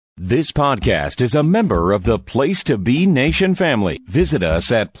This podcast is a member of the Place to Be Nation family. Visit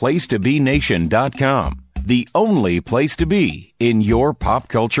us at placetobenation.com, the only place to be in your pop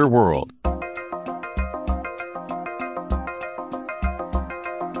culture world.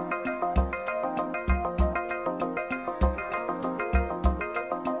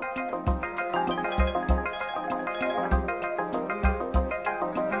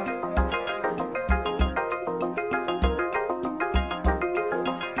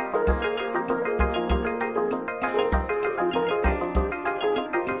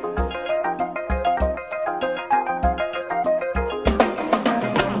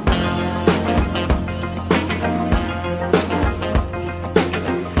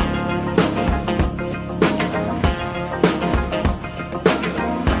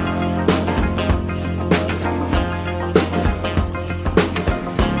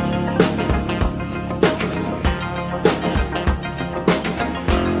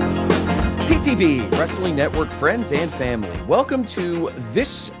 Wrestling Network friends and family, welcome to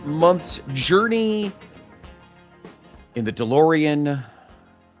this month's journey in the DeLorean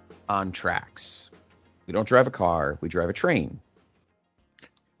on tracks. We don't drive a car, we drive a train.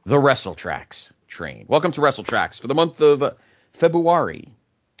 The Wrestletraxx train. Welcome to Wrestletraxx for the month of February.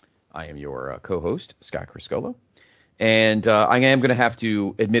 I am your co-host, Scott Criscolo, and I am going to have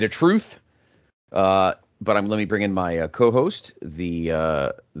to admit a truth. But let me bring in my co-host,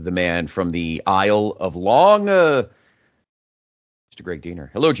 the man from the Isle of Long, Mr. Greg Diener.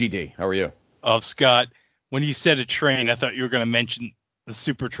 Hello, GD. How are you? Oh, Scott, when you said a train, I thought you were going to mention the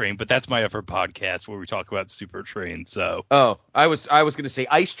Super Train, but that's my other podcast where we talk about Super Train. So, I was going to say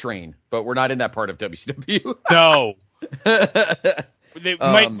Ice Train, but we're not in that part of WCW. No, they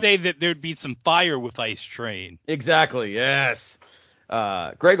might say that there'd be some fire with Ice Train. Exactly. Yes.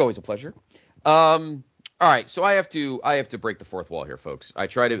 Greg, always a pleasure. All right, so I have to break the fourth wall here, folks. I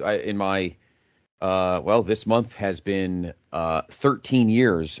try to in my this month has been 13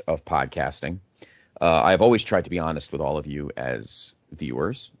 years of podcasting. I've always tried to be honest with all of you as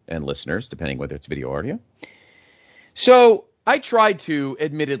viewers and listeners, depending whether it's video or audio. So I tried to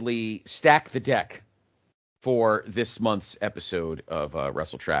admittedly stack the deck for this month's episode of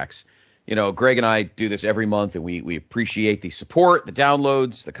Wrestletraxx. You know, Greg and I do this every month, and we appreciate the support, the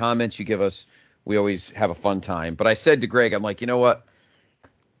downloads, the comments you give us. We always have a fun time. But I said to Greg, I'm like, you know what?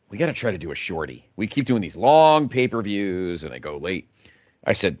 We got to try to do a shorty. We keep doing these long pay-per-views, and they go late.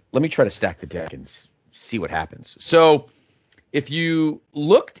 I said, let me try to stack the deck and see what happens. So if you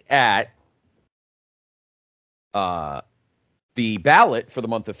looked at the ballot for the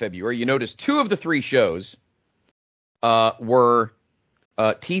month of February, you notice two of the three shows were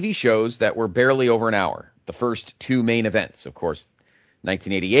TV shows that were barely over an hour. The first two main events, of course,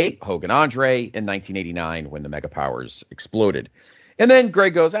 1988, Hogan Andre, and 1989 when the Mega Powers exploded. And then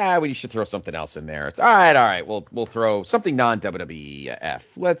Greg goes, we should throw something else in there. It's all right, we'll throw something non-WWF.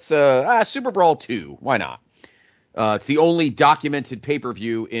 Let's SuperBrawl II. Why not? It's the only documented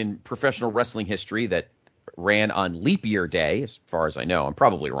pay-per-view in professional wrestling history that ran on Leap Year Day, as far as I know. I'm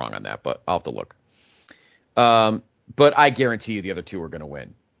probably wrong on that, but I'll have to look. But I guarantee you the other two are going to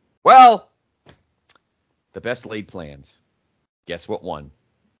win. Well, the best laid plans. Guess what won?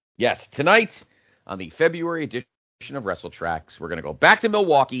 Yes, tonight on the February edition of Wrestletraxx, we're going to go back to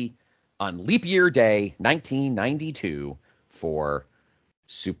Milwaukee on Leap Year Day 1992 for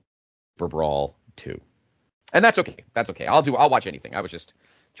SuperBrawl II. And that's okay. That's okay. I'll watch anything. I was just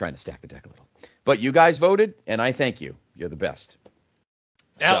trying to stack the deck a little. But you guys voted, and I thank you. You're the best.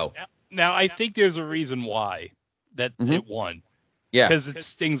 Now I think there's a reason why that it won. Yeah. Because it's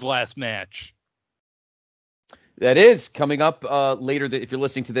Sting's last match. That is coming up later. If you're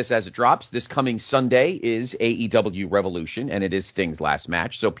listening to this as it drops, this coming Sunday is AEW Revolution, and it is Sting's last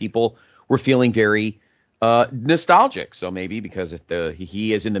match. So people were feeling very nostalgic. So maybe because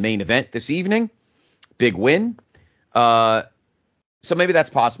he is in the main event this evening, big win. So maybe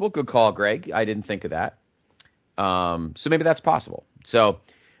that's possible. Good call, Greg. I didn't think of that. So maybe that's possible. So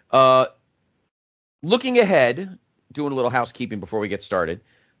looking ahead, doing a little housekeeping before we get started.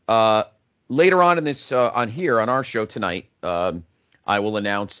 Later on in this, on our show tonight, I will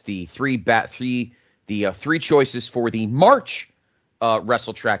announce the three choices for the March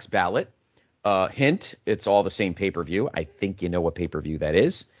Wrestletraxx ballot. Hint: it's all the same pay-per-view. I think you know what pay-per-view that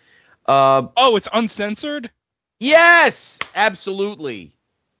is. It's uncensored? Yes, absolutely.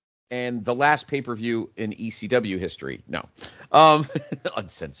 And the last pay-per-view in ECW history. No.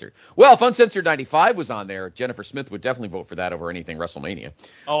 Uncensored. Well, if Uncensored 95 was on there, Jennifer Smith would definitely vote for that over anything WrestleMania.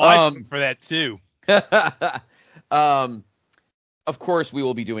 Oh, I'd vote for that too. Of course, we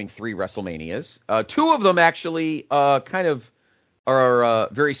will be doing 3 WrestleManias. 2 of them actually kind of are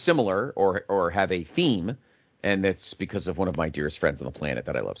very similar or have a theme, and that's because of one of my dearest friends on the planet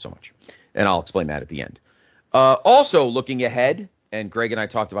that I love so much. And I'll explain that at the end. Also, looking ahead, and Greg and I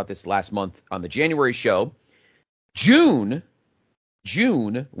talked about this last month on the January show, June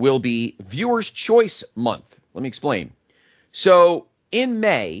will be Viewers' Choice Month. Let me explain. So in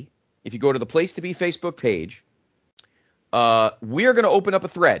May, if you go to the Place to Be Facebook page, we're going to open up a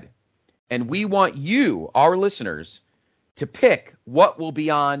thread, and we want you, our listeners, to pick what will be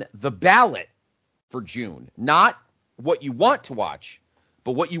on the ballot for June. Not what you want to watch,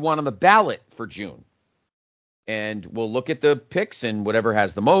 but what you want on the ballot for June. And we'll look at the picks and whatever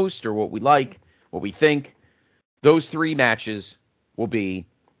has the most or what we like, what we think. Those 3 matches will be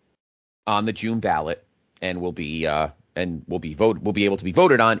on the June ballot and will be able to be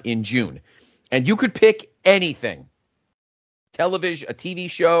voted on in June. And you could pick anything. Television, a TV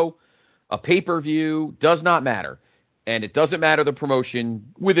show, a pay-per-view, does not matter. And it doesn't matter the promotion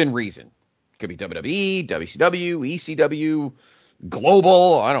within reason. It could be WWE, WCW, ECW,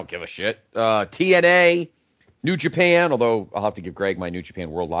 Global, I don't give a shit. TNA, New Japan, although I'll have to give Greg my New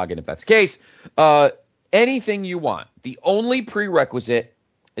Japan World login if that's the case. Anything you want. The only prerequisite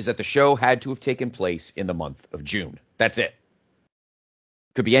is that the show had to have taken place in the month of June. That's it.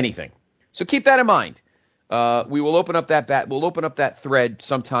 Could be anything. So keep that in mind. We will open up that thread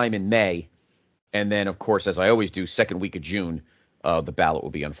sometime in May, and then, of course, as I always do, second week of June, the ballot will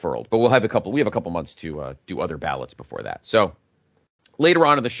be unfurled. But we have a couple months to do other ballots before that. So later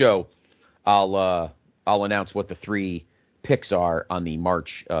on in the show, I'll announce what the 3 picks are on the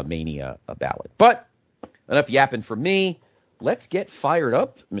March Mania ballot. But enough yapping from me. Let's get fired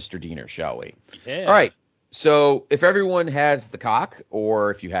up, Mr. Diener, shall we? Yeah. All right. So if everyone has the cock, or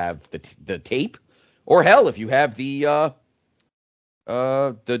if you have the tape, or hell, if you have I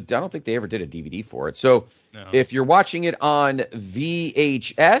don't think they ever did a DVD for it. So no. If you're watching it on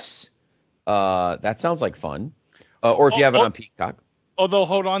VHS, that sounds like fun. Or if you have it on Peacock. Although,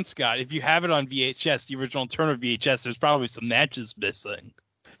 hold on, Scott. If you have it on VHS, the original Turner VHS, there's probably some matches missing.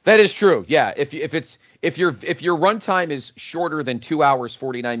 That is true. Yeah. If your runtime is shorter than 2 hours,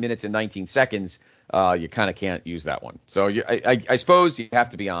 49 minutes, and 19 seconds, you kind of can't use that one. So I suppose you have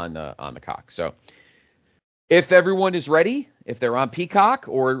to be on the cock. So if everyone is ready, if they're on Peacock,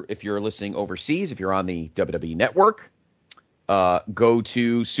 or if you're listening overseas, if you're on the WWE Network, go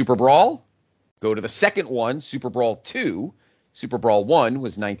to Super Brawl. Go to the second one, Super Brawl II. Super Brawl I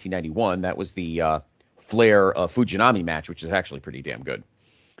was 1991. That was the Flair Fujinami match, which is actually pretty damn good.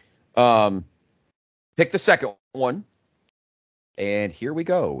 Pick the second one. And here we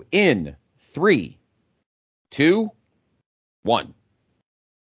go. In 3, 2, 1.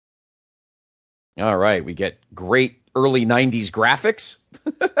 All right. We get great early 90s graphics.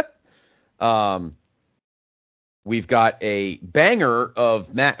 We've got a banger of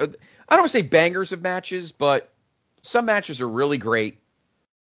I don't want to say bangers of matches, but some matches are really great,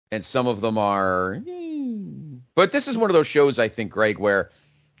 and some of them are. But this is one of those shows, I think, Greg, where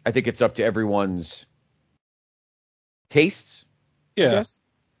I think it's up to everyone's tastes. Yeah. I guess.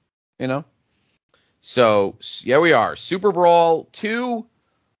 You know? So, yeah, we are. Super Brawl II,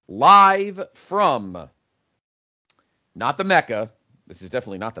 live from not the Mecca. This is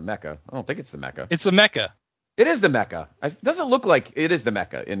definitely not the Mecca. I don't think it's the Mecca. It's the Mecca. It is the Mecca. It doesn't look like it is the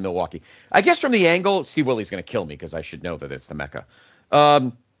Mecca in Milwaukee. I guess from the angle, Steve Willie's going to kill me because I should know that it's the Mecca. I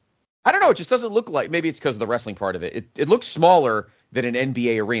don't know. It just doesn't look like. Maybe it's because of the wrestling part of it. It looks smaller than an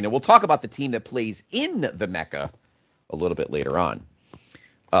NBA arena. We'll talk about the team that plays in the Mecca a little bit later on.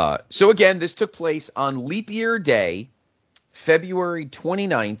 So again, this took place on Leap Year Day, February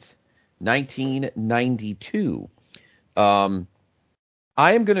 29th, 1992. I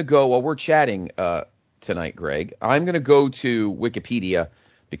am going to go, while we're chatting tonight, Greg, I'm going to go to Wikipedia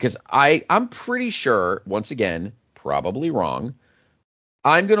because I'm pretty sure, once again, probably wrong,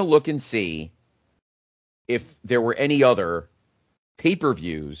 I'm going to look and see if there were any other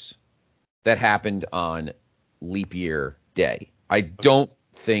pay-per-views that happened on Leap Year Day. I don't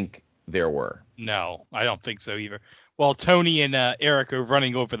think there were. No, I don't think so either. Well, Tony and Eric are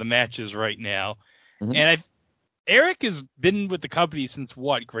running over the matches right now. Mm-hmm. And Eric has been with the company since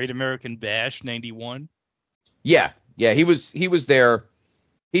what? Great American Bash 91? Yeah, he was there.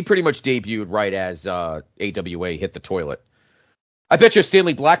 He pretty much debuted right as AWA hit the toilet. I bet you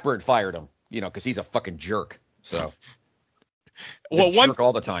Stanley Blackbird fired him, because he's a fucking jerk. So, jerk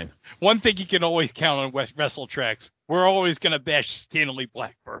all the time. One thing you can always count on Wrestletraxx, we're always going to bash Stanley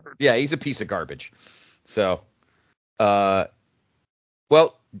Blackbird. Yeah, he's a piece of garbage. So, well,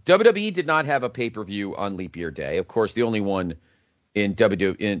 WWE did not have a pay-per-view on Leap Year Day. Of course, the only one in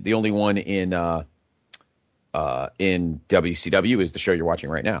in WCW is the show you're watching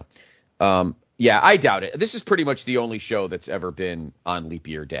right now. Yeah, I doubt it. This is pretty much the only show that's ever been on Leap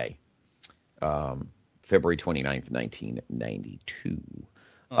Year Day. February 29th, 1992.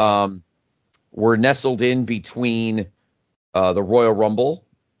 We're nestled in between the Royal Rumble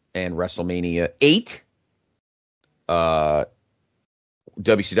and WrestleMania 8.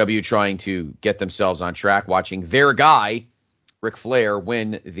 WCW trying to get themselves on track, watching their guy, Ric Flair,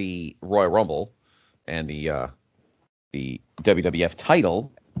 win the Royal Rumble and the WWF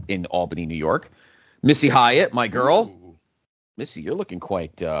title in Albany, New York. Missy Hyatt, my girl. Ooh. Missy, you're looking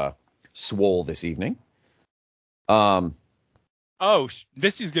quite swole this evening. Missy's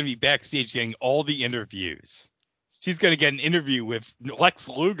going to be backstage getting all the interviews. She's going to get an interview with Lex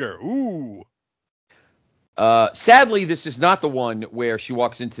Luger. Ooh. Sadly, this is not the one where she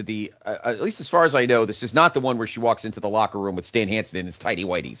walks into the, at least as far as I know, this is not the one where she walks into the locker room with Stan Hansen in his tighty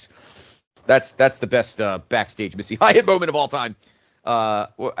whities. That's the best backstage Missy Hyatt moment of all time.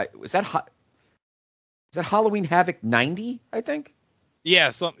 Was that Halloween Havoc 90, I think?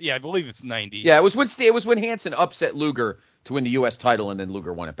 Yeah, I believe it's 90. Yeah, it was when Hansen upset Luger to win the U.S. title, and then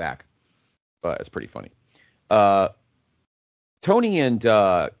Luger won it back. But it's pretty funny. Tony and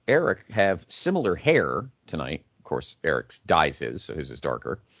Eric have similar hair tonight. Of course, Eric's dyes his, so his is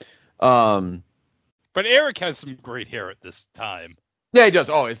darker. But Eric has some great hair at this time. Yeah, he does.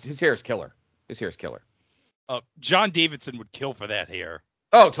 Oh, his hair is killer. His hair is killer. John Davidson would kill for that hair.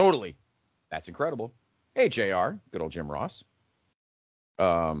 Oh, totally. That's incredible. Hey, JR. Good old Jim Ross.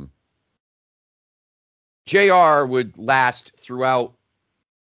 JR would last throughout. I'm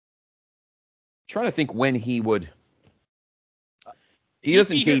trying to think when he would. He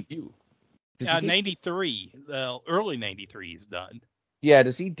doesn't debut. 93. Early 93 he's done. Yeah,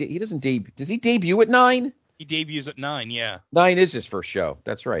 does he doesn't debut. Does he debut at 9? He debuts at 9, yeah. 9 is his first show.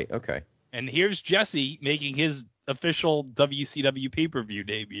 That's right. Okay. And here's Jesse making his official WCW pay-per-view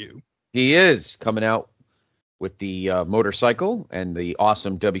debut. He is coming out with the motorcycle and the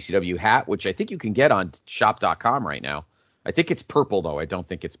awesome WCW hat, which I think you can get on shop.com right now. I think it's purple, though. I don't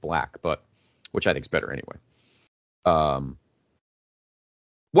think it's black, but which I think is better anyway. Why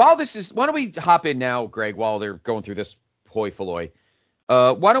don't we hop in now, Greg, while they're going through this hoi polloi?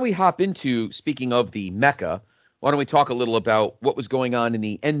 Why don't we hop into, speaking of the Mecca, why don't we talk a little about what was going on in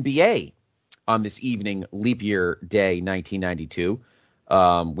the NBA on this evening, Leap Year Day 1992.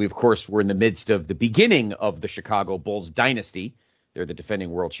 We, of course, were in the midst of the beginning of the Chicago Bulls dynasty. They're the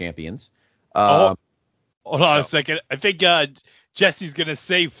defending world champions. Hold on a second. I think Jesse's going to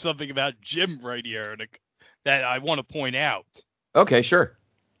say something about Jim right here that I want to point out. Okay, sure.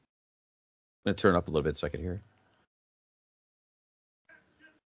 I'm going to turn it up a little bit so I can hear it.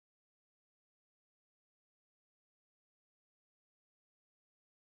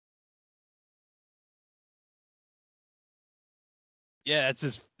 Yeah,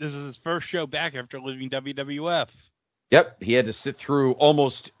 this is his first show back after leaving WWF. Yep, he had to sit through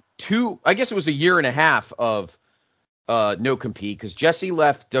almost I guess it was a year and a half of no compete, because Jesse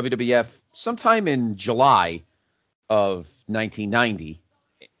left WWF sometime in July of 1990.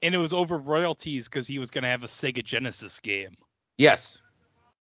 And it was over royalties because he was going to have a Sega Genesis game. Yes.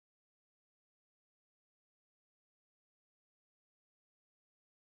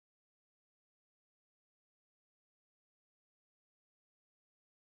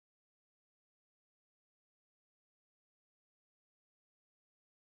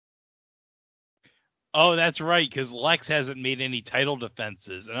 Oh, that's right, because Lex hasn't made any title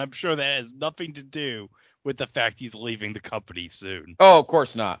defenses, and I'm sure that has nothing to do with the fact he's leaving the company soon. Oh, of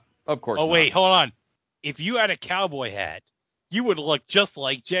course not. Of course not. Oh, wait, hold on. If you had a cowboy hat, you would look just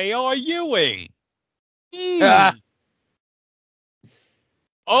like J.R. Ewing.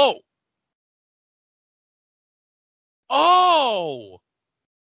 Oh.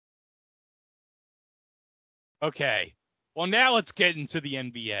 Okay. Well, now let's get into the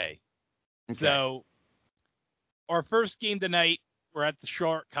NBA. Okay. So, our first game tonight, we're at the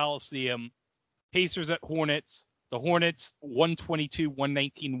Charlotte Coliseum. Pacers at Hornets. The Hornets,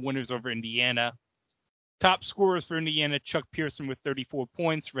 122-119 winners over Indiana. Top scorers for Indiana, Chuck Pearson with 34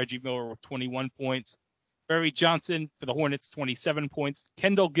 points. Reggie Miller with 21 points. Barry Johnson for the Hornets, 27 points.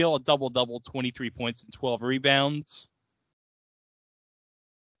 Kendall Gill, a double-double, 23 points and 12 rebounds.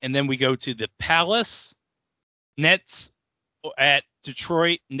 And then we go to the Palace. Nets at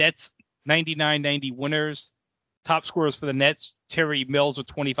Detroit. Nets, 99-90 winners. Top scorers for the Nets, Terry Mills with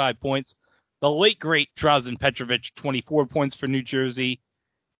 25 points. The late, great Drazen Petrovic, 24 points for New Jersey.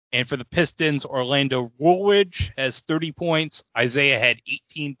 And for the Pistons, Orlando Woolridge has 30 points. Isaiah had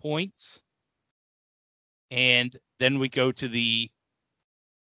 18 points. And then we go to the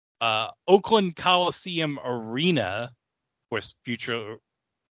Oakland Coliseum Arena, was futurely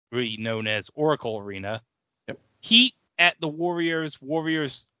known as Oracle Arena. Yep. Heat at the Warriors.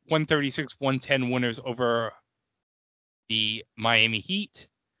 Warriors 136-110 winners over the Miami Heat.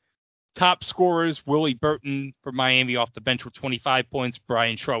 Top scorers, Willie Burton for Miami off the bench with 25 points.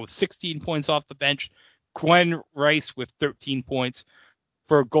 Brian Shaw with 16 points off the bench. Gwen Rice with 13 points.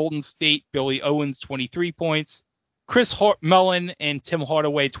 For Golden State, Billy Owens, 23 points. Chris Mellon and Tim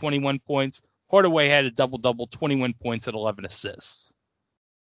Hardaway, 21 points. Hardaway had a double-double, 21 points and 11 assists.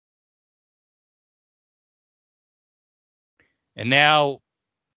 And now,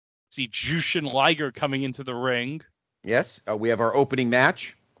 see Jushin Liger coming into the ring. Yes, we have our opening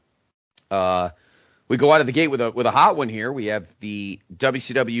match. We go out of the gate with a hot one here. We have the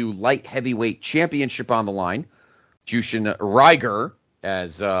WCW Light Heavyweight Championship on the line. Jushin Liger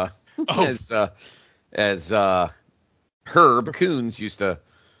as Herb Coons used to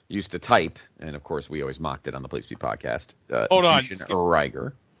type, and of course we always mocked it on the Place Be podcast. Hold on, Jushin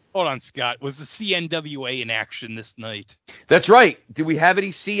Liger. Hold on, Scott. Was the CNWA in action this night? That's right. Do we have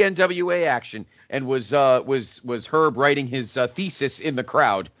any CNWA action? And was Herb writing his thesis in the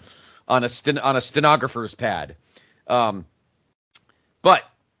crowd on a stenographer's pad? But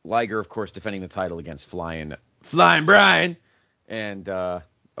Liger, of course, defending the title against Flying Brian, and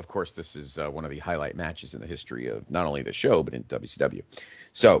of course, this is one of the highlight matches in the history of not only the show but in WCW.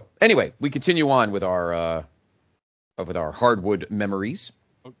 So anyway, we continue on with our hardwood memories.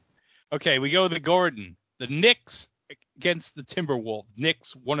 Okay, we go to the Garden. The Knicks against the Timberwolves.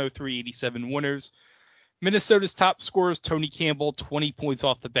 Knicks 103-87 winners. Minnesota's top scorers, Tony Campbell, 20 points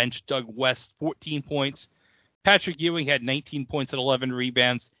off the bench. Doug West, 14 points. Patrick Ewing had 19 points and 11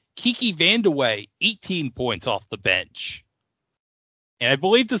 rebounds. Kiki Vandeweghe, 18 points off the bench. And I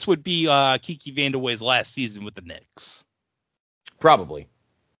believe this would be Kiki Vandeweghe's last season with the Knicks. Probably.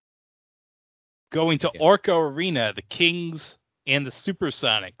 Going to Arco Arena, the Kings and the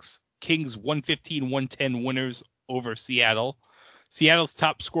Supersonics. Kings 115-110 winners over Seattle. Seattle's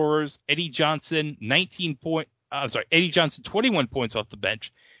top scorers, Eddie Johnson, 21 points off the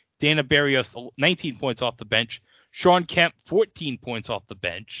bench. Dana Barrios, 19 points off the bench. Sean Kemp, 14 points off the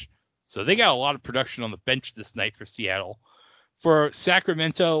bench. So they got a lot of production on the bench this night for Seattle. For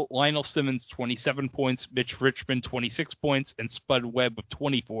Sacramento, Lionel Simmons, 27 points. Mitch Richmond, 26 points. And Spud Webb with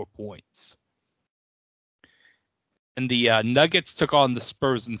 24 points. And the Nuggets took on the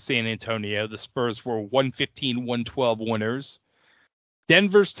Spurs in San Antonio. The Spurs were 115-112 winners.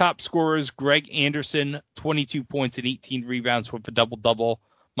 Denver's top scorers, Greg Anderson, 22 points and 18 rebounds with a double-double.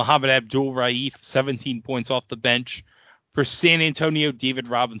 Muhammad Abdul-Raif, 17 points off the bench. For San Antonio, David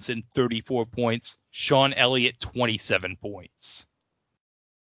Robinson, 34 points. Sean Elliott, 27 points.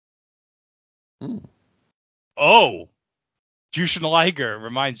 Oh! Jushin Liger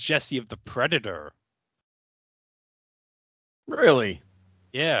reminds Jesse of the Predator. Really?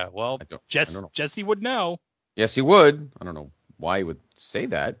 Yeah, well, Jesse would know. Yes, he would. I don't know why he would say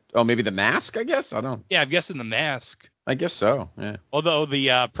that. Oh, maybe the mask, I guess? I don't. Yeah, I'm guessing the mask. I guess so, yeah. Although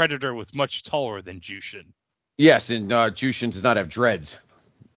the Predator was much taller than Jushin. Yes, and Jushin does not have dreads.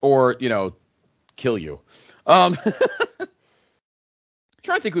 Or, kill you. I'm trying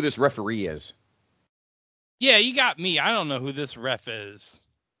to think who this referee is. Yeah, you got me. I don't know who this ref is.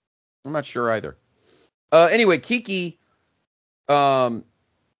 I'm not sure either. Anyway, Kiki played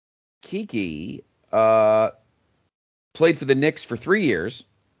for the Knicks for 3 years.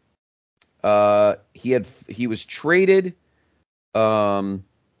 He was traded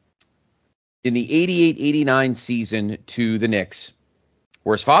in the 88-89 season to the Knicks,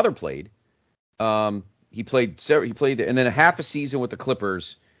 where his father played. He played and then a half a season with the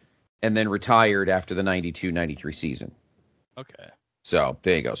Clippers, and then retired after the 92-93 season. Okay. So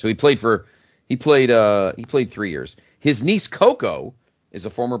there you go. So he played 3 years. His niece Coco is a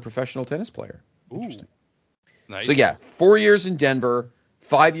former professional tennis player. Ooh. Interesting. Nice. So yeah, 4 years in Denver,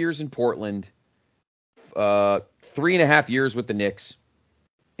 5 years in Portland, 3.5 years with the Knicks,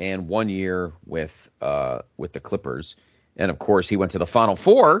 and 1 year with the Clippers. And of course, he went to the Final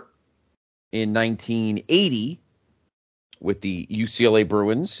Four in 1980 with the UCLA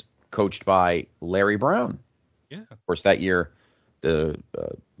Bruins, coached by Larry Brown. Yeah. Of course, that year the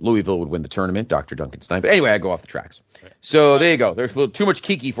Louisville would win the tournament, Dr. Duncan Stein. But anyway, I go off the tracks. Right. So there you go. There's a little too much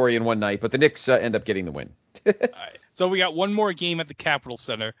Kiki for you in one night, but the Knicks end up getting the win. All right. So we got one more game at the Capitol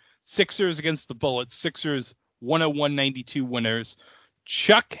Center. Sixers against the Bullets. Sixers 101-92 winners.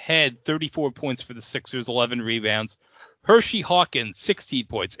 Chuck had 34 points for the Sixers, 11 rebounds. Hershey Hawkins, 16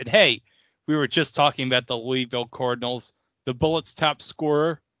 points. And hey, we were just talking about the Louisville Cardinals. The Bullets' top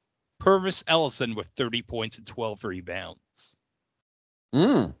scorer, Purvis Ellison, with 30 points and 12 rebounds.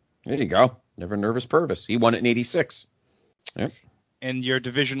 There you go. Never nervous Purvis. He won it in 86. Yep. And your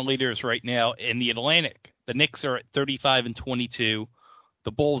division leaders right now in the Atlantic. The Knicks are at 35-22.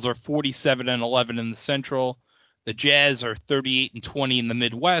 The Bulls are 47-11 in the Central. The Jazz are 38-20 in the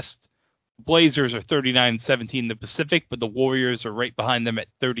Midwest. The Blazers are 39-17 in the Pacific, but the Warriors are right behind them at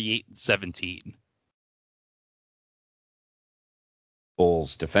 38-17.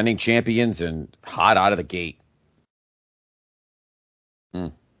 Bulls, defending champions and hot out of the gate.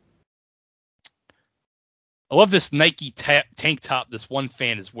 I love this Nike tank top this one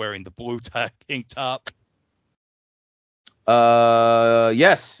fan is wearing, the blue tank top.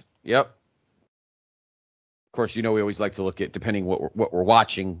 Yes. Yep. Of course, we always like to look at, depending what we're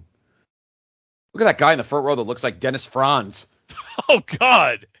watching. Look at that guy in the front row that looks like Dennis Franz. Oh,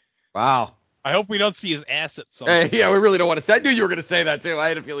 God. Wow. I hope we don't see his ass at some point. Yeah, we really don't want to say. I knew you were going to say that, too. I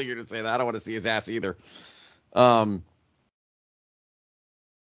had a feeling you were going to say that. I don't want to see his ass either.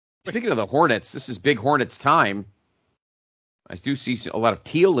 Speaking of the Hornets, this is Big Hornets time. I do see a lot of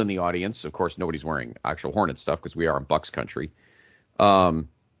teal in the audience. Of course, nobody's wearing actual Hornets stuff because we are in Bucks country.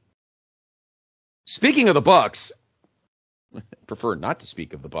 Speaking of the Bucks, I prefer not to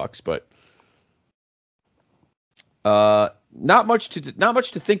speak of the Bucks, but not much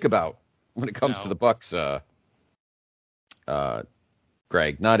to think about when it comes to the Bucks.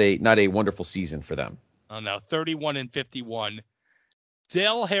 Greg, not a wonderful season for them. Oh no, 31-51.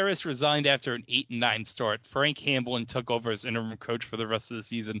 Dale Harris resigned after an 8-9 start. Frank Hamblin took over as interim coach for the rest of the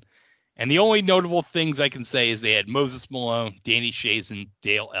season. And the only notable things I can say is they had Moses Malone, Danny Shazen,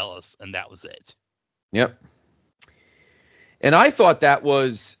 Dale Ellis, and that was it. Yep. And I thought that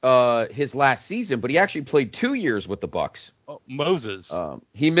was his last season, but he actually played 2 years with the Bucks. Oh, Moses.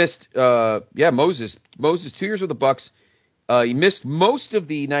 He missed, Moses 2 years with the Bucks. He missed most of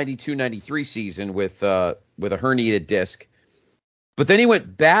the 92-93 season with a herniated disc. But then he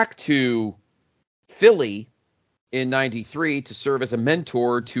went back to Philly in 93 to serve as a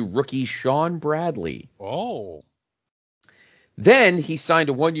mentor to rookie Sean Bradley. Oh. Then he signed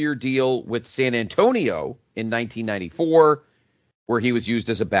a 1-year deal with San Antonio in 1994, where he was used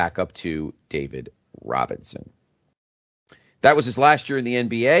as a backup to David Robinson. That was his last year in the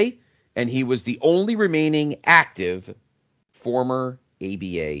NBA, and he was the only remaining active former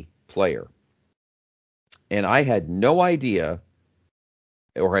ABA player. And I had no idea,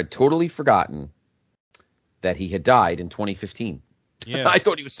 or had totally forgotten, that he had died in 2015. Yeah. I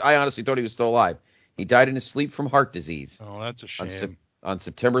honestly thought he was still alive. He died in his sleep from heart disease. Oh, that's a shame. On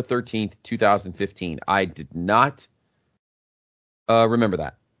September 13th, 2015. I did not remember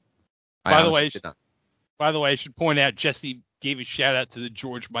that. By the way, I should point out Jesse gave a shout out to the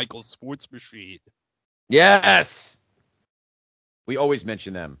George Michael Sports Machine. Yes. We always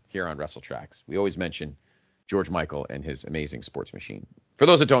mention them here on Wrestletraxx. We always mention George Michael and his amazing sports machine. For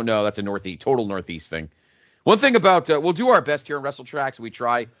those that don't know, that's a total Northeast thing. One thing about we'll do our best here on Wrestletraxx. We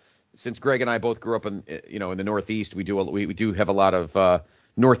try, since Greg and I both grew up in the Northeast. We do have a lot of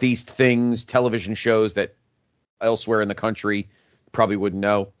Northeast things, television shows that elsewhere in the country probably wouldn't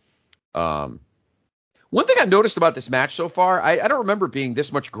know. One thing I've noticed about this match so far, I don't remember being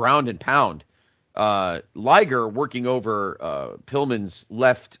this much ground and pound. Liger working over Pillman's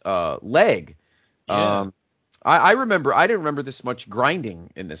left leg. Yeah. I didn't remember this much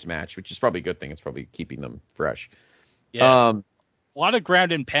grinding in this match, which is probably a good thing. It's probably keeping them fresh. Yeah. A lot of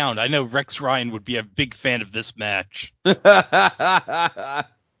ground and pound. I know Rex Ryan would be a big fan of this match.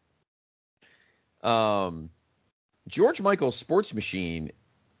 George Michael's sports machine,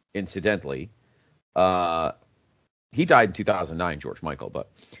 incidentally, he died in 2009, George Michael,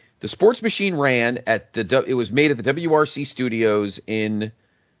 but the sports machine ran it was made at the WRC studios in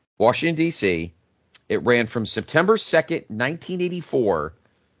Washington, D.C. It ran from September 2nd, 1984,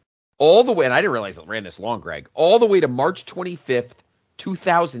 all the way, and I didn't realize it ran this long, Greg, all the way to March 25th,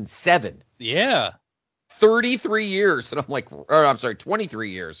 2007. Yeah. 33 years. And I'm like, 23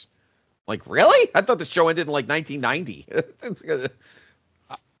 years. I'm like, really? I thought the show ended in like 1990.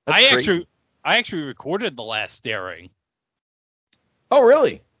 I actually recorded the last airing. Oh,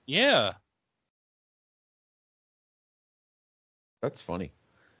 really? Yeah. That's funny.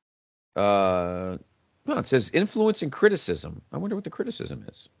 No, it says influence and criticism. I wonder what the criticism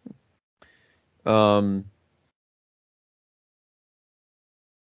is. Oh,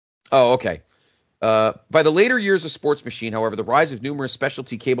 okay. By the later years of Sports Machine, however, the rise of numerous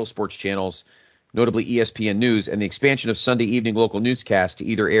specialty cable sports channels, notably ESPN News, and the expansion of Sunday evening local newscasts to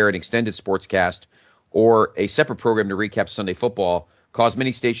either air an extended sportscast or a separate program to recap Sunday football caused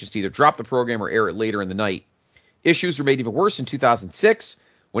many stations to either drop the program or air it later in the night. Issues were made even worse in 2006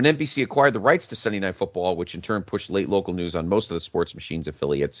 when NBC acquired the rights to Sunday Night Football, which in turn pushed late local news on most of the Sports Machine's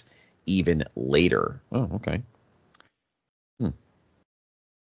affiliates even later. Oh, okay.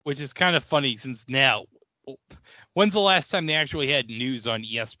 Which is kind of funny since now, when's the last time they actually had news on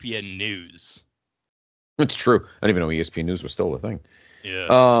ESPN News? It's true. I didn't even know ESPN News was still a thing.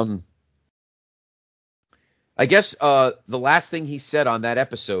 Yeah. I guess the last thing he said on that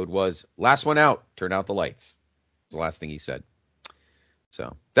episode was, last one out, turn out the lights. It's the last thing he said.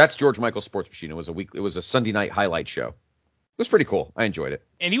 So that's George Michael's Sports Machine. It was a Sunday night highlight show. It was pretty cool. I enjoyed it.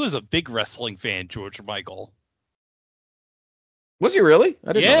 And he was a big wrestling fan, George Michael. Was he really?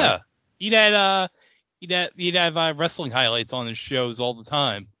 I didn't know that. He'd have wrestling highlights on his shows all the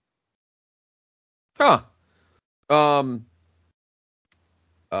time. Huh.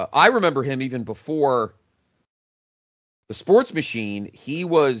 I remember him even before the Sports Machine. He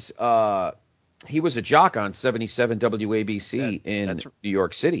was a jock on 77 WABC in New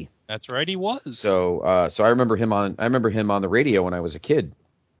York City. That's right, he was. So I remember him on the radio when I was a kid,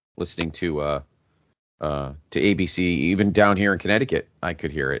 listening to ABC. Even down here in Connecticut, I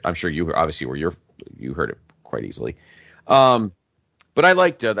could hear it. I'm sure you obviously you heard it quite easily. But I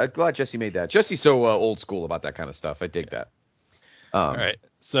liked. I'm glad Jesse made that. Jesse's so old school about that kind of stuff. I dig that. All right.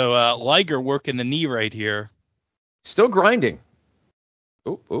 So Liger working the knee right here. Still grinding.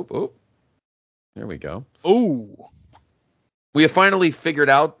 Oop. There we go. Oh. We have finally figured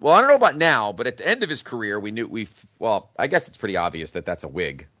out. Well, I don't know about now, but at the end of his career, I guess it's pretty obvious that that's a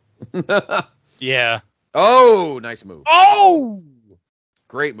wig. Yeah. Oh, nice move. Oh,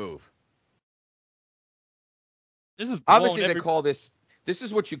 great move. This is obviously they call this. This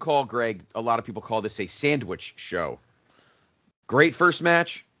is what you call, Greg. A lot of people call this a sandwich show. Great first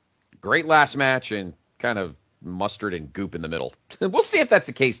match, great last match, and kind of mustard and goop in the middle. We'll see if that's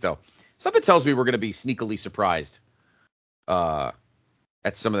the case, though. Something tells me we're going to be sneakily surprised at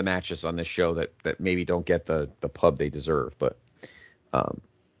some of the matches on this show that maybe don't get the pub they deserve. But and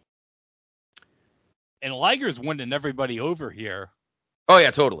Liger's winning everybody over here. Oh yeah,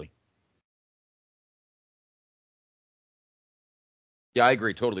 totally. Yeah, I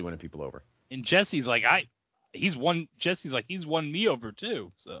agree. Totally winning people over. And Jesse's like, he's won me over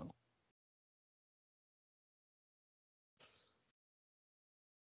too. So.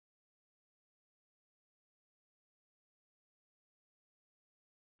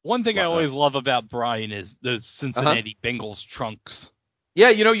 One thing I always love about Brian is those Cincinnati Bengals trunks. Yeah,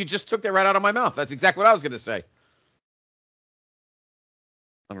 you just took that right out of my mouth. That's exactly what I was going to say.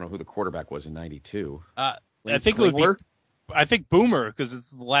 I don't know who the quarterback was in '92. I think it would be. I think Boomer, because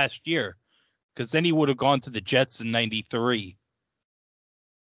it's his last year. Because then he would have gone to the Jets in '93.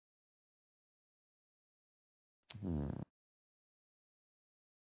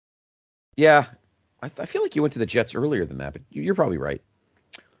 Yeah, I feel like you went to the Jets earlier than that, but you're probably right.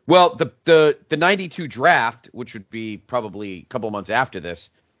 Well, the '92 draft, which would be probably a couple months after this,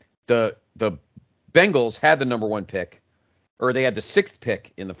 the Bengals had the number 1 pick, or they had the 6th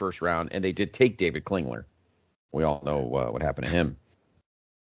pick in the first round, and they did take David Klingler. We all know what happened to him.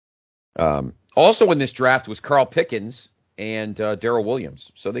 Also in this draft was Carl Pickens and Darrell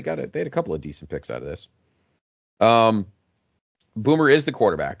Williams. So they had a couple of decent picks out of this. Boomer is the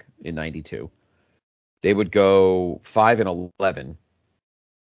quarterback in '92. They would go 5-11.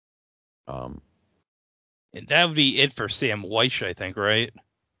 And that would be it for Sam Weish, I think, right?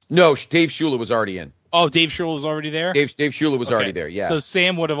 No, Dave Shula was already in. Oh, Dave Shula was already there? Dave Shula was already there, yeah. So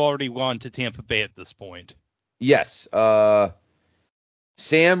Sam would have already gone to Tampa Bay at this point. Yes.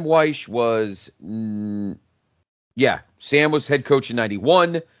 Sam Weish was, Sam was head coach in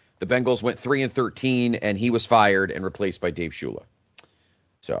 '91. The Bengals went 3-13, and he was fired and replaced by Dave Shula.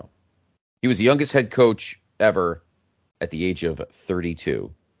 So he was the youngest head coach ever at the age of 32.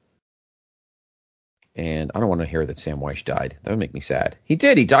 And I don't want to hear that Sam Weish died. That would make me sad. He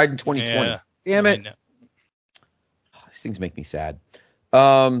did. He died in 2020. Yeah, damn it. These things make me sad. He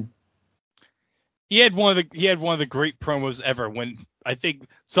had one of the great promos ever when I think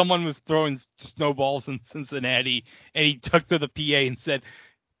someone was throwing snowballs in Cincinnati, and he took to the PA and said,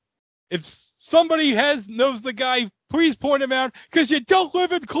 "If somebody knows the guy, please point him out, because you don't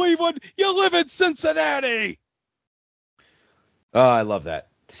live in Cleveland, you live in Cincinnati." Oh, I love that.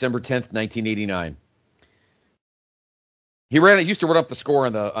 December 10th, 1989. He used to run up the score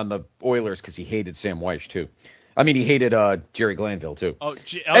on the Oilers because he hated Sam Weish too. I mean, he hated Jerry Glanville too.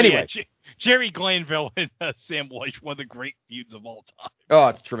 Anyway, yeah, Jerry Glanville and Sam Weish, one of the great feuds of all time. Oh,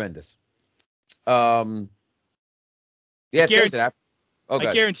 it's tremendous. Yeah, I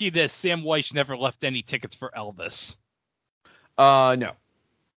guarantee this: Sam Weish never left any tickets for Elvis. No.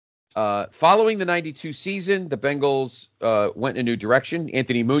 Following the 92 season, the Bengals went in a new direction.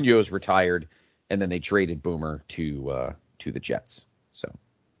 Anthony Munoz retired, and then they traded Boomer to the Jets. So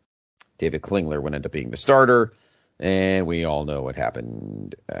David Klingler would end up being the starter, and we all know what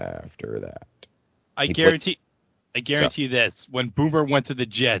happened after that. I guarantee you this: when Boomer went to the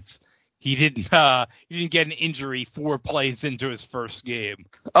Jets, he didn't get an injury 4 plays into his first game.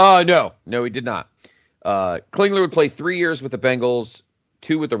 No, he did not. Klingler would play 3 years with the Bengals,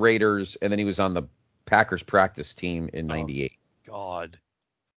 2 with the Raiders, and then he was on the Packers practice team in '98. God.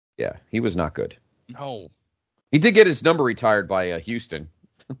 Yeah, he was not good. No. He did get his number retired by Houston.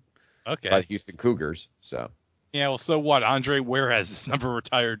 Okay. By the Houston Cougars. So. Yeah, well, so what? Andre Ware has his number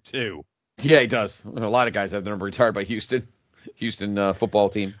retired too. Yeah, he does. A lot of guys have their number retired by Houston football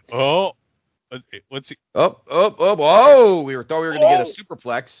team. Oh, let's see. Oh! Thought we were going to get a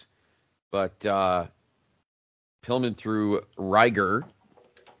superplex, but Pillman threw Reiger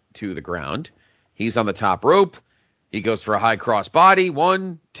to the ground. He's on the top rope. He goes for a high cross body.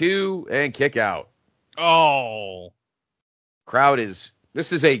 1, 2, and kick out. Oh.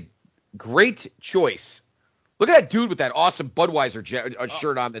 This is a great choice. Look at that dude with that awesome Budweiser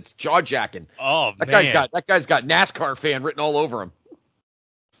shirt on that's jaw-jacking. Oh, that man. Guy's got NASCAR fan written all over him.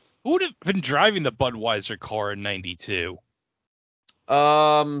 Who would have been driving the Budweiser car in 92?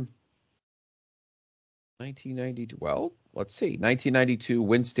 1992. Well, let's see. 1992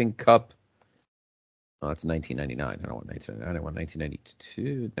 Winston Cup. Oh, that's 1999. I don't want 1999. I want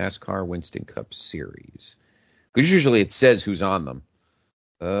 1992 NASCAR Winston Cup Series. Because usually it says who's on them.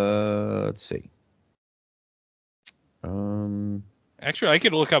 Let's see. Actually, I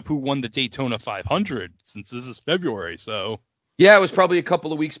could look up who won the Daytona 500 since this is February. So yeah, it was probably a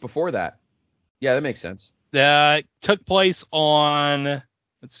couple of weeks before that. Yeah, that makes sense. That took place on,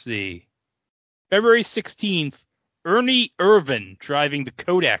 let's see, February 16th. Ernie Irvin, driving the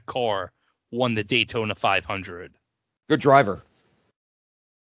Kodak car, won the Daytona 500. Good driver.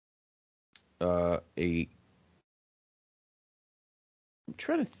 I'm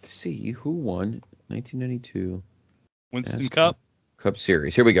trying to see who won 1992 Winston Cup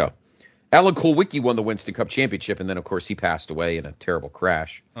Series. Here we go. Alan Kulwicki won the Winston Cup Championship, and then, of course, he passed away in a terrible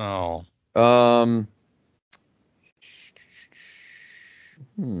crash. Oh. Trying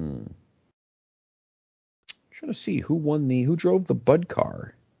to see who drove the Bud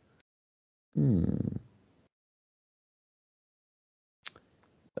car. Okay.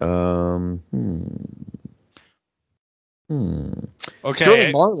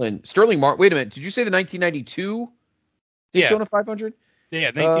 Sterling Marlin. Wait a minute. Did you say the 1992 Daytona 500?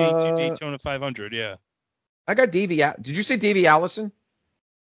 Yeah, 1982 Daytona 500. Yeah. I got Davey. Did you say Davey Allison?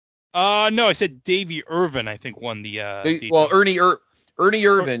 No, I said Davey Irvin. I think won the. Ernie Irvin.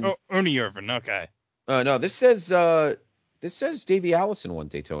 Ernie Irvin. Okay. No, this says Davey Allison won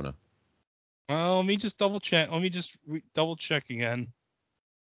Daytona. Well, let me just double check. Let me just double check again.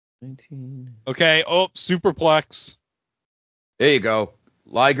 19. Okay. Oh, superplex. There you go.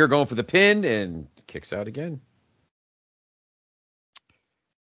 Liger going for the pin and kicks out again.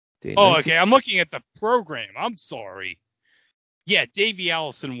 Okay. I'm looking at the program. I'm sorry. Yeah, Davey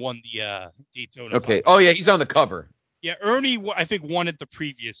Allison won the Daytona. Okay. Oh yeah, he's on the cover. Yeah, Ernie, I think, won it the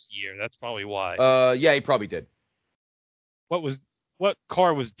previous year. That's probably why. Yeah, he probably did. What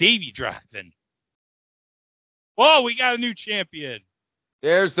car was Davey driving? Whoa, we got a new champion.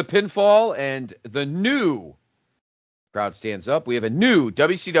 There's the pinfall and the new crowd stands up. We have a new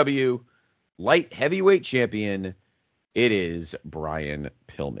WCW light heavyweight champion. It is Brian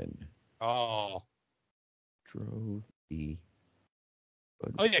Pillman. Oh. Drove the...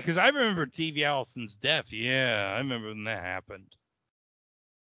 Oh, yeah, because I remember Davey Allison's death. Yeah, I remember when that happened.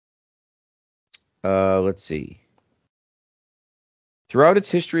 Let's see. Throughout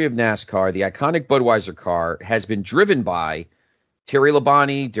its history of NASCAR, the iconic Budweiser car has been driven by Terry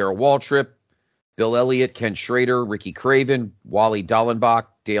Labonte, Darrell Waltrip, Bill Elliott, Ken Schrader, Ricky Craven, Wally Dallenbach,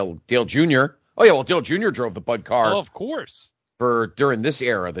 Dale Jr. Oh, yeah, well, Dale Jr. drove the Bud car. Oh, of course. During this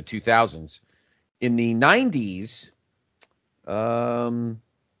era, the 2000s. In the 90s,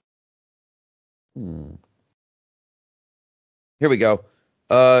 here we go.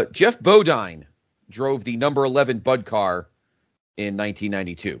 Jeff Bodine drove the number 11 Bud car in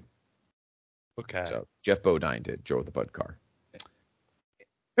 1992. Okay. So Jeff Bodine drove the Bud car.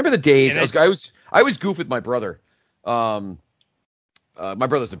 Remember the days? I was goof with my brother. My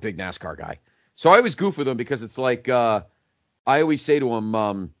brother's a big NASCAR guy, so I always goof with him because it's like I always say to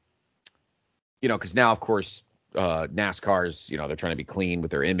him, because now of course NASCAR's they're trying to be clean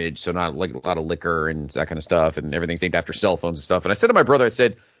with their image, so not like a lot of liquor and that kind of stuff, and everything's named after cell phones and stuff. And I said to my brother, I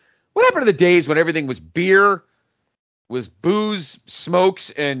said, "What happened to the days when everything was beer, was booze, smokes,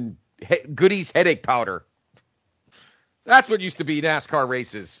 and Goody's headache powder. That's what used to be NASCAR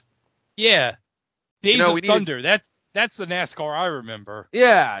races. Yeah. Days of we Thunder. That's the NASCAR I remember.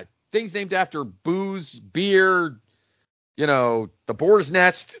 Yeah. Things named after booze, beer, the boar's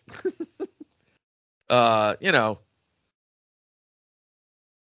nest.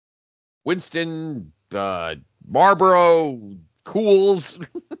 Winston, Marlboro, Cools.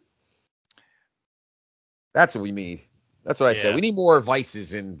 That's what we need. That's what I said. We need more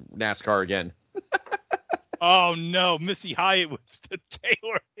vices in NASCAR again. Oh, no. Missy Hyatt was the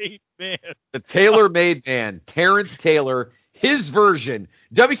tailor-made man. The tailor-made man. Terrence Taylor. His version.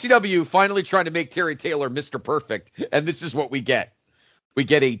 WCW finally trying to make Terry Taylor Mr. Perfect. And this is what we get. We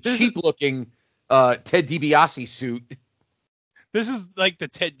get a cheap-looking Ted DiBiase suit. This is like the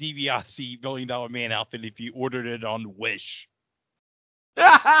Ted DiBiase $1 Million Man outfit if you ordered it on Wish.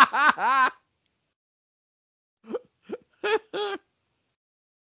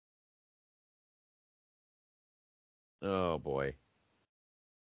 Oh, boy.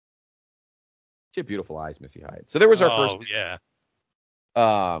 She had beautiful eyes, Missy Hyatt. So there was our first. Oh,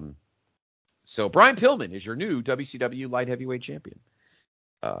 yeah. So Brian Pillman is your new WCW light heavyweight champion.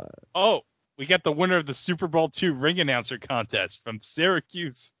 We got the winner of the SuperBrawl II ring announcer contest from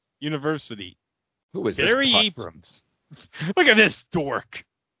Syracuse University. Who is Barry this? Abrams. Look at this dork.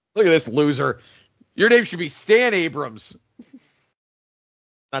 Look at this loser. Your name should be Stan Abrams.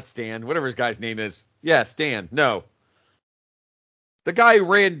 Not Stan, whatever his guy's name is. Yeah, Stan. No. The guy who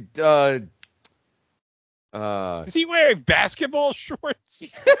ran is he wearing basketball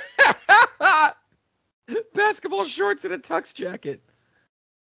shorts? Basketball shorts and a tux jacket.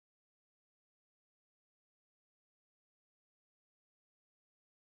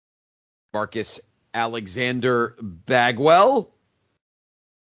 Marcus Alexander Bagwell.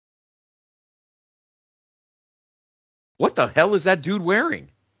 What the hell is that dude wearing?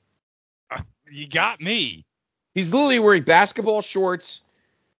 You got me. He's literally wearing basketball shorts.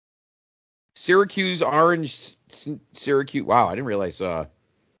 Syracuse orange. Syracuse. Wow, I didn't realize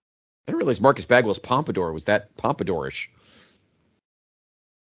Marcus Bagwell's pompadour was that pompadourish.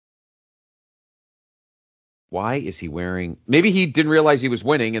 Why is he wearing... Maybe he didn't realize he was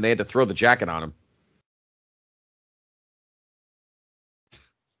winning and they had to throw the jacket on him.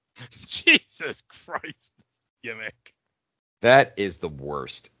 Jesus Christ. Gimmick. That is the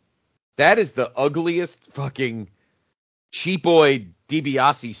worst. That is the ugliest fucking cheapoid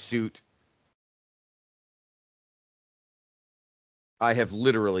DiBiase suit I have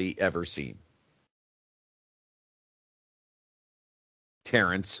literally ever seen.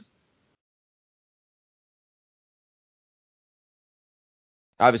 Terrence.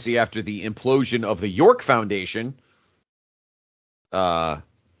 Obviously, after the implosion of the York Foundation,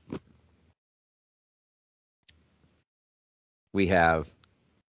 we have...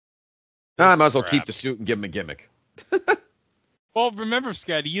 I might as well keep the suit and give him a gimmick. Well, remember,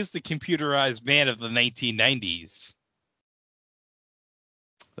 Scott, he is the computerized man of the 1990s.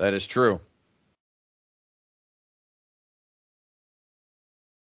 That is true.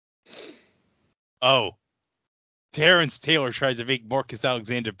 Oh. Terrence Taylor tried to make Marcus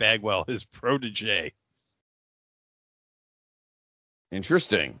Alexander Bagwell his protege.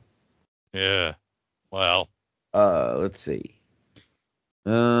 Interesting. Yeah. Well. Let's see.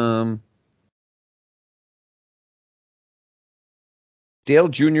 Dale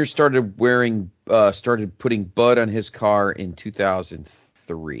Jr. started putting Bud on his car in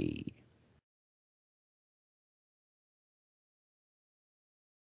 2003.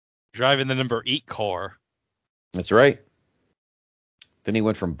 Driving the number 8 car. That's right. Then he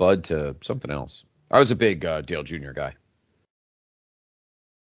went from Bud to something else. I was a big Dale Jr. guy.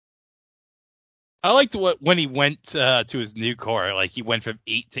 I liked when he went to his new car. Like he went from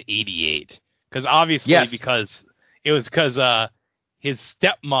 8 to 88, because obviously because his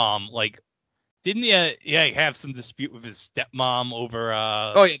stepmom didn't he have some dispute with his stepmom over?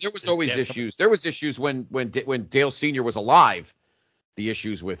 Oh yeah, there was always issues. There was issues when Dale Sr. was alive. The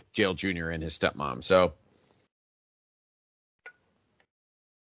issues with Dale Jr. and his stepmom. So.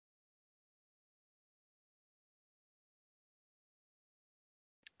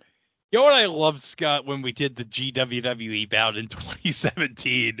 You know what I loved, Scott, when we did the GWWE bout in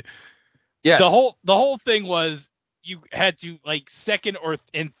 2017? Yes. The whole thing was you had to second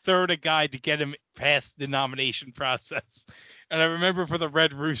and third a guy to get him past the nomination process. And I remember for the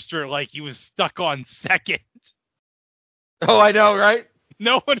Red Rooster, he was stuck on second. Oh, I know, right?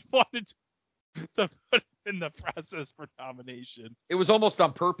 No one wanted to put him in the process for nomination. It was almost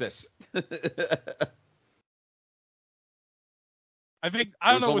on purpose. I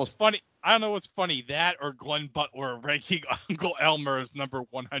don't know what's funny. I don't know what's funny, that or Glenn Butler ranking Uncle Elmer as number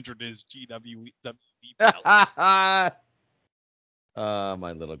 100 in his GWE ballot.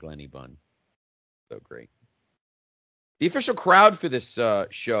 My little Glenny bun. So great. The official crowd for this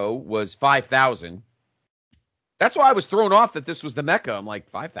show was 5,000. That's why I was thrown off that this was the Mecca. I'm like,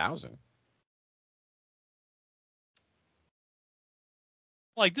 5,000?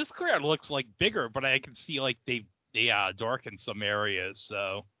 Like, this crowd looks like bigger, but I can see like they darkened some areas,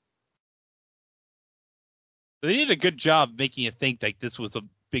 so they did a good job making it think like this was a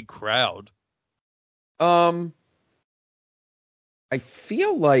big crowd. I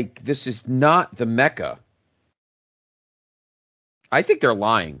feel like this is not the Mecca. I think they're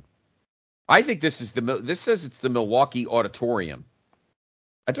lying. I think this says it's the Milwaukee Auditorium.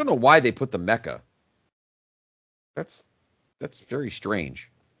 I don't know why they put the Mecca. That's very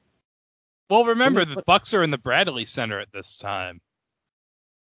strange. Well, remember the Bucks are in the Bradley Center at this time.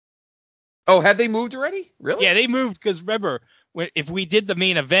 Oh, had they moved already? Really? Yeah, they moved because remember, if we did the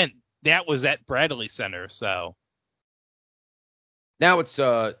main event, that was at Bradley Center. So now it's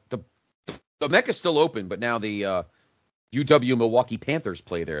the Mecca's still open, but now the UW Milwaukee Panthers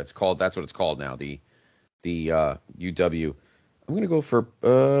play there. That's what it's called now. The UW. I'm gonna go for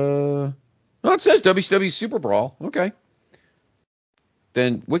oh, it says WCW Super Brawl. Okay.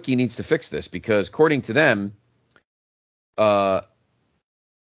 Then Wiki needs to fix this because according to them,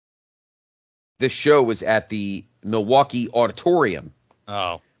 this show was at the Milwaukee Auditorium.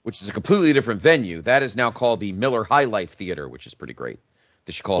 Oh. Which is a completely different venue. That is now called the Miller High Life Theater, which is pretty great.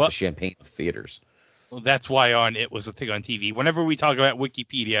 They should call it the Champagne of Theaters. Well, that's why it was a thing on TV. Whenever we talk about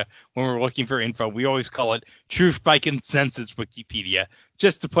Wikipedia, when we're looking for info, we always call it Truth by Consensus Wikipedia,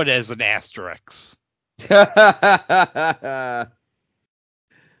 just to put it as an asterisk. That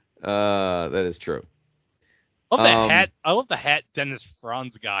is true. I love that hat. I love the hat Dennis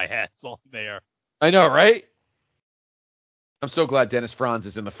Franz guy has on there. I know, right? I'm so glad Dennis Franz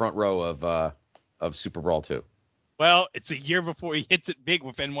is in the front row of Super Brawl II. Well, it's a year before he hits it big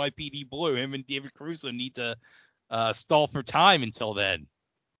with NYPD Blue. Him and David Caruso need to stall for time until then.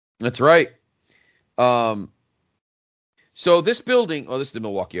 That's right. So this building, this is the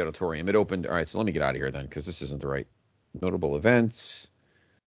Milwaukee Auditorium. It opened. All right, so let me get out of here then because this isn't the right. Notable events.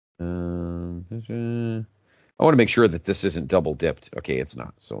 I want to make sure that this isn't double dipped. Okay, it's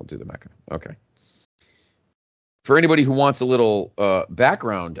not. So we'll do the Mecca. Okay. For anybody who wants a little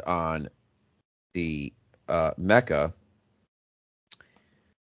background on the Mecca, I'm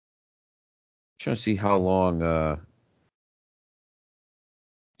trying to see how long.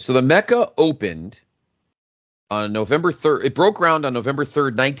 So the Mecca opened on November 3rd. It broke ground on November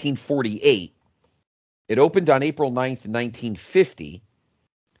 3rd, 1948. It opened on April 9th, 1950.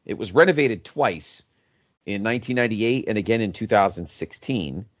 It was renovated twice in 1998 and again in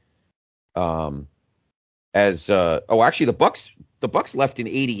 2016. Actually, the Bucks left in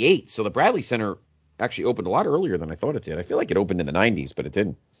 88, so the Bradley Center actually opened a lot earlier than I thought it did. I feel like it opened in the 90s, but it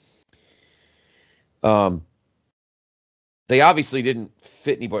didn't. They obviously didn't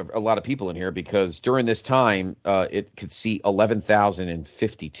fit a lot of people in here because during this time, it could seat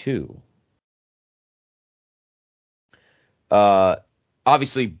 11,052.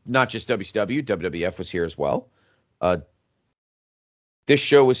 Obviously, not just WCW, WWF was here as well. This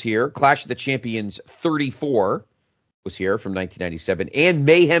show was here. Clash of the Champions 34 was here from 1997. And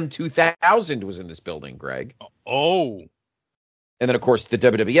Mayhem 2000 was in this building, Greg. Oh. And then, of course, the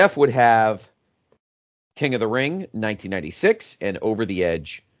WWF would have King of the Ring 1996 and Over the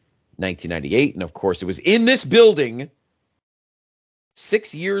Edge 1998. And, of course, it was in this building 4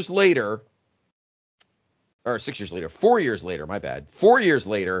 years later, my bad. 4 years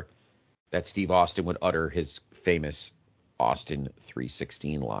later, that Steve Austin would utter his famous Austin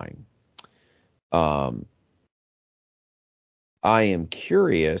 316 line. I am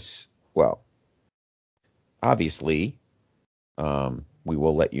curious. Well, obviously, we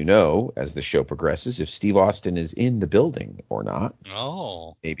will let you know as the show progresses if Steve Austin is in the building or not.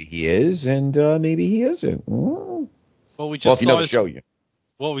 Oh. Maybe he is, and maybe he isn't. Well, if you know the show, you.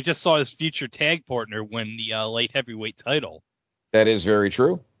 Well, we just saw his future tag partner win the light heavyweight title. That is very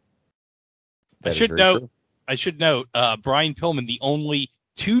true. I should note, Brian Pillman, the only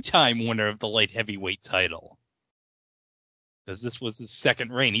two-time winner of the light heavyweight title. Because this was his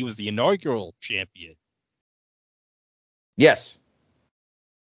second reign. He was the inaugural champion. Yes.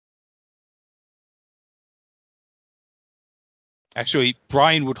 Actually,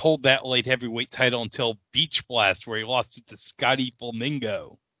 Brian would hold that light heavyweight title until Beach Blast, where he lost it to Scotty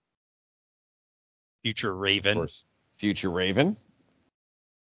Flamingo. Future Raven. Of course. Future Raven.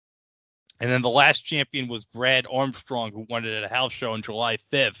 And then the last champion was Brad Armstrong, who won it at a house show on July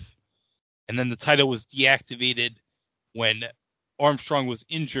 5th. and then the title was deactivated when Armstrong was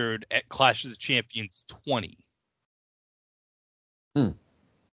injured at Clash of the Champions 20. And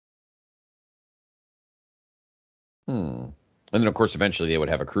then, of course, eventually they would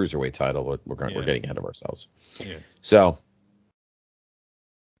have a cruiserweight title, but we're getting ahead of ourselves. Yeah. So,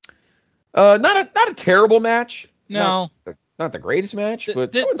 not a terrible match. No. Not the greatest match,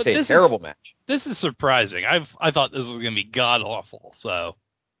 but I wouldn't say a terrible match. This is surprising. I thought this was going to be god awful. So.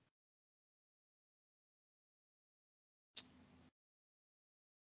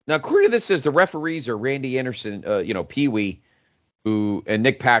 Now, according to this, says the referees are Randy Anderson, Pee Wee, and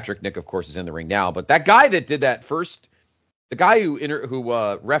Nick Patrick. Nick, of course, is in the ring now, but that guy that did that first, the guy who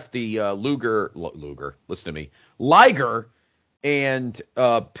ref the Luger, listen to me, Liger and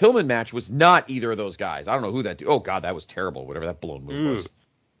Pillman match was not either of those guys. I don't know who that. Oh God, that was terrible. Whatever that blown move was.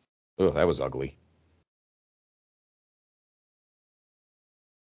 Oh, that was ugly.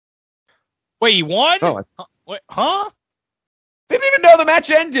 Wait, he won? Oh, Wait, huh? They didn't even know the match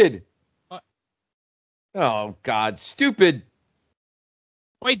ended. What? Oh God, stupid.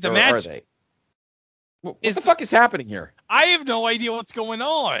 Wait, the or match. Are they? What the fuck is happening here? I have no idea what's going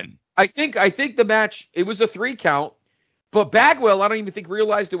on. I think the match, it was a 3 count, but Bagwell, I don't even think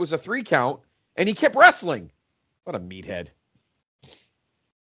realized it was a 3 count, and he kept wrestling. What a meathead.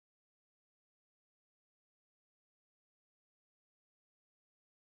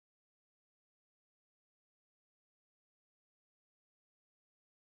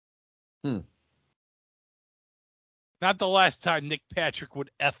 Not the last time Nick Patrick would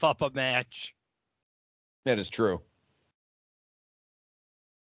F up a match. That is true.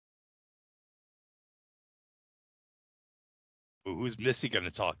 Ooh, who's Missy going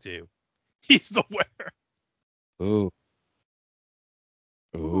to talk to? He's the winner.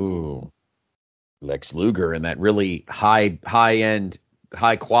 Ooh. Lex Luger in that really high-end,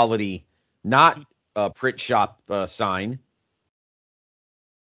 high-quality, not print shop sign.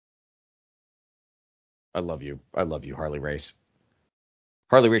 I love you, Harley Race.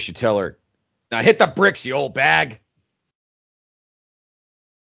 Harley Race should tell her, now hit the bricks, you old bag.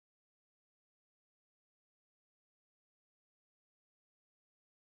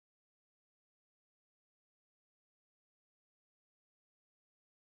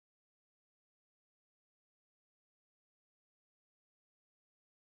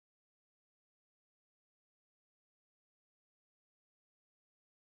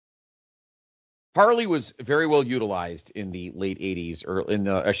 Harley was very well utilized in the late 80s, or in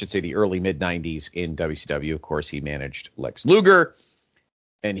the, I should say, the early mid 90s in WCW. Of course, he managed Lex Luger,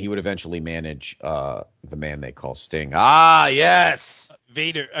 and he would eventually manage the man they call Sting. Ah, yes.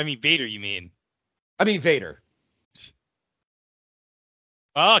 Vader, you mean? I mean Vader.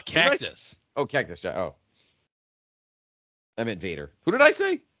 Oh, Cactus. Oh, Cactus. Oh. I meant Vader. Who did I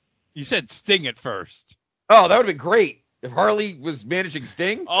say? You said Sting at first. Oh, that would have been great if Harley was managing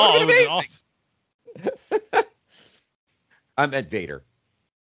Sting. Oh, that would have been awesome. I meant Vader.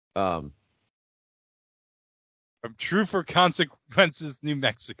 From True for Consequences, New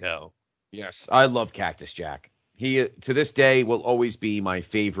Mexico. Yes, I love Cactus Jack. He, to this day, will always be my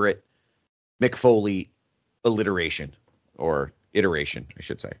favorite Mick Foley alliteration, or iteration, I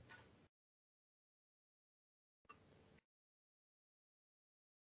should say.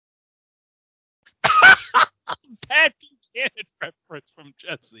 Pat Buchanan reference from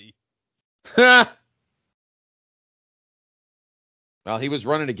Jesse. Well, he was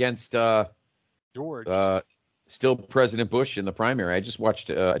running against George. Still President Bush in the primary. I just watched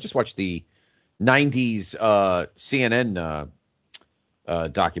the 90s CNN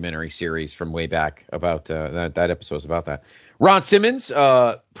documentary series from way back about that episode was about that. Ron Simmons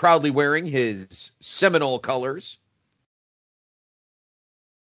proudly wearing his Seminole colors.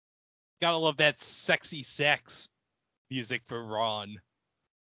 Gotta love that sexy sex music for Ron.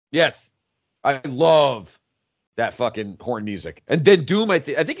 Yes, I love that fucking horn music. And then Doom, I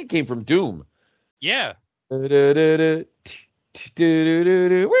think it came from Doom. Yeah. Oh,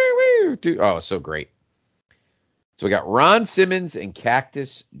 so great. So we got Ron Simmons and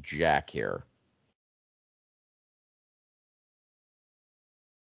Cactus Jack here.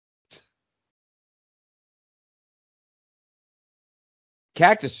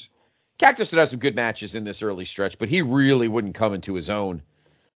 Cactus would have some good matches in this early stretch, but he really wouldn't come into his own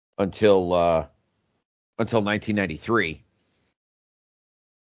until 1993.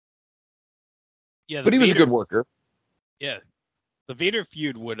 Yeah, but he was a good worker. Yeah, the Vader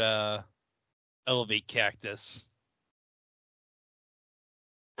feud would elevate Cactus.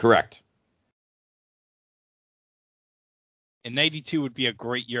 Correct. And 92 would be a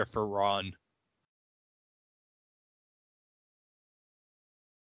great year for Ron.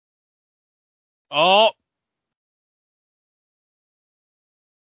 Oh,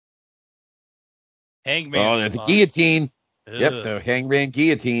 Hangman. Oh, the guillotine. Ugh. Yep, the Hangman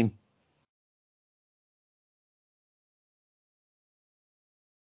guillotine.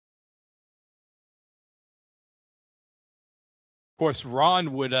 Of course,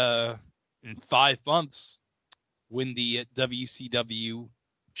 Ron would, in 5 months, win the WCW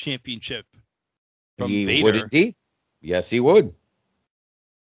championship from He Vader. would indeed. Yes, he would. Of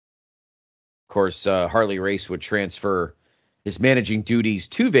course, Harley Race would transfer his managing duties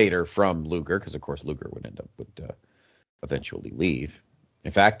to Vader from Luger, because of course Luger would eventually leave.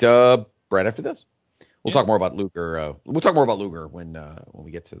 In fact, right after this, we'll talk more about Luger. We'll talk more about Luger when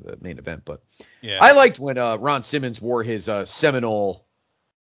we get to the main event. But I liked when Ron Simmons wore his Seminole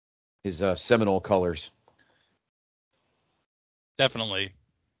colors. Definitely.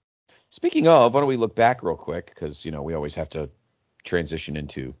 Speaking of, why don't we look back real quick, because we always have to transition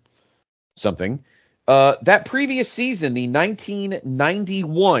into something. That previous season, the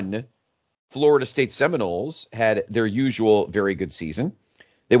 1991 Florida State Seminoles had their usual very good season.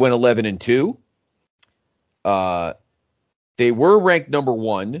 They went 11-2. They were ranked number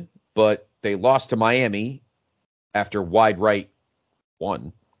 1, but they lost to Miami after Wide Right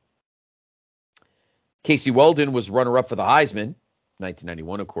won. Casey Weldon was runner-up for the Heisman,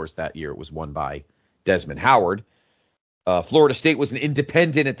 1991. Of course, that year it was won by Desmond Howard. Florida State was an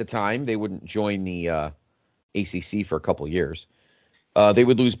independent at the time. They wouldn't join the ACC for a couple of years. They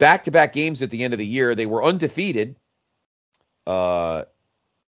would lose back-to-back games at the end of the year. They were undefeated. But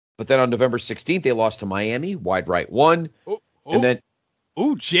then on November 16th, they lost to Miami. Wide Right won. And then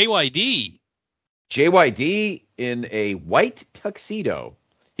JYD. JYD in a white tuxedo.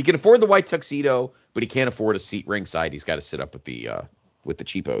 He can afford the white tuxedo, but he can't afford a seat ringside. He's got to sit up with the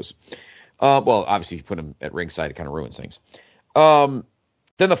cheapos. Well, obviously, if you put him at ringside, it kind of ruins things. Then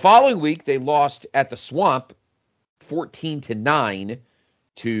the following week, they lost at the Swamp 14-9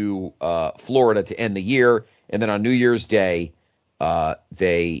 to Florida to end the year. And then on New Year's Day, what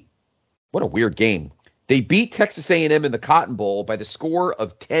a weird game. They beat Texas A&M in the Cotton Bowl by the score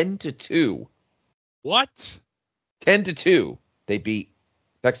of 10-2. What? 10-2. They beat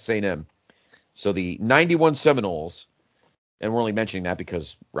Texas A&M. So the 91 Seminoles, and we're only mentioning that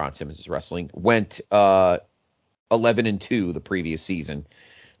because Ron Simmons is wrestling, went 11-2 the previous season.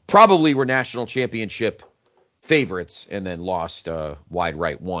 Probably were national championship favorites, and then lost Wide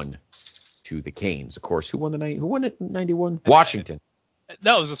Right 1 to the Canes. Of course, who won it in 91? Washington.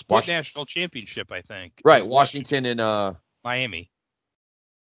 No, it was a split national championship, I think. Right, Washington and Miami.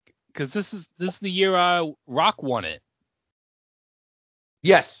 Because this is the year Rock won it.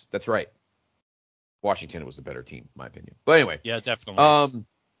 Yes, that's right. Washington was the better team, in my opinion. But anyway. Yeah, definitely.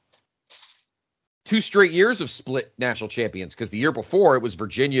 2 straight years of split national champions, because the year before it was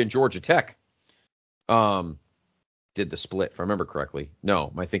Virginia and Georgia Tech. Did the split, if I remember correctly. No,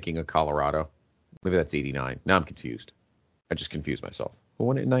 am I thinking of Colorado? Maybe that's 89. Now I'm confused. I just confused myself. Who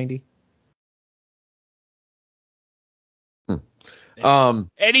won it in 90?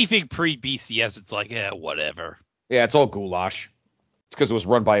 Anything pre-BCS, it's like, whatever. Yeah, it's all goulash. It's because it was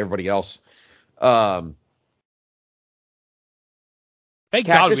run by everybody else. Thank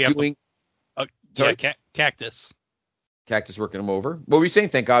God we have Cactus. Cactus working them over. What were you saying?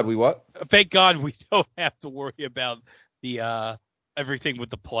 Thank God we what? Thank God we don't have to worry about the everything with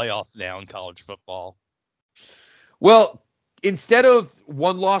the playoffs now in college football. Well, instead of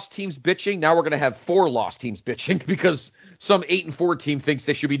 1 lost teams bitching, now we're going to have 4 lost teams bitching because some 8-4 team thinks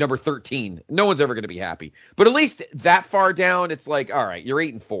they should be number 13. No one's ever going to be happy. But at least that far down, it's like, all right, you're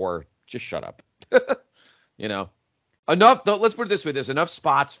 8-4. Just shut up. Enough. Let's put it this way. There's enough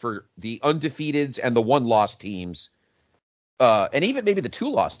spots for the undefeateds and the 1 lost teams, and even maybe the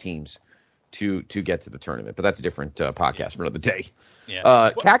 2 lost teams to get to the tournament. But that's a different podcast for another day.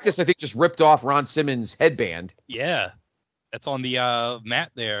 Yeah. Cactus, I think, just ripped off Ron Simmons' headband. Yeah. That's on the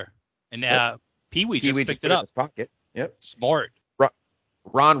mat there. And Pee-wee just picked it up. In his pocket. Yep. Smart.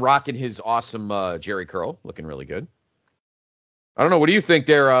 Ron rocking his awesome Jerry curl. Looking really good. I don't know. What do you think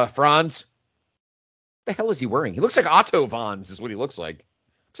there, Franz? What the hell is he wearing? He looks like Otto Vons is what he looks like.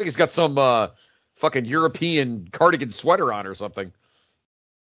 Looks like he's got some fucking European cardigan sweater on or something.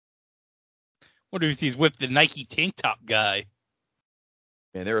 Wonder if he's with the Nike tank top guy.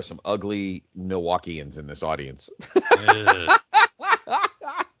 Man, there are some ugly Milwaukeeans in this audience.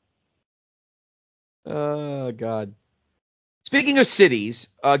 Oh, God. Speaking of cities,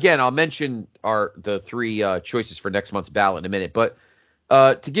 again, I'll mention the 3 choices for next month's ballot in a minute. But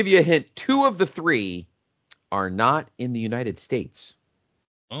to give you a hint, 2 of the 3 are not in the United States.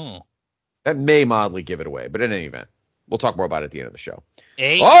 Oh. That may mildly give it away, but in any event, we'll talk more about it at the end of the show.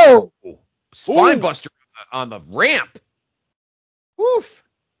 Hey. Oh! spine buster on the ramp. Woof.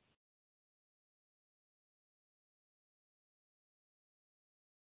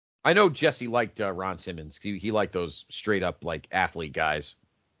 I know Jesse liked Ron Simmons. He liked those straight up like athlete guys.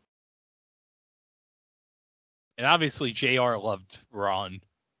 And obviously JR loved Ron.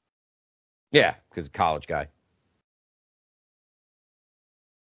 Yeah, because college guy.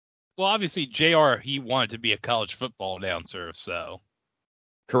 Well, obviously JR, he wanted to be a college football announcer, so.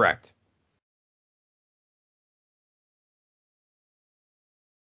 Correct.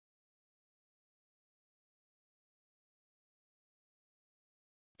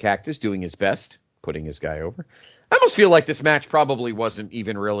 Cactus doing his best, putting his guy over. I almost feel like this match probably wasn't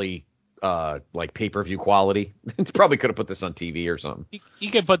even really like pay-per-view quality. Probably could have put this on TV or something. He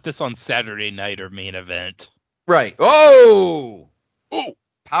could put this on Saturday night or main event. Right. Oh!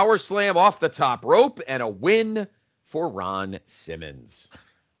 Power slam off the top rope and a win for Ron Simmons.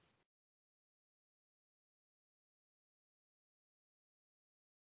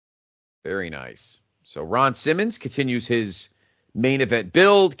 Very nice. So Ron Simmons continues his main event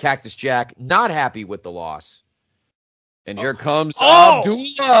build. Cactus Jack not happy with the loss. And here comes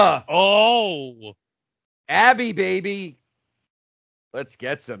Abdullah. Oh! Abby, baby. Let's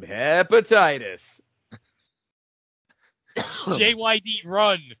get some hepatitis. JYD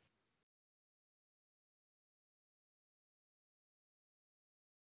run.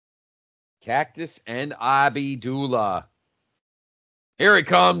 Cactus and Abdullah. Here he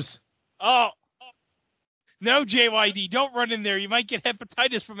comes. Oh! No, JYD, don't run in there. You might get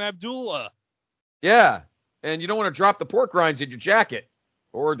hepatitis from Abdullah. Yeah. And you don't want to drop the pork rinds in your jacket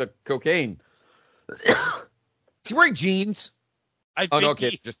or the cocaine. Is he wearing jeans? I think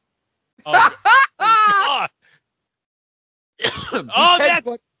okay. Just. Oh, God. That's.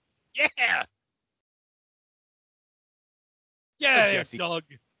 Yeah. Yeah, Jesse. Doug.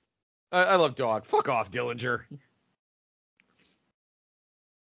 I love Dog. Fuck off, Dillinger.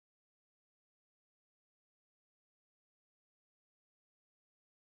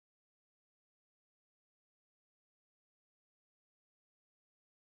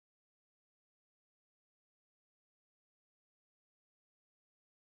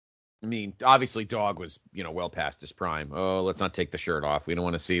 I mean, obviously, Dog was, well past his prime. Oh, let's not take the shirt off. We don't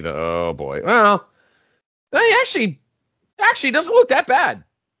want to see the. Oh boy. Well, he actually doesn't look that bad.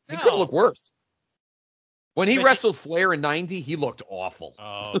 He could look worse. When he wrestled Flair in '90, he looked awful.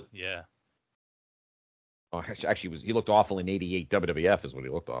 Oh yeah. Oh, actually, he looked awful in '88. WWF is when he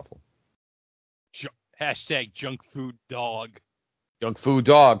looked awful. Hashtag junk food dog. Junk food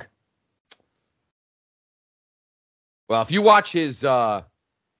dog. Well, if you watch his Dark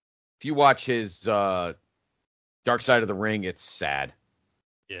Side of the Ring, it's sad.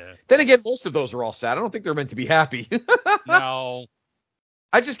 Yeah. Then again, most of those are all sad. I don't think they're meant to be happy. No.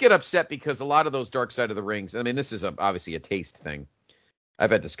 I just get upset because a lot of those Dark Side of the Rings, I mean, this is obviously a taste thing.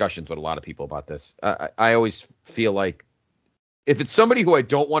 I've had discussions with a lot of people about this. I always feel like if it's somebody who I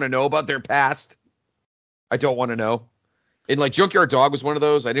don't want to know about their past, I don't want to know. And like Junkyard Dog was one of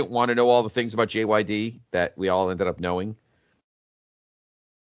those. I didn't want to know all the things about JYD that we all ended up knowing.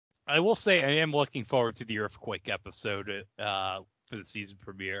 I will say I am looking forward to the Earthquake episode for the season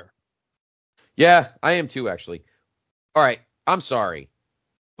premiere. Yeah, I am too, actually. All right, I'm sorry.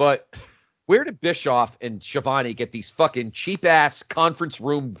 But where did Bischoff and Shivani get these fucking cheap-ass conference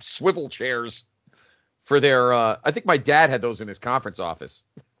room swivel chairs for their... I think my dad had those in his conference office.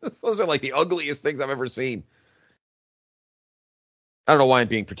 Those are like the ugliest things I've ever seen. I don't know why I'm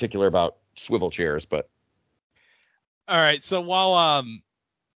being particular about swivel chairs, but... All right, so while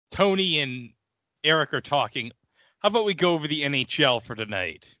Tony and Eric are talking, how about we go over the NHL for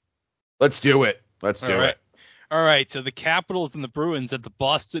tonight? Let's do it. Let's do it. All right, so the Capitals and the Bruins at the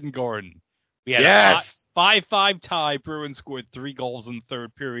Boston Garden. We had a 5-5 tie. Bruins scored 3 goals in the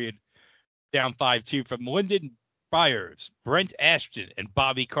third period, down 5-2 from Lyndon Byers, Brent Ashton, and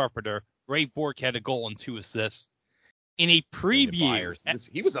Bobby Carpenter. Ray Bourque had a goal and 2 assists. In a preview...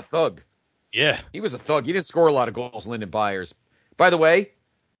 He was a thug. Yeah. He was a thug. He didn't score a lot of goals, Lyndon Byers. By the way,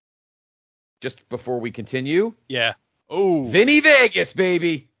 just before we continue... Yeah. Oh, Vinny Vegas,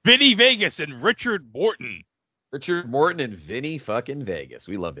 baby. Vinny Vegas and Richard Morton. Richard Morton and Vinny fucking Vegas.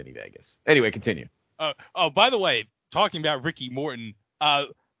 We love Vinny Vegas. Anyway, continue. By the way, talking about Ricky Morton,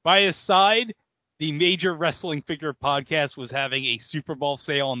 by his side, the Major Wrestling Figure Podcast was having a SuperBrawl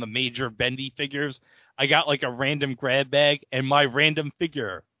sale on the Major Bendy figures. I got like a random grab bag, and my random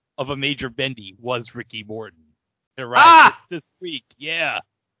figure of a Major Bendy was Ricky Morton. It arrived this week. Yeah.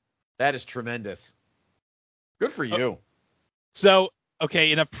 That is tremendous. Good for you. So,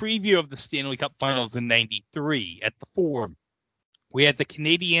 okay, in a preview of the Stanley Cup Finals in '93 at the Forum, We had the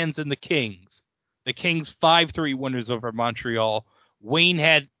Canadians and the Kings. The Kings 5-3 winners over Montreal. Wayne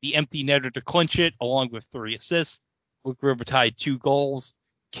had the empty netter to clinch it, along with 3 assists. Luke Robitaille 2 goals.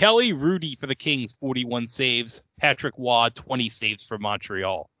 Kelly Rudy for the Kings, 41 saves. Patrick Waugh, 20 saves for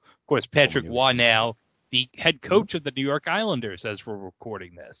Montreal. Of course, Patrick Waugh now the head coach of the New York Islanders as we're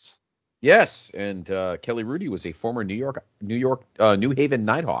recording this. Yes, and Kelly Rudy was a former New Haven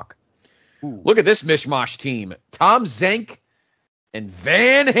Nighthawk. Ooh. Look at this mishmash team. Tom Zenk and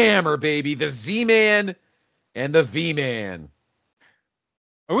Van Hammer, baby. The Z-Man and the V-Man.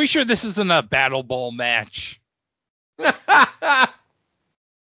 Are we sure this isn't a Battle Ball match? This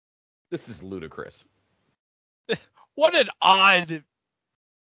is ludicrous. What an odd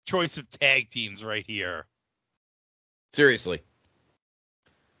choice of tag teams right here. Seriously.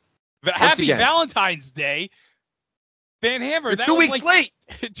 But happy Valentine's Day. Van Hammer. You're 2 weeks late.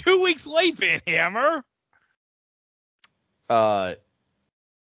 2 weeks late, Van Hammer.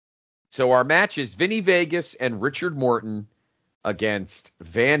 So our match is Vinny Vegas and Richard Morton against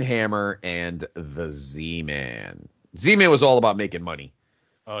Van Hammer and the Z-Man. Z-Man was all about making money.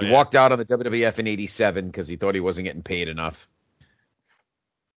 He walked out on the WWF in 87 because he thought he wasn't getting paid enough.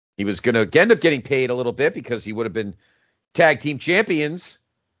 He was going to end up getting paid a little bit because he would have been tag team champions.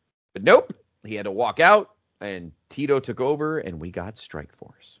 But nope, he had to walk out, and Tito took over, and we got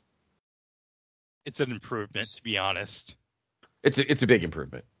Strikeforce. It's an improvement, to be honest. It's a big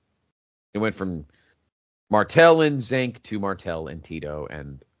improvement. It went from Martel and Zenk to Martel and Tito,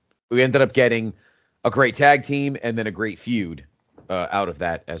 and we ended up getting a great tag team and then a great feud out of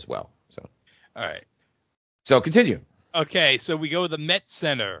that as well. So, all right. So continue. Okay, so we go to the Met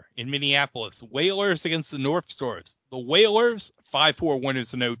Center in Minneapolis. Whalers against the North Stars. The Whalers, 5-4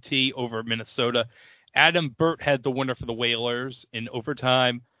 winners in OT over Minnesota. Adam Burt had the winner for the Whalers in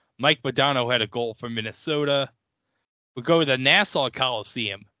overtime. Mike Modano had a goal for Minnesota. We go to the Nassau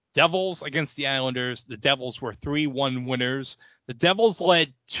Coliseum. Devils against the Islanders. The Devils were 3-1 winners. The Devils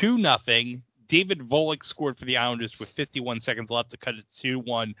led 2-0. David Volek scored for the Islanders with 51 seconds left to cut it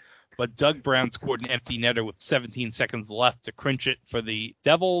 2-1. But Doug Brown scored an empty netter with 17 seconds left to clinch it for the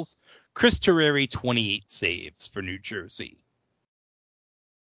Devils. Chris Terreri, 28 saves for New Jersey.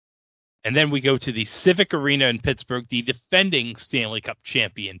 And then we go to the Civic Arena in Pittsburgh, the defending Stanley Cup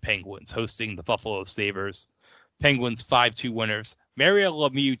champion Penguins hosting the Buffalo Sabres. Penguins 5-2 winners. Mario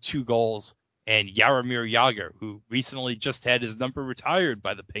Lemieux 2 goals, and Jaromir Jagr, who recently just had his number retired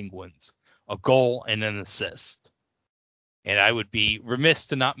by the Penguins, a goal and an assist. And I would be remiss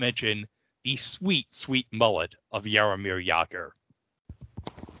to not mention the sweet, sweet mullet of Jaromir Jagr.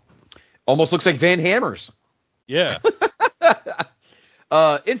 Almost looks like Van Hammer's. Yeah.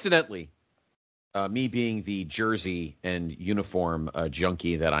 Incidentally, me being the jersey and uniform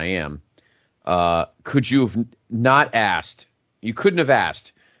junkie that I am, could you have not asked? You couldn't have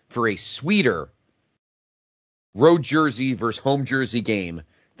asked for a sweeter road jersey versus home jersey game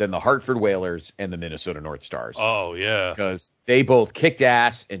than the Hartford Whalers and the Minnesota North Stars. Oh, yeah. Because they both kicked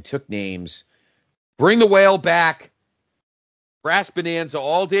ass and took names. Bring the whale back. Brass Bonanza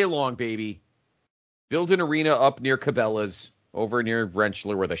all day long, baby. Build an arena up near Cabela's, over near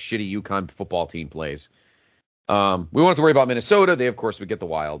Rentschler, where the shitty Yukon football team plays. We won't have to worry about Minnesota. They, of course, would get the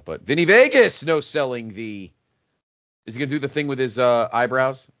Wild. But Vinny Vegas, no selling the... Is he going to do the thing with his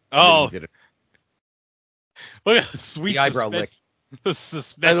eyebrows? Oh. Look at the sweet the eyebrow lick. The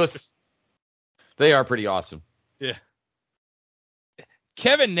suspense. They are pretty awesome. Yeah.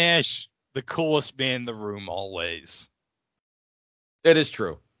 Kevin Nash, the coolest man in the room always. It is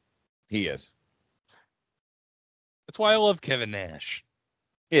true. He is. That's why I love Kevin Nash.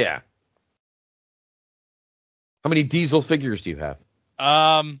 Yeah. How many Diesel figures do you have?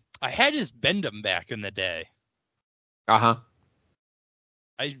 I had his Bendham back in the day. Uh-huh.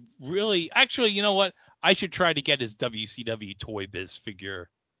 Actually, you know what? I should try to get his WCW Toy Biz figure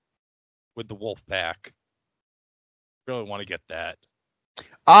with the Wolf Pack. Really want to get that.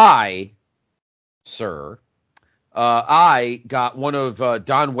 I got one of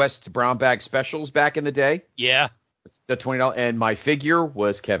Don West's brown bag specials back in the day. Yeah. It's the $20, and my figure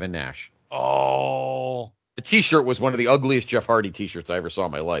was Kevin Nash. Oh. The t-shirt was one of the ugliest Jeff Hardy t-shirts I ever saw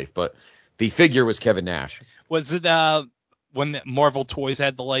in my life, but the figure was Kevin Nash. Was it when Marvel Toys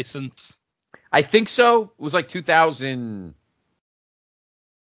had the license? I think so. It was like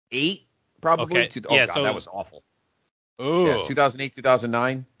 2008, probably. Okay. Oh, God, that was awful. Oh. Yeah, 2008,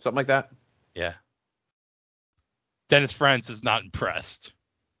 2009, something like that. Yeah. Dennis Franz is not impressed.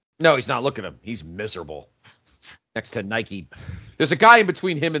 No, he's not. Look at him. He's miserable. Next to Nike. There's a guy in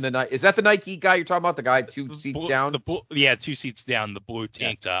between him and the Nike. Is that the Nike guy you're talking about? The guy two seats down? 2 seats down, the blue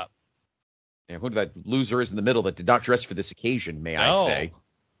tank top. And who that loser is in the middle that did not dress for this occasion, may I No. say.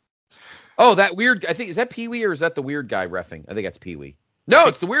 Oh, that weird, I think, is that Pee-wee or is that the weird guy reffing? I think that's Pee-wee. No,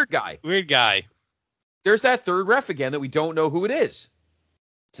 it's the weird guy. Weird guy. There's that third ref again that we don't know who it is.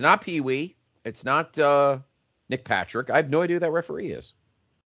 It's not Pee-wee. It's not Nick Patrick. I have no idea who that referee is.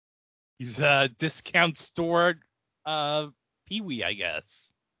 He's a discount store Pee-wee, I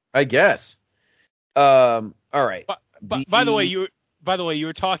guess. All right. By the way, you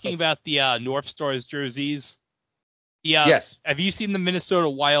were talking about the North Stars jerseys. Yes. Have you seen the Minnesota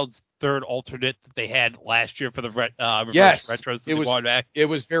Wild's third alternate that they had last year for the reverse retros? It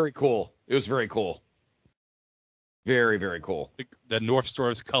was very cool. Very, very cool. The North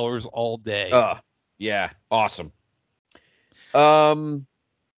Stars colors all day. Yeah, awesome.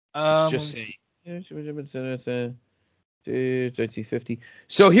 Let's just say 1950.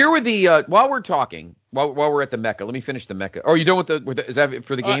 So here were the while we're at the Mecca. Let me finish the Mecca. Oh, you done with the is that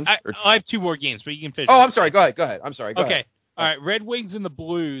for the games? I have two more games, but you can finish. Oh, I'm sorry. Go ahead. I'm sorry. Go ahead. All right. Red Wings and the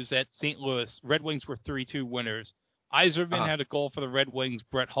Blues at St. Louis. Red Wings were 3-2 winners. Yzerman had a goal for the Red Wings.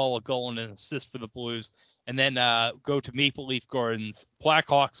 Brett Hull a goal and an assist for the Blues. And then go to Maple Leaf Gardens.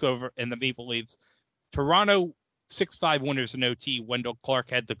 Blackhawks over in the Maple Leafs. Toronto 6-5 winners in OT. Wendell Clark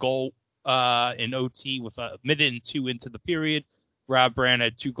had the goal in OT with a minute and 2 into the period. Rob Brand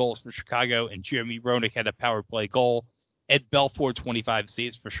had 2 goals for Chicago, and Jeremy Roenick had a power play goal. Ed Belfour, 25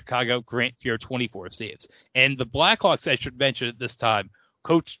 saves for Chicago. Grant Fuhr, 24 saves. And the Blackhawks, I should mention at this time,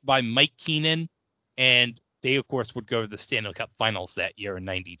 coached by Mike Keenan, and they, of course, would go to the Stanley Cup Finals that year in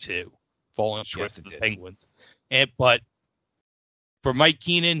 92, falling short of the Penguins. But for Mike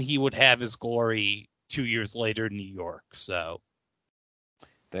Keenan, he would have his glory 2 years later in New York. So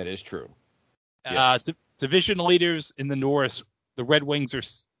that is true. Yes. Division leaders in the North, the Red Wings are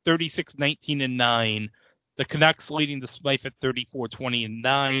 36-19-9. The Canucks leading the Smythe at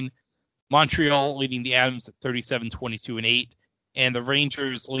 34-20-9. Montreal leading the Adams at 37-22-8. And the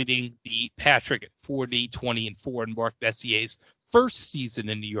Rangers leading the Patrick at 40-20-4 in Mark Messier's first season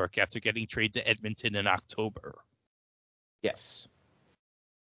in New York after getting traded to Edmonton in October. Yes.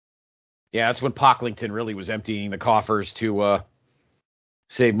 Yeah, that's when Pocklington really was emptying the coffers to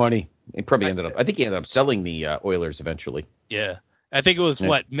save money. I think he ended up selling the Oilers eventually. Yeah. I think it was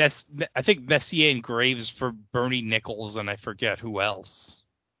I think Messier and Graves for Bernie Nichols, and I forget who else.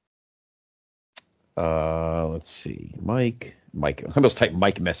 Let's see. Mike. I almost typed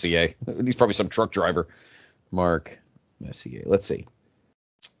Mike Messier. He's probably some truck driver. Mark Messier. Let's see.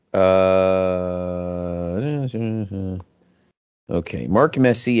 Okay, Mark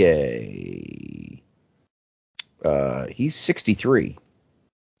Messier. He's 63.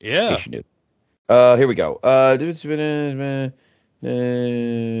 Yeah. Here we go. All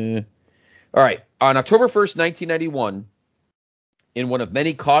right. On October 1st, 1991, in one of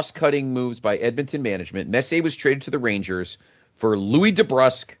many cost-cutting moves by Edmonton management, Messier was traded to the Rangers for Louis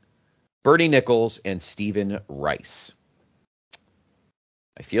DeBrusque, Bernie Nichols, and Stephen Rice.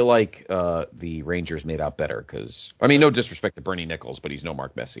 I feel like the Rangers made out better because, I mean, no disrespect to Bernie Nichols, but he's no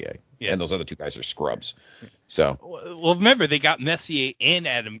Mark Messier. Yeah. And those other two guys are scrubs. So, well, remember, they got Messier and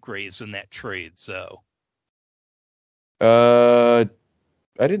Adam Graves in that trade, so. I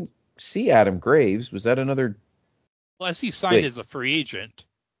didn't see Adam Graves. Was that another? Well, I see signed as a free agent.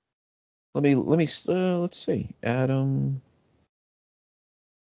 Let's see. Adam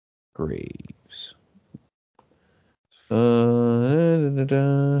Graves.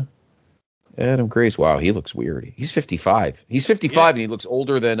 Adam Graves. Wow, he looks weird. He's 55. He's 55, and he looks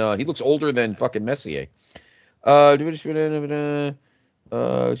older than fucking Messier. I'm trying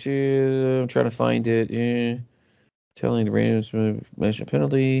to find it. Telling the Rangers mention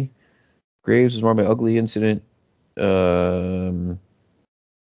penalty. Graves was marred by ugly incident. Yeah,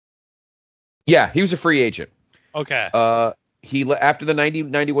 he was a free agent. Okay. After the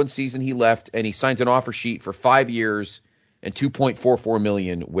 90-91 season, he left and he signed an offer sheet for 5 years and $2.44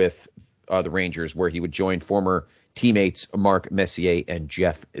 million with the Rangers, where he would join former teammates Mark Messier and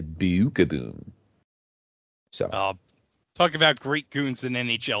Jeff Bukaboom. So, talk about great goons in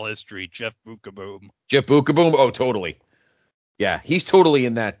NHL history, Jeff Bukaboom. Oh, totally. Yeah, he's totally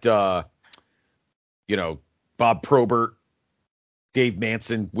in that. Bob Probert, Dave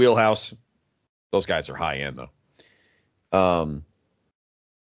Manson wheelhouse. Those guys are high end, though.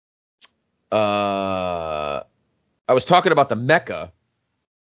 I was talking about the Mecca.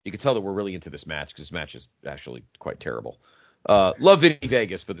 You can tell that we're really into this match because this match is actually quite terrible. Love Vinny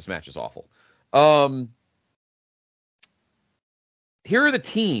Vegas, but this match is awful. Here are the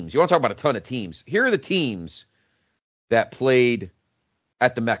teams. You want to talk about a ton of teams. Here are the teams that played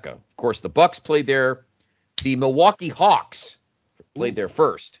at the Mecca. Of course, the Bucks played there. The Milwaukee Hawks played there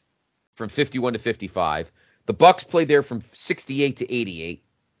first from 51 to 55. The Bucks played there from 68 to 88.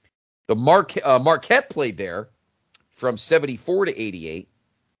 The Marquette played there from 74 to 88.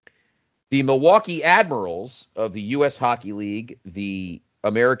 The Milwaukee Admirals of the U.S. Hockey League, the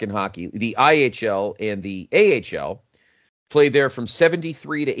American Hockey, the IHL, and the AHL played there from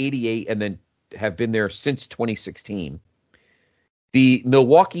 73 to 88 and then have been there since 2016. The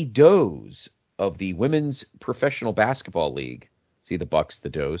Milwaukee Does of the Women's Professional Basketball League, see the Bucks, the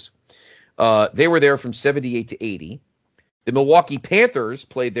Does, they were there from 78 to 80. The Milwaukee Panthers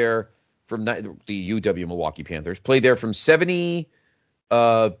played there from the UW Milwaukee Panthers played there from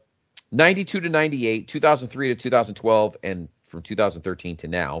 92 to 98, 2003 to 2012, and from 2013 to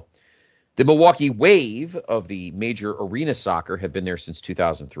now. The Milwaukee Wave of the Major Arena Soccer have been there since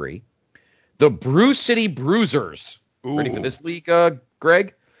 2003. The Brew City Bruisers. Ooh. Ready for this league,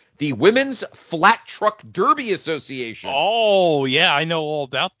 Greg? The Women's Flat Truck Derby Association. Oh, yeah, I know all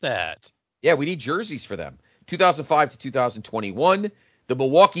about that. Yeah, we need jerseys for them. 2005 to 2021. The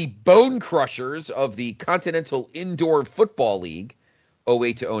Milwaukee Bone Crushers of the Continental Indoor Football League,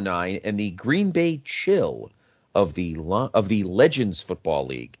 08 to 09, and the Green Bay Chill of the Legends Football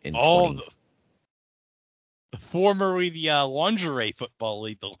League in 20. Formerly the Lingerie Football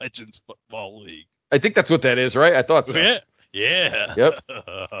League, the Legends Football League. I think that's what that is, right? I thought so. Yeah. Yep.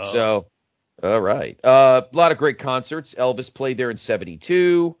 So, all right. A lot of great concerts. Elvis played there in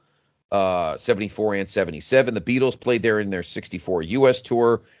 72, 74, and 77. The Beatles played there in their 64 U.S.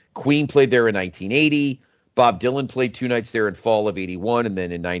 tour. Queen played there in 1980. Bob Dylan played 2 nights there in fall of 81, and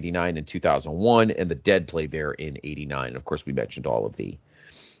then in 99 and 2001. And the Dead played there in 89. And of course, we mentioned all of the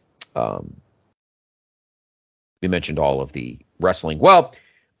wrestling. Well,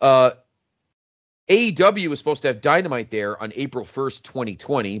 AEW was supposed to have Dynamite there on April 1st,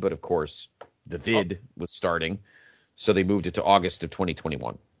 2020, but of course the vid was starting, so they moved it to August of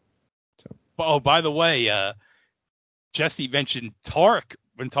 2021. So. Oh, by the way, Jesse mentioned Tark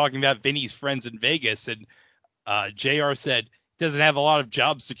when talking about Vinny's friends in Vegas, and JR said doesn't have a lot of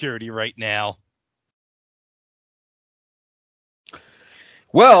job security right now.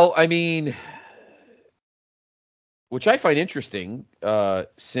 Well, I mean, which I find interesting,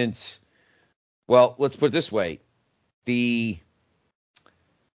 since, well, let's put it this way. The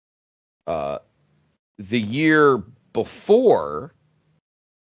year before,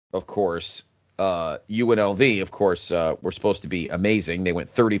 of course, UNLV, of course, were supposed to be amazing. They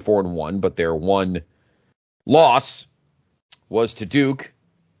went 34-1, but their one loss was to Duke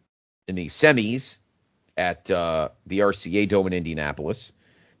in the semis at the RCA Dome in Indianapolis.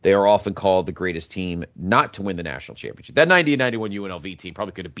 They are often called the greatest team not to win the national championship. That 90-91 UNLV team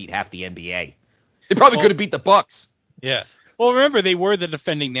probably could have beat half the NBA. They probably could have beat the Bucks. Yeah. Well, remember, they were the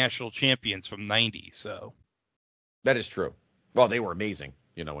defending national champions from 90, so. That is true. Well, they were amazing,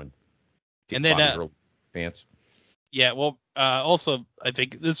 and then fans. Yeah, well, also, I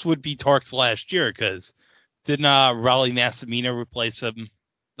think this would be Tark's last year, because didn't Raleigh Massimino replace him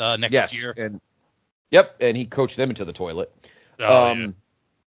next year? And he coached them into the toilet. Yeah.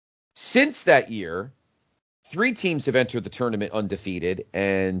 Since that year, 3 teams have entered the tournament undefeated,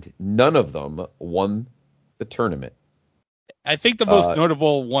 and none of them won the tournament. I think the most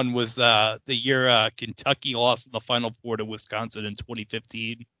notable one was the year Kentucky lost in the Final Four to Wisconsin in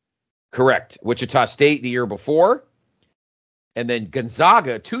 2015. Correct. Wichita State the year before, and then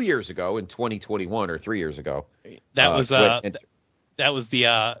Gonzaga 2 years ago in 2021 or 3 years ago. That was the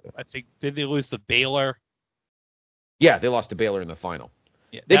I think, did they lose to Baylor? Yeah, they lost to Baylor in the final.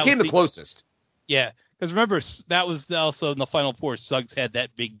 Yeah, they came the closest. Yeah, because remember, that was also in the Final Four. Suggs had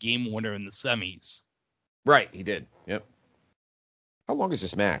that big game winner in the semis. Right, he did. Yep. How long is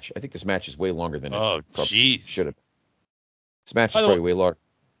this match? I think this match is way longer than it should have. This match is probably way longer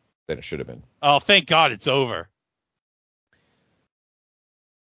than it should have been. Oh, thank God it's over.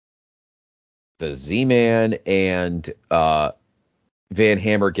 The Z-Man and Van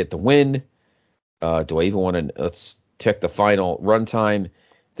Hammer get the win. Do I even want to? Let's check the final runtime.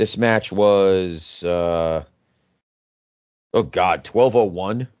 This match was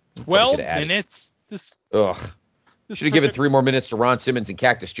 12:01. 12 minutes. Should have given 3 more minutes to Ron Simmons and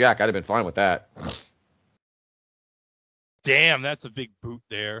Cactus Jack. I'd have been fine with that. Damn, that's a big boot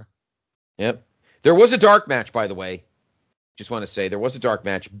there. Yep. There was a dark match, by the way. Just want to say there was a dark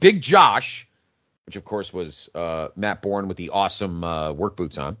match. Big Josh, which of course was Matt Bourne with the awesome work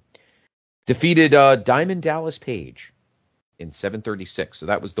boots on, defeated Diamond Dallas Page in 7:36. So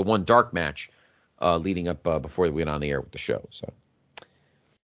that was the one dark match leading up before we went on the air with the show. So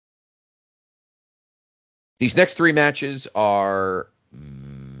these next 3 matches are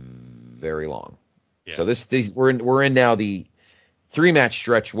very long. Yeah. So we're in now the 3-match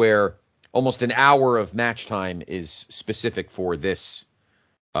stretch where almost an hour of match time is specific for this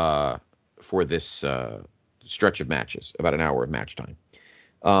stretch of matches, about an hour of match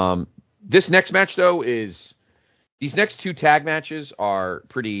time. This next match, though, these next two tag matches are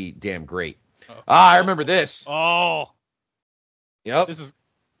pretty damn great. I remember this. Oh. Yep. This is.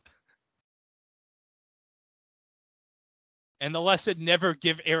 And the lesson, never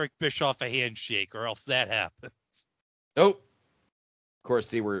give Eric Bischoff a handshake or else that happens. Nope. Of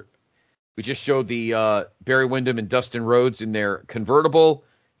course, we just showed the Barry Windham and Dustin Rhodes in their convertible,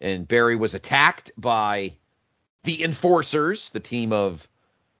 and Barry was attacked by the Enforcers, the team of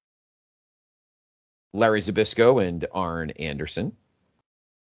Larry Zbyszko and Arn Anderson.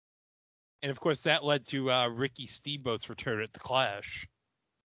 And, of course, that led to Ricky Steamboat's return at the Clash.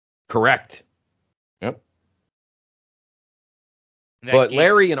 Correct. Yep. But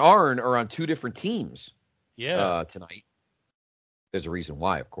Larry and Arn are on two different teams tonight. There's a reason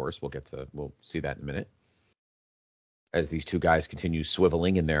why, of course. We'll see that in a minute. As these two guys continue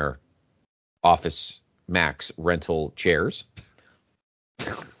swiveling in their Office Max rental chairs.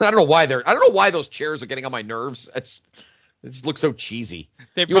 I don't know why those chairs are getting on my nerves. It just looks so cheesy.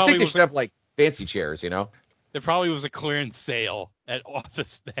 You would think they should have like fancy chairs, you know? There probably was a clearance sale at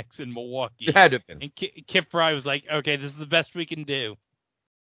Office Max in Milwaukee. It had to have been. And Kip Fry was like, okay, this is the best we can do.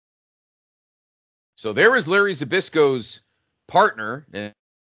 So there is Larry Zbyszko's partner, and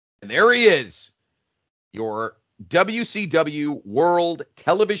there he is, your WCW World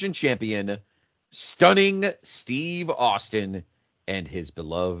Television Champion, stunning Steve Austin and his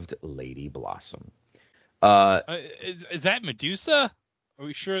beloved Lady Blossom. Is that Medusa? Are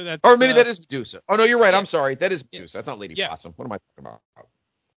we sure that's... Or maybe that is Medusa. Oh, no, you're right. Yeah. I'm sorry. That is Medusa. That's not Lady Blossom. What am I talking about?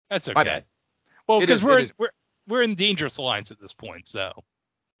 That's okay. My bad. Well, because we're in Dangerous Alliance at this point, so...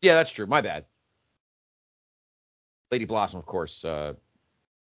 Yeah, that's true. My bad. Lady Blossom, of course, was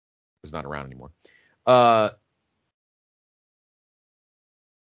not around anymore. I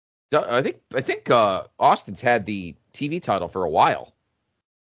think Austin's had the TV title for a while.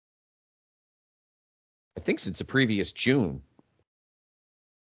 I think since the previous June,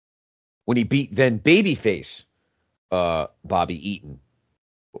 when he beat then babyface Bobby Eaton.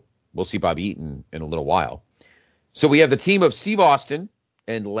 We'll see Bobby Eaton in a little while. So we have the team of Steve Austin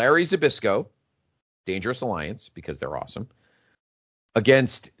and Larry Zbyszko, Dangerous Alliance, because they're awesome,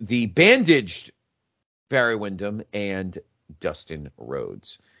 against the bandaged Barry Windham and Dustin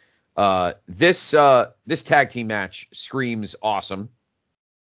Rhodes. This tag team match screams awesome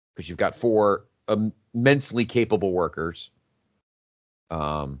because you've got four immensely capable workers.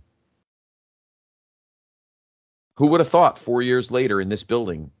 Who would have thought 4 years later in this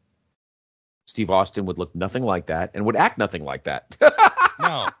building, Steve Austin would look nothing like that and would act nothing like that?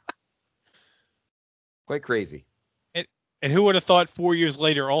 No. Quite crazy. And who would have thought 4 years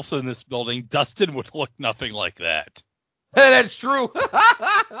later, also in this building, Dustin would look nothing like that? That's true.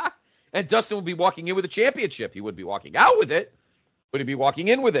 And Dustin would be walking in with a championship. He would be walking out with it, but he'd be walking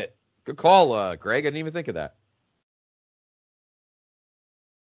in with it. Good call, Greg. I didn't even think of that.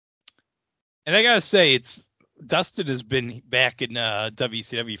 And I gotta say, Dustin has been back in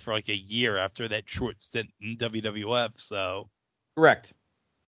WCW for like a year after that short stint in WWF. So correct.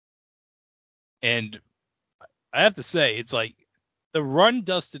 And I have to say, it's like the run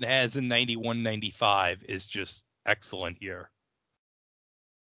Dustin has in 91, 95 is just excellent here.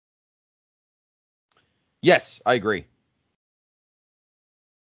 Yes, I agree.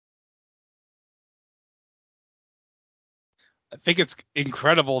 I think it's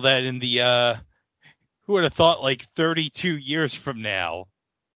incredible that in the who would have thought like 32 years from now,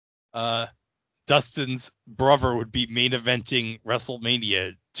 Dustin's brother would be main eventing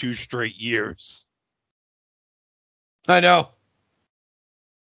WrestleMania 2 straight years. I know.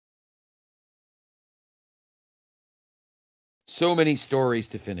 So many stories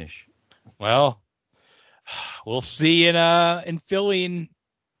to finish. Well, we'll see in Philly in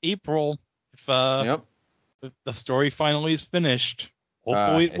April if the story finally is finished.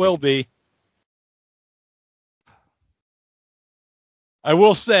 Hopefully it will be. I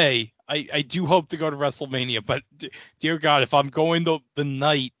will say, I do hope to go to WrestleMania, but dear God, if I'm going the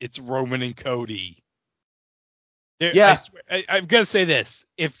night, it's Roman and Cody. I'm going to say this.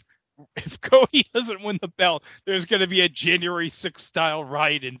 If Cody doesn't win the belt, there's going to be a January 6th style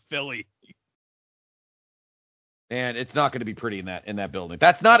riot in Philly. And it's not going to be pretty in that building.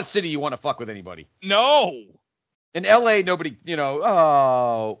 That's not a city you want to fuck with anybody. No. In LA, nobody,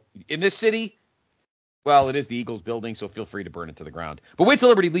 in this city, well, it is the Eagles building, so feel free to burn it to the ground. But wait till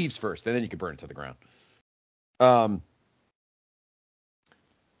everybody leaves first, and then you can burn it to the ground.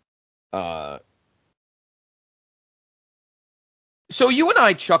 So you and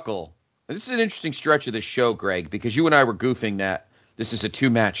I chuckle This is an interesting stretch of this show, Greg, because you and I were goofing that this is a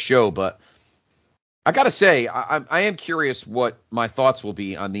 2-match show, but I got to say, I am curious what my thoughts will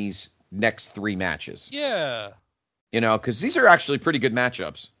be on these next 3 matches. Yeah. Because these are actually pretty good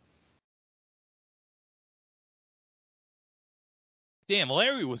matchups. Damn,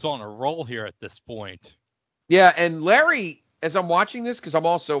 Larry was on a roll here at this point. Yeah, and Larry, as I'm watching this, because I'm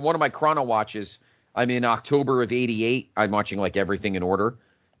also, one of my chrono watches, I'm in October of 88. I'm watching like everything in order.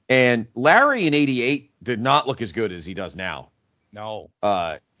 And Larry in 88 did not look as good as he does now. No.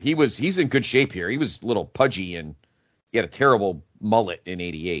 He's in good shape here. He was a little pudgy and he had a terrible mullet in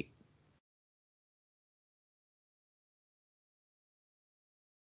 88.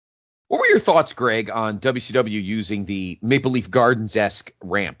 What were your thoughts, Greg, on WCW using the Maple Leaf Gardens-esque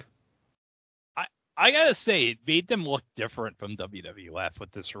ramp? I gotta say, it made them look different from WWF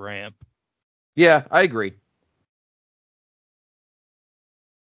with this ramp. Yeah, I agree.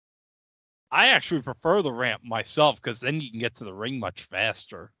 I actually prefer the ramp myself because then you can get to the ring much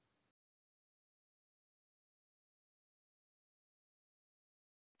faster.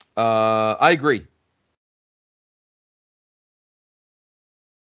 I agree.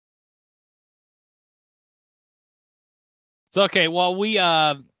 So okay, well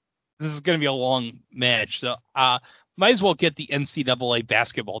this is gonna be a long match, so might as well get the NCAA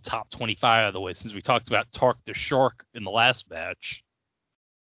basketball top 25 out of the way since we talked about Tark the Shark in the last match.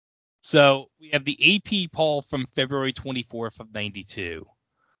 So we have the AP poll from February 24th of 92.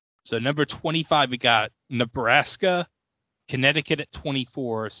 So number 25, we got Nebraska, Connecticut at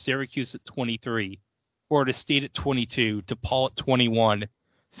 24, Syracuse at 23, Florida State at 22, DePaul at 21,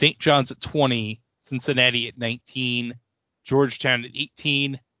 St. John's at 20, Cincinnati at 19, Georgetown at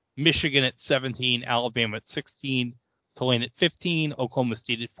 18, Michigan at 17, Alabama at 16, Tulane at 15, Oklahoma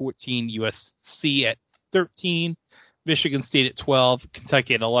State at 14, USC at 13, Michigan State at 12,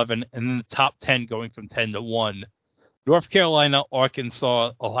 Kentucky at 11, and then the top 10 going from 10 to 1. North Carolina,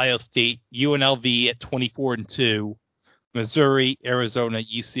 Arkansas, Ohio State, UNLV at 24 and 2, Missouri, Arizona,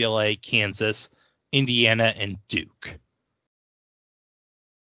 UCLA, Kansas, Indiana, and Duke.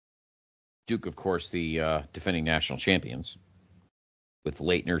 Duke, of course, the defending national champions with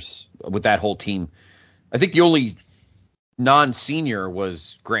Leitner's, with that whole team. I think the only non-senior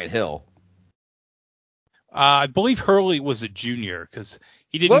was Grant Hill. I believe Hurley was a junior because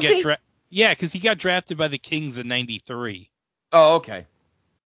he didn't Was get he? drafted. Yeah, because he got drafted by the Kings in '93. Oh, okay.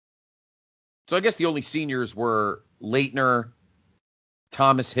 So I guess the only seniors were Leitner,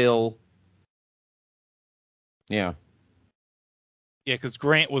 Thomas Hill. Yeah. Yeah, because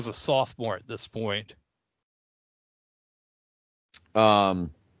Grant was a sophomore at this point. And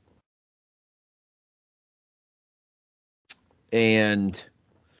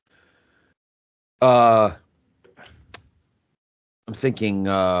I'm thinking,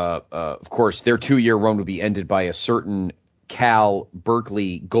 of course, their 2-year run would be ended by a certain Cal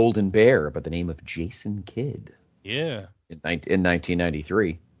Berkeley Golden Bear by the name of Jason Kidd. Yeah. In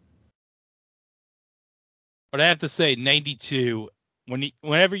 1993. But I have to say, 92,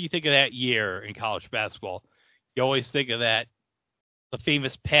 whenever you think of that year in college basketball, you always think of the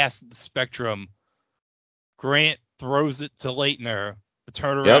famous pass at the Spectrum. Grant throws it to Leitner, the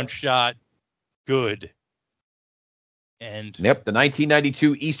turnaround shot, good. And the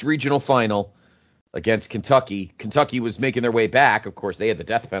 1992 East Regional Final against Kentucky. Kentucky was making their way back. Of course, they had the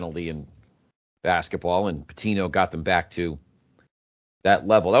death penalty in basketball, and Pitino got them back to that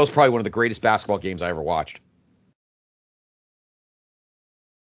level. That was probably one of the greatest basketball games I ever watched.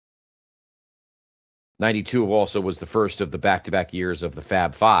 92 also was the first of the back-to-back years of the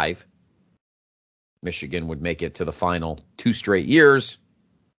Fab Five. Michigan would make it to the final 2 straight years.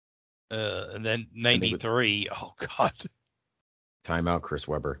 And then 93, oh, God. Timeout, Chris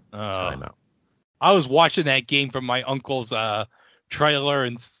Webber. Timeout. I was watching that game from my uncle's trailer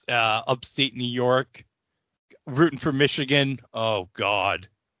in upstate New York, rooting for Michigan. Oh, God.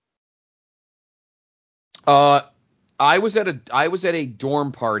 I was at a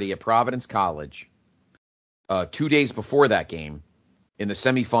dorm party at Providence College 2 days before that game in the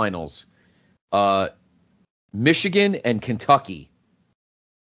semifinals. Michigan and Kentucky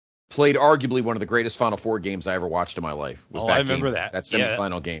played arguably one of the greatest Final Four games I ever watched in my life. I remember that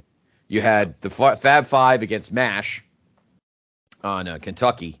semifinal game. You had the Fab Five against MASH on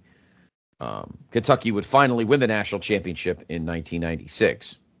Kentucky. Kentucky would finally win the national championship in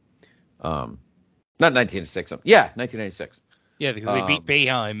 1996. Not 1996. Yeah, 1996. Yeah, because they beat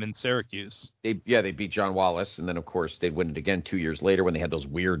Boeheim in Syracuse. They beat John Wallace, and then of course they'd win it again 2 years later when they had those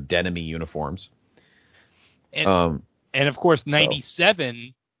weird denim-y uniforms. And of course 97.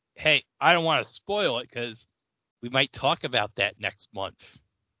 So. Hey, I don't want to spoil it because we might talk about that next month.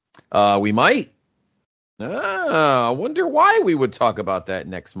 We might. I wonder why we would talk about that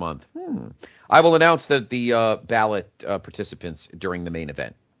next month. I will announce that the ballot participants during the main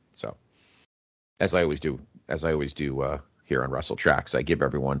event. So, as I always do here on Wrestletraxx, I give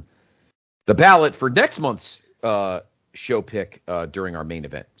everyone the ballot for next month's show pick during our main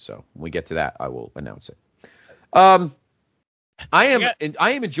event. So when we get to that, I will announce it. I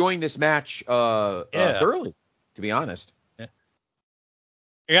am enjoying this match thoroughly, to be honest. Yeah.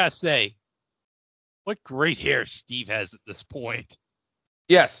 I gotta say, what great hair Steve has at this point.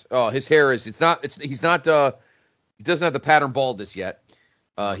 Yes. His hair is. He doesn't have the pattern baldness yet.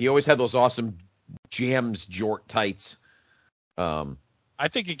 He always had those awesome Jams Jort tights. I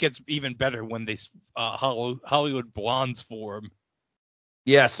think it gets even better when they Hollywood blondes for him.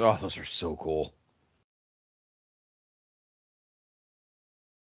 Yes. Oh, those are so cool.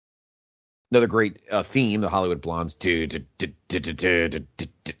 Another great theme, the Hollywood blondes. I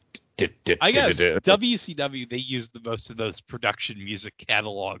guess WCW, they use the most of those production music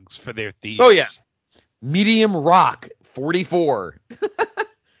catalogs for their themes. Oh, yeah. Medium rock, 44.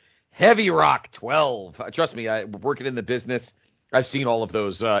 Heavy rock, 12. Trust me, working in the business, I've seen all of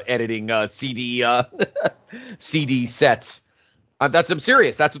those editing CD CD sets. I'm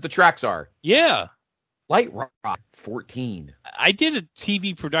serious. That's what the tracks are. Yeah. Light rock, 14. I did a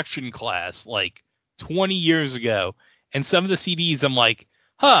TV production class like 20 years ago, and some of the CDs I'm like,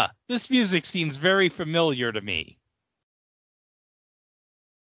 this music seems very familiar to me.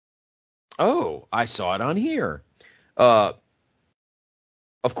 Oh, I saw it on here. Of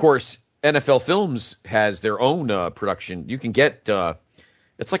course, NFL Films has their own production. You can get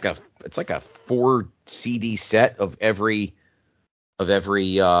it's like a 4 CD set of every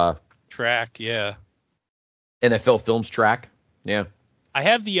track, yeah. NFL Films track. Yeah. I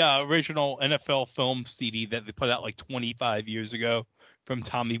have the original NFL film CD that they put out like 25 years ago from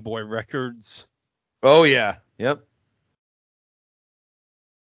Tommy Boy Records. Oh, yeah. Yep.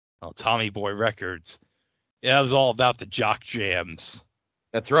 Oh, Tommy Boy Records. Yeah, it was all about the jock jams.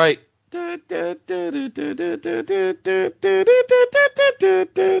 That's right. ESPN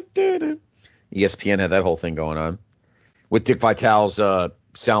had that whole thing going on with Dick Vitale's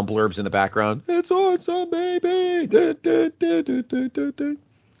sound blurbs in the background. It's awesome, baby.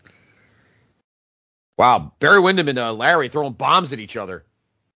 Wow, Barry Windham and Larry throwing bombs at each other.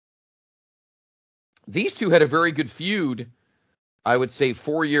 These two had a very good feud, I would say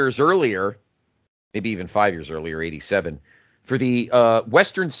 4 years earlier, maybe even 5 years earlier, 87, for the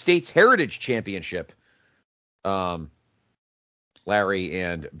Western States Heritage Championship. Larry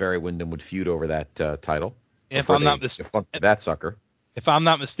and Barry Windham would feud over that title. If I'm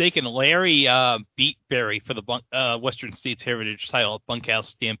not mistaken, Larry beat Barry for the Western States Heritage title at Bunkhouse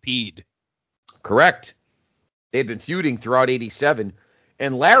Stampede. Correct. They'd been feuding throughout 87.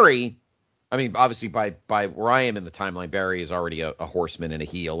 And Larry, I mean, obviously by where I am in the timeline, Barry is already a horseman and a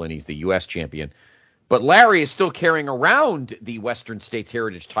heel, and he's the U.S. champion. But Larry is still carrying around the Western States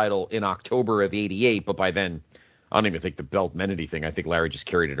Heritage title in October of 88. But by then, I don't even think the belt meant anything. I think Larry just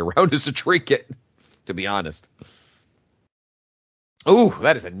carried it around as a trinket, to be honest. Oh,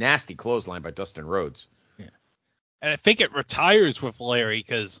 that is a nasty clothesline by Dustin Rhodes. Yeah. And I think it retires with Larry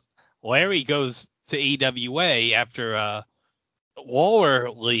because Larry goes to AWA after Waller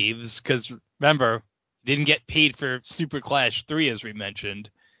leaves because, remember, didn't get paid for Super Clash 3, as we mentioned,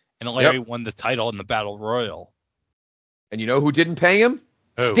 and Larry won the title in the Battle Royal. And you know who didn't pay him?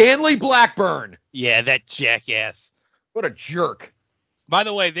 Who? Stanley Blackburn. Yeah, that jackass. What a jerk. By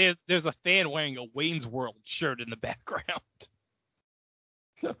the way, there's a fan wearing a Wayne's World shirt in the background.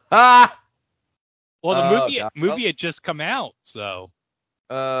 Ah! Well, the movie had just come out, so.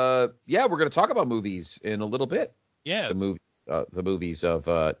 Yeah, we're going to talk about movies in a little bit. Yeah. The movies of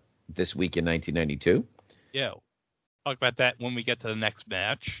this week in 1992. Yeah. Talk about that when we get to the next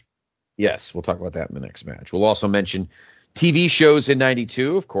match. Yes, we'll talk about that in the next match. We'll also mention TV shows in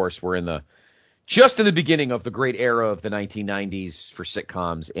 92. Of course, we're just in the beginning of the great era of the 1990s for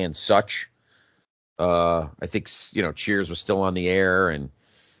sitcoms and such. I think, Cheers was still on the air and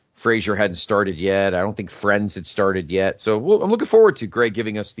Frasier hadn't started yet. I don't think Friends had started yet. So I'm looking forward to Greg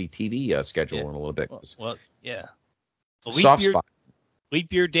giving us the TV schedule in a little bit. Well, yeah. Soft spot.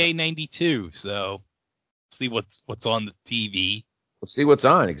 Leap Year Day 92. So see what's on the TV. Let's see what's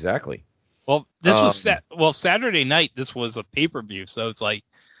on. Exactly. Well, this was Saturday night. This was a pay-per-view. So it's like,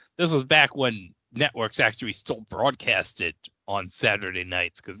 this was back when networks actually still broadcasted on Saturday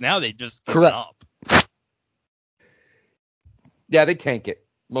nights. Cause now they just give it up. Yeah, they tank it.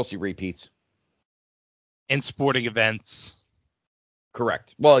 Mostly repeats. And sporting events.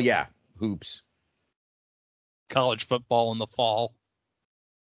 Correct. Well, yeah. Hoops. College football in the fall.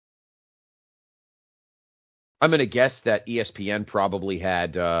 I'm going to guess that ESPN probably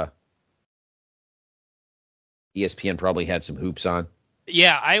had some hoops on.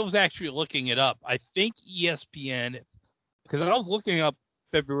 Yeah, I was actually looking it up. I think ESPN, because I was looking up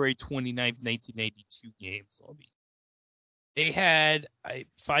February 29th, 1992 games. They had,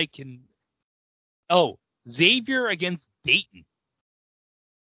 if I can, Xavier against Dayton.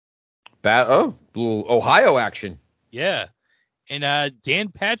 Little Ohio action. Yeah. And Dan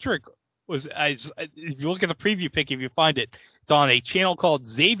Patrick was, if you look at the preview pic, if you find it, it's on a channel called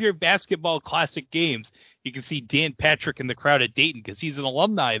Xavier Basketball Classic Games. You can see Dan Patrick in the crowd at Dayton because he's an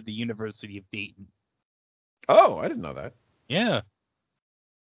alumni of the University of Dayton. Oh, I didn't know that. Yeah.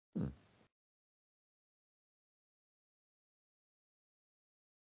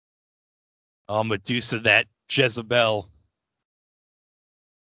 Oh, Medusa, that Jezebel.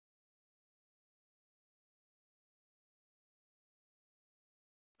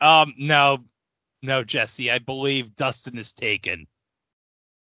 No, Jesse. I believe Dustin is taken.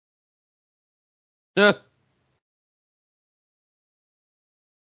 Ooh.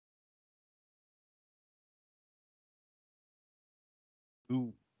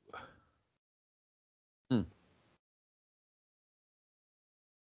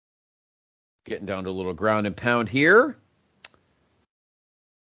 Getting down to a little ground and pound here.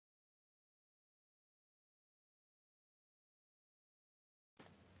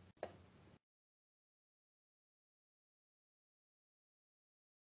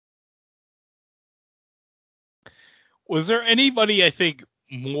 Was there anybody, I think,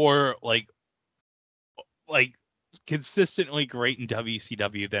 more like consistently great in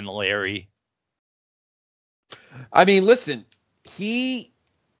WCW than Larry? I mean, listen,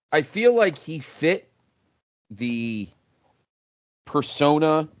 I feel like he fit the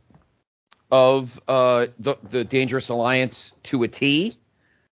persona of the Dangerous Alliance to a T.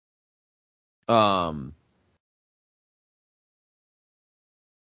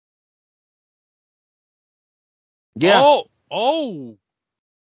 Yeah. Oh.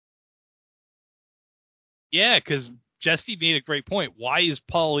 Yeah, because Jesse made a great point. Why is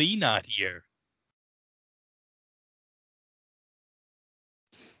Paulie not here?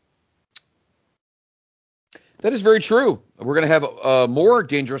 That is very true. We're going to have more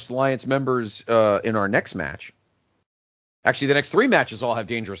Dangerous Alliance members in our next match. Actually, the next 3 matches all have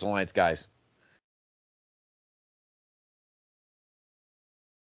Dangerous Alliance guys.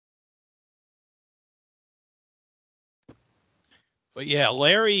 But yeah,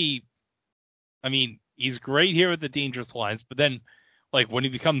 Larry, I mean, he's great here with the Dangerous Alliance, but then, like, when he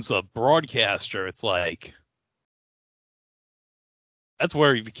becomes a broadcaster, it's like, that's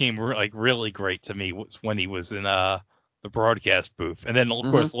where he became really great to me, was when he was in the broadcast booth. And then,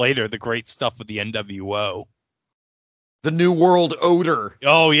 of course, later, the great stuff with the NWO. The New World Odor.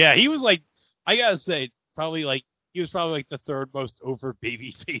 Oh, yeah. He was like, I gotta say, he was probably like the 3rd most over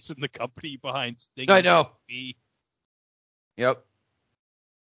baby face in the company behind Sting. I know. Yep.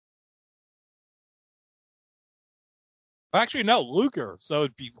 Actually, no, Luger. So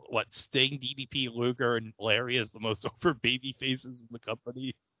it'd be Sting, DDP, Luger, and Larry as the most over baby faces in the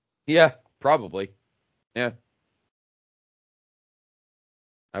company. Yeah, probably. Yeah.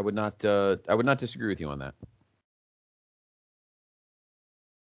 I would not disagree with you on that.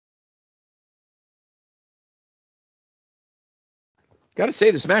 Got to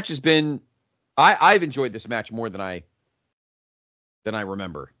say, this match has been. I've enjoyed this match more than I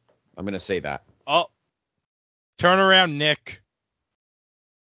remember. I'm going to say that. Oh, turn around, Nick.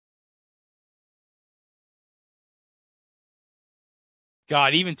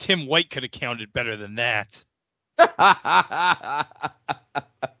 God, even Tim White could have counted better than that.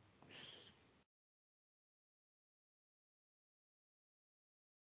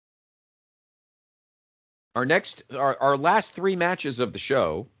 Our last 3 matches of the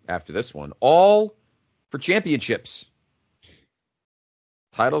show after this one, all for championships.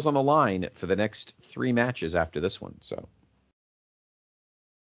 Titles on the line for the next 3 matches after this one. So.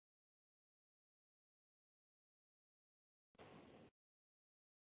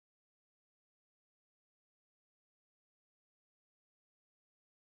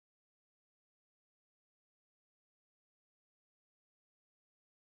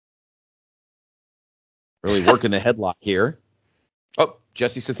 Really working the headlock here. Oh,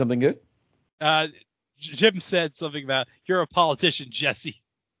 Jesse said something good? Jim said something about, you're a politician, Jesse.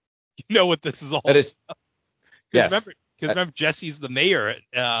 You know what this is all about. Yes. Because remember, Jesse's the mayor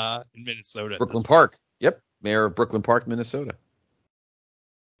in Minnesota. Brooklyn Park. Yep. Mayor of Brooklyn Park, Minnesota.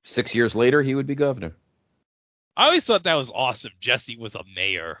 6 years later, he would be governor. I always thought that was awesome. Jesse was a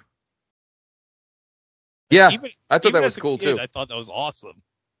mayor. Yeah, I thought that was cool, too. I thought that was awesome.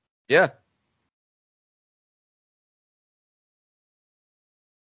 Yeah.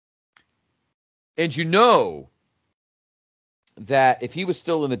 And you know that if he was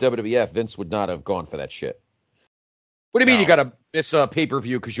still in the WWF, Vince would not have gone for that shit. What do you mean you got to miss a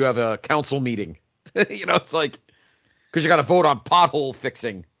pay-per-view because you have a council meeting? It's like, because you got to vote on pothole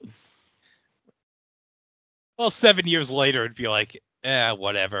fixing. Well, 7 years later, it'd be like,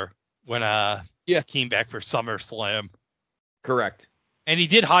 whatever. When he came back for SummerSlam. Correct. And he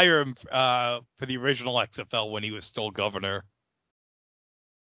did hire him for the original XFL when he was still governor.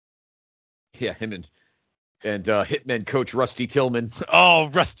 Yeah, him and Hitman coach Rusty Tillman. Oh,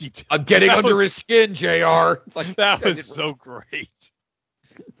 Rusty Tillman. I'm getting under his skin, JR. It's like, that was so great.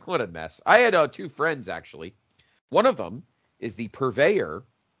 What a mess. I had 2 friends, actually. One of them is the purveyor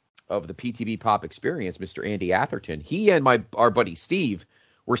of the PTB Pop experience, Mr. Andy Atherton. He and our buddy Steve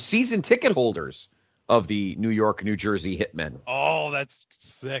were season ticket holders of the New York, New Jersey Hitmen. Oh, that's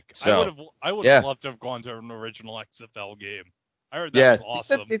sick. So, I would have loved to have gone to an original XFL game. I heard that was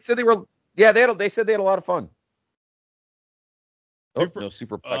awesome. They said they were. Yeah, they said they had a lot of fun. No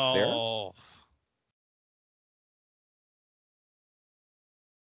superplex there.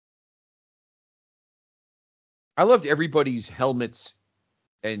 I loved everybody's helmets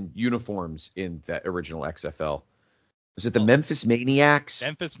and uniforms in that original XFL. Was it the Memphis Maniacs?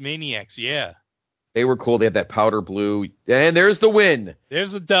 Memphis Maniacs, yeah. They were cool. They had that powder blue. And there's the win.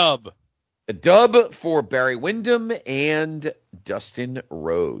 There's a dub. A dub for Barry Windham and Dustin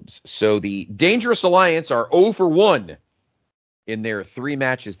Rhodes. So the Dangerous Alliance are 0 for 1 in their 3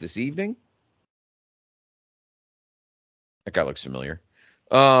 matches this evening. That guy looks familiar.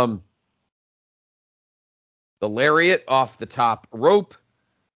 The lariat off the top rope.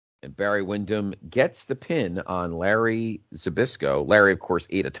 And Barry Windham gets the pin on Larry Zbyszko. Larry, of course,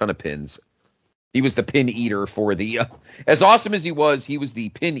 ate a ton of pins. He was the pin eater for the... as awesome as he was the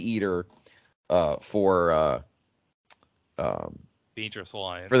pin eater for... Dangerous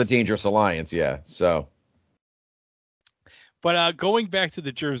Alliance. For the Dangerous Alliance, yeah. So... But going back to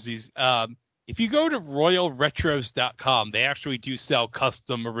the jerseys, if you go to royalretros.com, they actually do sell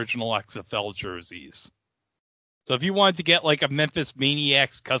custom original XFL jerseys. So if you wanted to get like a Memphis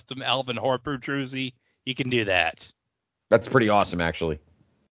Maniacs custom Alvin Harper jersey, you can do that. That's pretty awesome, actually.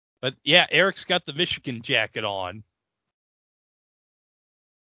 But yeah, Eric's got the Michigan jacket on.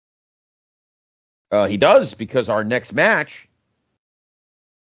 He does, because our next match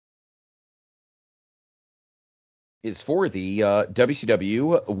is for the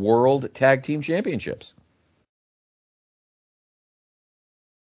WCW World Tag Team Championships.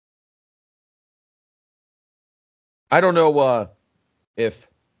 I don't know if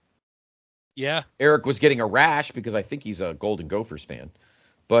Eric was getting a rash, because I think he's a Golden Gophers fan.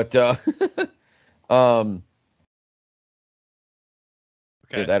 But okay. Either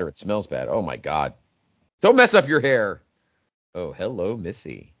that or it smells bad. Oh my God. Don't mess up your hair. Oh, hello,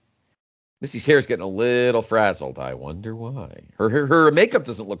 Missy. Missy's hair is getting a little frazzled. I wonder why. Her makeup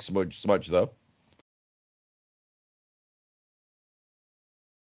doesn't look smudge though.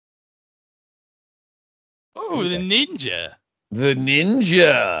 Oh, the ninja. The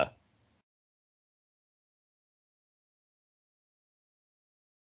ninja.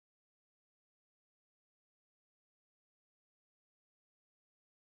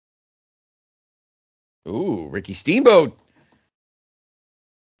 Ooh, Ricky Steamboat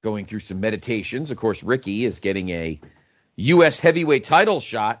going through some meditations. Of course, Ricky is getting a U.S. heavyweight title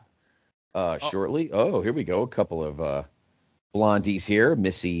shot shortly. Oh, here we go. A couple of blondies here,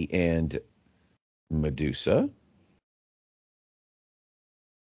 Missy and Medusa.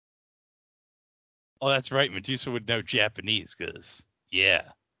 Oh, that's right. Medusa would know Japanese because, yeah.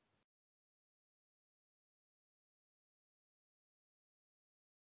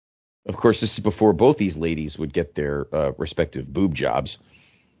 Of course, this is before both these ladies would get their respective boob jobs.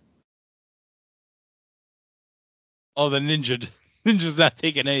 Oh, the ninja's not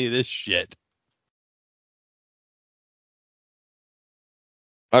taking any of this shit.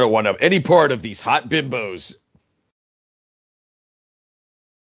 I don't want any part of these hot bimbos.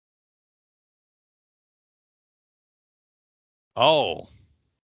 Oh.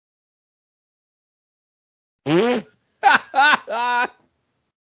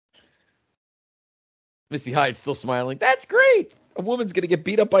 Missy Hyde's still smiling. That's great. A woman's going to get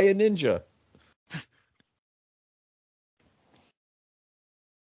beat up by a ninja.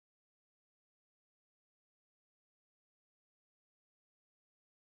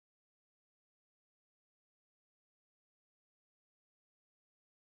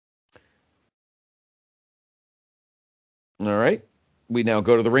 All right. We now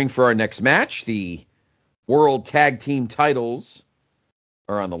go to the ring for our next match. The World Tag Team titles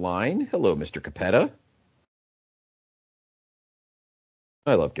are on the line. Hello, Mr. Capetta.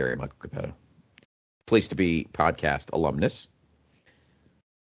 I love Gary Michael Capetta. Place to Be podcast alumnus.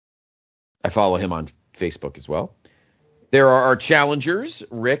 I follow him on Facebook as well. There are our challengers,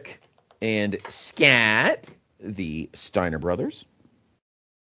 Rick and Scat, the Steiner brothers.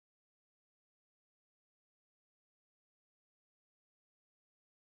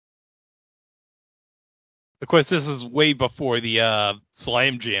 Of course, this is way before the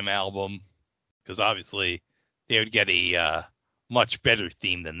Slam Jam album, because obviously they would get a much better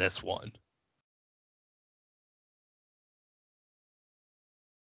theme than this one.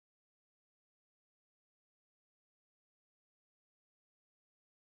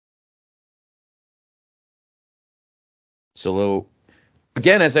 So,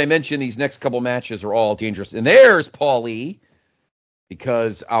 again, as I mentioned, these next couple matches are all dangerous. And there's Paulie,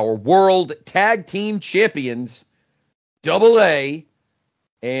 because our World Tag Team Champions, Double A,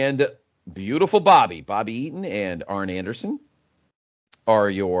 and beautiful Bobby Eaton and Arn Anderson,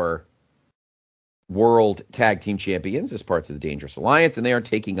 are your World Tag Team Champions as parts of the Dangerous Alliance, and they are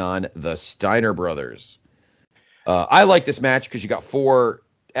taking on the Steiner brothers. I like this match because you got 4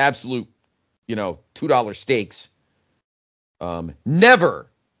 absolute, $2 stakes.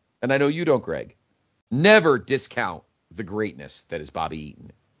 Never, and I know you don't, Greg, never discount the greatness that is Bobby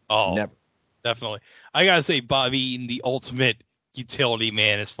Eaton. Oh, never. Definitely. I gotta say, Bobby Eaton, the ultimate utility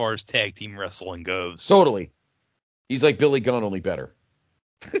man as far as tag team wrestling goes. Totally. He's like Billy Gunn, only better.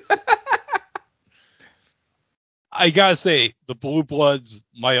 I gotta say, the Blue Bloods,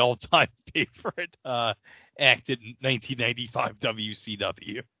 my all-time favorite act in 1995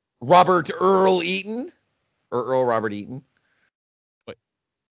 WCW. Robert Earl Eaton? Or Earl Robert Eaton? Wait.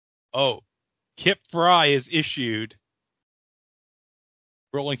 Oh, Kip Fry is issued.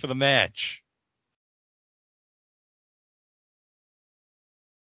 Rolling for the match.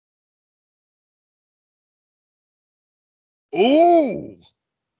 Ooh!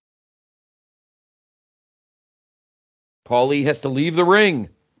 Paulie has to leave the ring.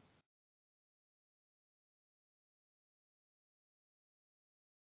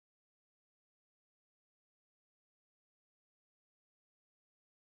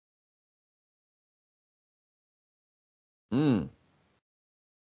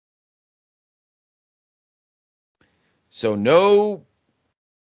 So no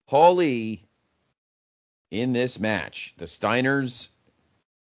Paulie in this match. The Steiners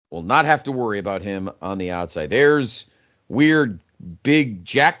will not have to worry about him on the outside. There's weird, big,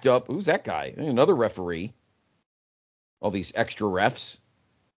 jacked up. Who's that guy? Another referee. All these extra refs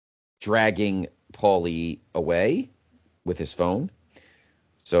dragging Paulie away with his phone.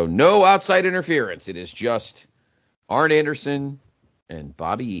 So no outside interference. It is just Arn Anderson and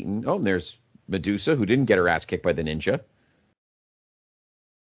Bobby Eaton. Oh, and there's Medusa, who didn't get her ass kicked by the Ninja.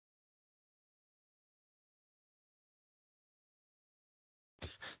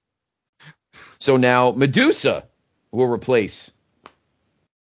 So now Medusa will replace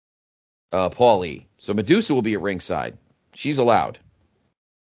Paulie. So Medusa will be at ringside. She's allowed.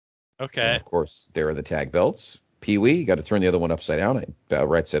 Okay. And of course, there are the tag belts. Pee-wee, you got to turn the other one upside down.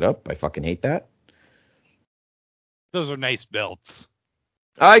 Right side up. I fucking hate that. Those are nice belts.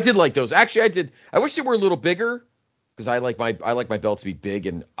 I did like those. Actually, I did. I wish they were a little bigger because I like my belts to be big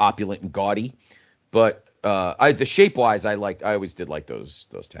and opulent and gaudy. But the shape wise, I always did like those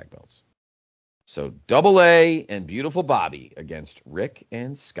tag belts. So Double A and beautiful Bobby against Rick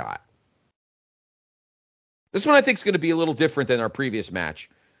and Scott. This one I think is going to be a little different than our previous match.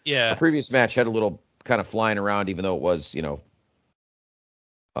 Yeah. Our previous match had a little kind of flying around, even though it was, guys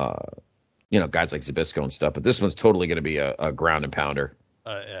like Zbyszko and stuff. But this one's totally going to be a ground and pounder.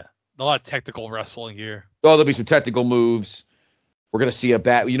 Yeah. A lot of technical wrestling here. Oh, there'll be some technical moves. We're going to see at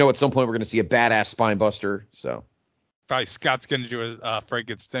some point we're going to see a badass spine buster. So probably Scott's going to do a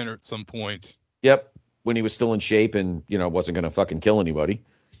Frankensteiner at some point. Yep. When he was still in shape and, wasn't going to fucking kill anybody.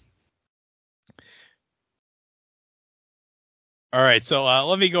 All right, so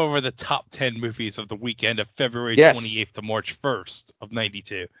let me go over the top 10 movies of the weekend of February 28th to March 1st of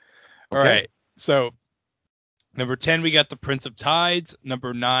 92. All right, so number 10, we got The Prince of Tides.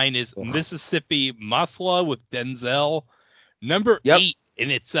 Number 9 is Mississippi Masla with Denzel. Number 8,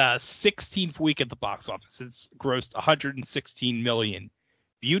 in its 16th week at the box office, it's grossed $116 million.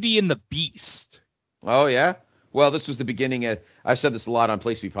 Beauty and the Beast. Oh, yeah? Well, this was the beginning I've said this a lot on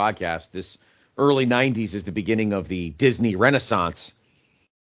Place to Be podcast. This early 90s is the beginning of the Disney Renaissance,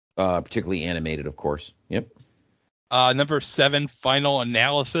 particularly animated, of course. Yep. Number 7, Final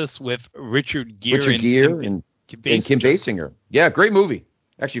Analysis with Richard Gere and Kim Basinger. Yeah, great movie.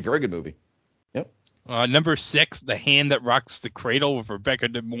 Actually, very good movie. Yep. Number 6, The Hand That Rocks the Cradle with Rebecca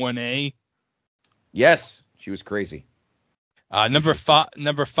De Mornay. Yes, she was crazy. Number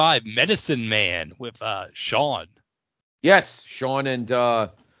five, Medicine Man with Sean. Yes, Sean and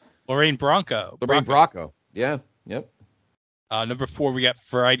Lorraine Bracco. Yeah, yep. Number four, we got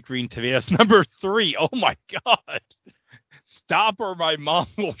Fried Green Tomatoes. Number three, oh my God, Stop or My Mom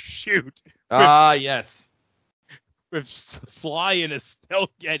Will Shoot. Yes. With Sly and Estelle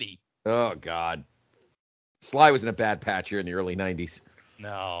Getty. Oh God, Sly was in a bad patch here in the early '90s.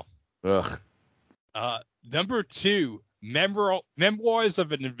 No. Ugh. Number two, Memoirs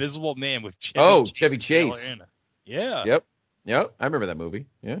of an Invisible Man with Chevy Chase. Yeah. Yep. I remember that movie.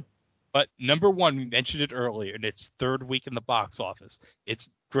 Yeah. But number one, we mentioned it earlier, in its third week in the box office. It's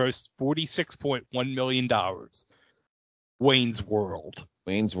grossed $46.1 million. Wayne's World.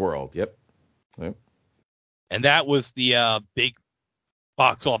 Yep. And that was the big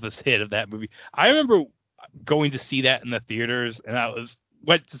box office hit of that movie. I remember going to see that in the theaters, and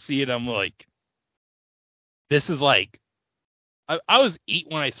went to see it. I'm like, this is like, I was 8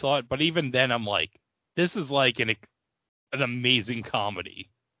 when I saw it, but even then I'm like, this is like an amazing comedy.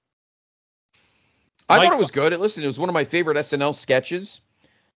 I thought it was good. Listen, it was one of my favorite SNL sketches.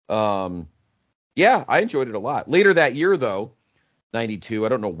 Yeah, I enjoyed it a lot. Later that year, though, 92, I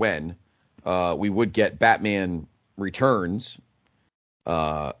don't know when, we would get Batman Returns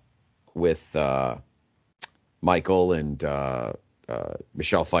with Michael and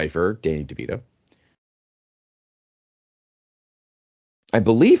Michelle Pfeiffer, Danny DeVito. I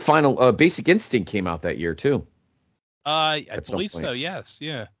believe Basic Instinct came out that year, too. I believe so, yes.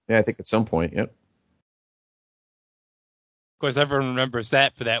 Yeah. Yeah, I think at some point, yep. Of course, everyone remembers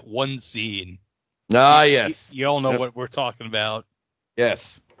that for that one scene. Yes. You all know what we're talking about.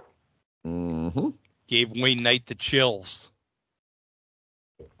 Yes. Mm-hmm. Gave Wayne Knight the chills.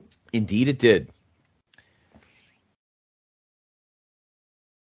 Indeed it did.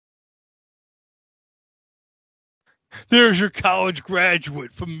 There's your college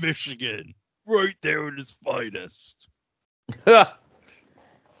graduate from Michigan. Right there at his finest. Bo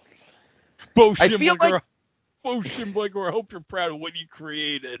Schembler, I hope you're proud of what you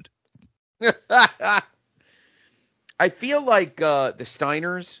created. I feel like the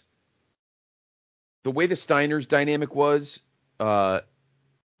Steiners, the way the Steiners dynamic was,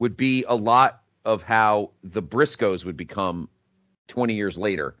 would be a lot of how the Briscoes would become 20 years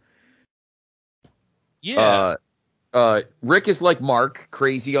later. Yeah. Rick is like Mark,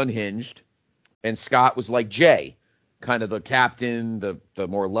 crazy, unhinged, and Scott was like Jay, kind of the captain, the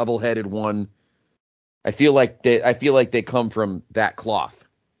more level-headed one. I feel like they come from that cloth.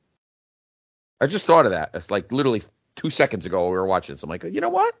 I just thought of that. It's like literally 2 seconds ago we were watching this. I'm like, you know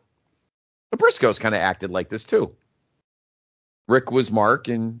what? The Briscoes kind of acted like this too. Rick was Mark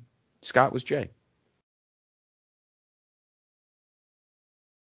and Scott was Jay.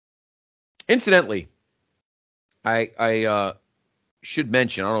 Incidentally, I should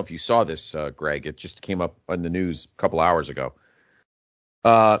mention, I don't know if you saw this, Greg. It just came up on the news a couple hours ago.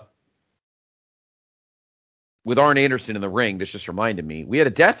 With Arn Anderson in the ring, this just reminded me, we had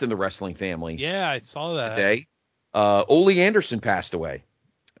a death in the wrestling family. Yeah, I saw that today. Ole Anderson passed away.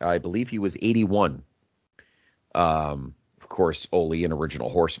 I believe he was 81. Of course, Ole, an original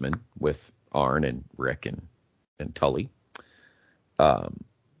Horseman with Arn and Rick and Tully.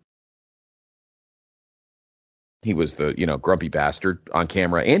 He was the, grumpy bastard on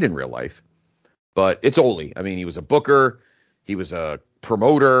camera and in real life. But it's Ole. I mean, he was a booker. He was a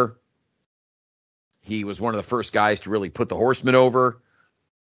promoter. He was one of the first guys to really put the Horsemen over.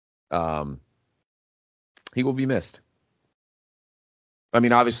 He will be missed. I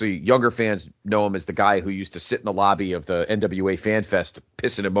mean, obviously, younger fans know him as the guy who used to sit in the lobby of the NWA Fan Fest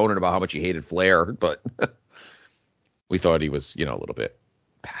pissing and moaning about how much he hated Flair. But we thought he was, a little bit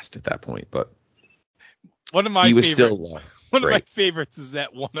past at that point. But one of my he was favorites, still one great. of my favorites is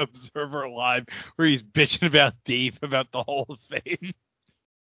that one Observer Live where he's bitching about Dave about the Hall of Fame.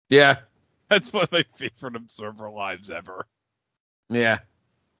 Yeah. That's one of my favorite Observer Lives ever. Yeah.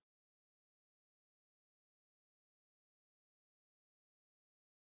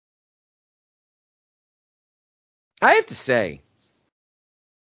 I have to say,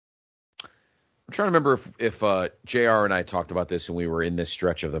 I'm trying to remember if JR and I talked about this when we were in this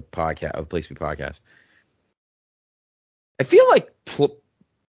stretch of the podcast, of Place to Be podcast. I feel like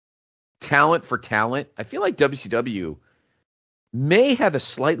talent for talent, I feel like WCW may have a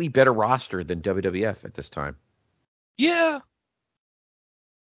slightly better roster than WWF at this time. Yeah.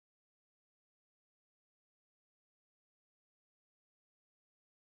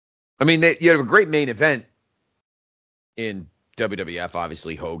 I mean, you have a great main event in WWF,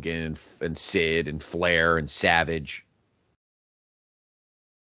 obviously Hogan and Sid and Flair and Savage.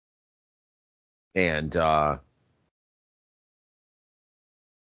 And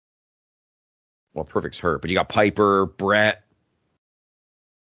Well, Perfect's hurt, but you got Piper, Brett.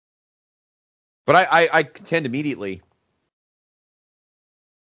 But I contend immediately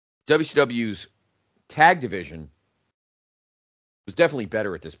WCW's tag division was definitely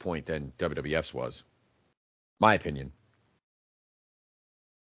better at this point than WWF's was. My opinion.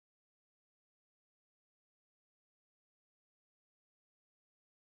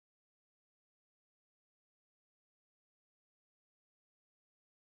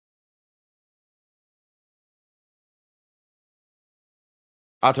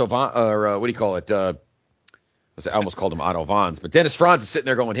 Otto Von, or what do you call it? I almost called him Otto Vons, but Dennis Franz is sitting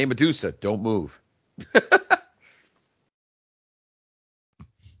there going, "Hey, Medusa, don't move."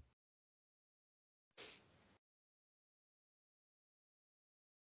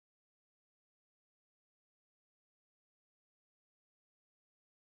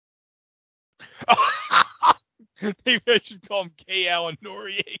 Maybe I should call him K. Allen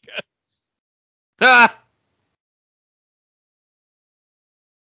Noriega. Ah!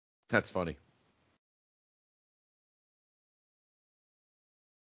 That's funny.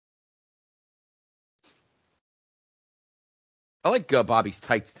 I like Bobby's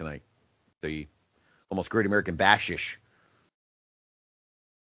tights tonight. The almost Great American Bashish.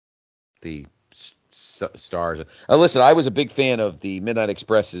 The stars. Listen, I was a big fan of the Midnight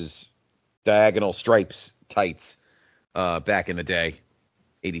Express's diagonal stripes tights back in the day,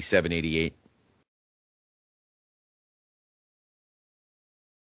 87, 88.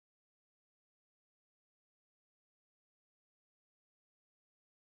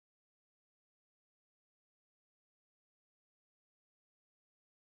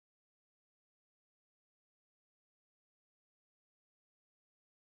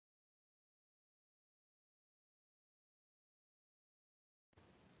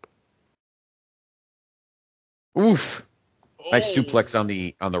 Oof. Nice suplex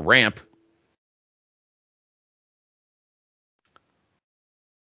on the ramp.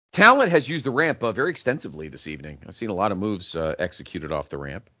 Talent has used the ramp very extensively this evening. I've seen a lot of moves executed off the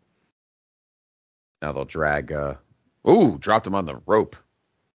ramp. Now they'll drag. Dropped him on the rope.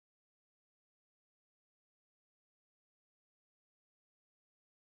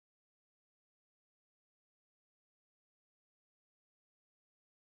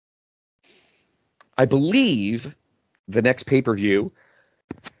 I believe the next pay-per-view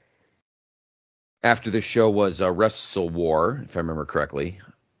after this show was Wrestle War, if I remember correctly.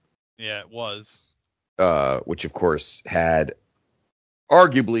 Yeah, it was. Which, of course, had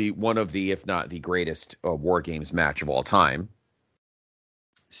arguably one of the, if not the greatest, War Games match of all time.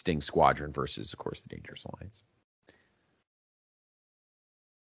 Sting Squadron versus, of course, the Dangerous Alliance.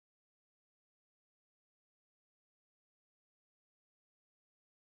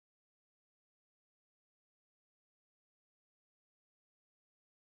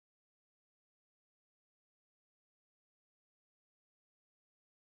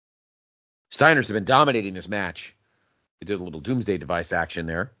 Steiners have been dominating this match. They did a little Doomsday Device action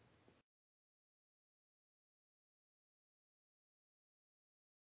there.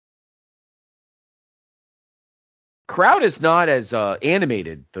 Crowd is not as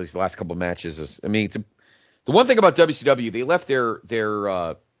animated those last couple of matches. The one thing about WCW, they left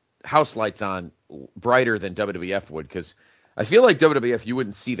their house lights on brighter than WWF would, because I feel like WWF, you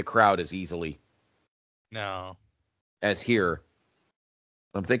wouldn't see the crowd as easily No. as here.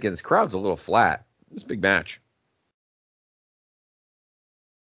 I'm thinking this crowd's a little flat. It's a big match.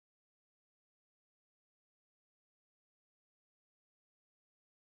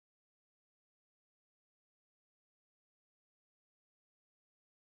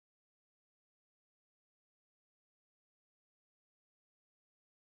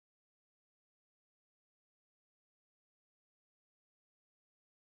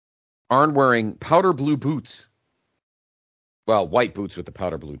 Arn wearing powder blue boots. Well, white boots with the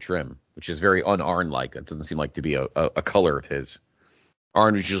powder blue trim, which is very un-Arn-like. It doesn't seem like to be a color of his.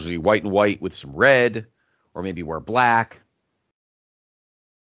 Arn was usually white and white with some red, or maybe wear black.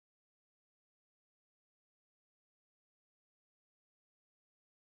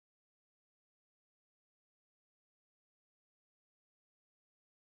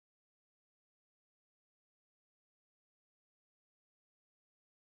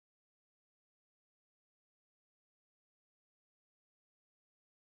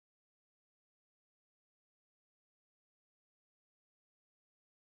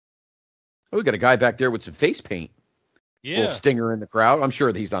 Oh, we got a guy back there with some face paint. Yeah. Little stinger in the crowd. I'm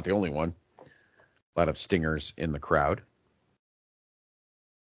sure that he's not the only one. A lot of stingers in the crowd.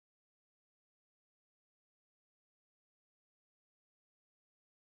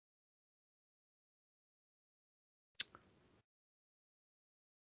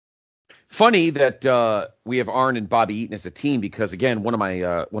 Funny that we have Arn and Bobby Eaton as a team because, again, one of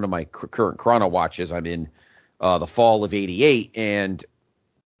my current Chrono watches, I'm in the fall of '88, and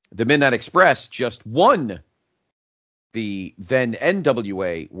the Midnight Express just won the then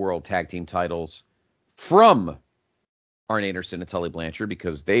NWA World Tag Team titles from Arn Anderson and Tully Blanchard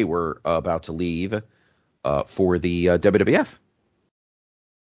because they were about to leave for the WWF.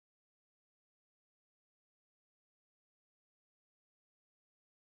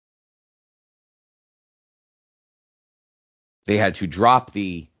 They had to drop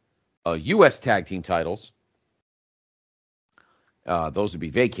the U.S. Tag Team titles. Those would be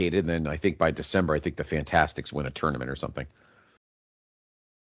vacated, and then I think by December, I think the Fantastics win a tournament or something.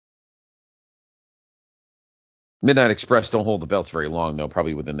 Midnight Express don't hold the belts very long, though.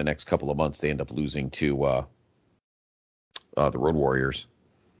 Probably within the next couple of months, they end up losing to the Road Warriors.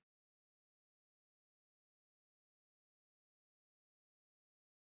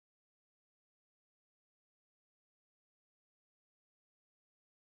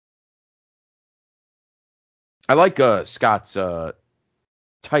 I like Scott's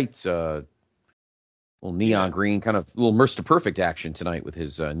tights, little neon green, kind of little Mr. Perfect action tonight with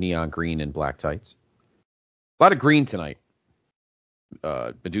his neon green and black tights. A lot of green tonight.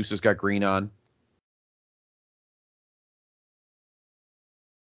 Medusa's got green on.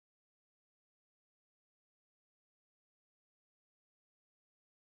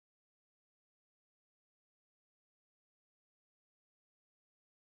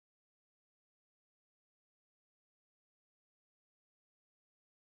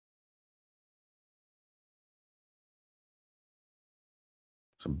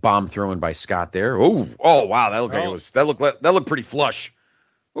 Some bomb throwing by Scott there. Oh wow, that looked like it was that looked pretty flush.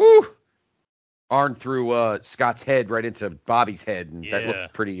 Woo! Arn threw Scott's head right into Bobby's head, and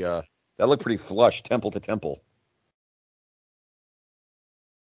that looked pretty flush, temple to temple.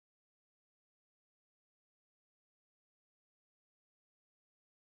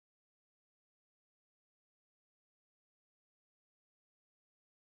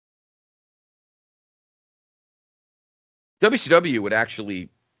 WCW would actually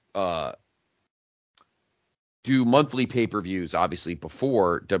do monthly pay-per-views, obviously,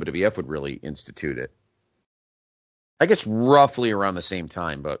 before WWF would really institute it. I guess roughly around the same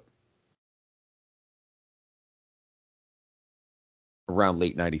time, but around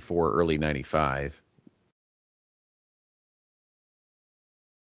late 94, early 95.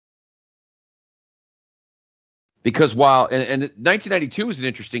 Because and 1992 was an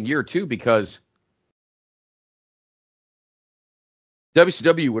interesting year, too, because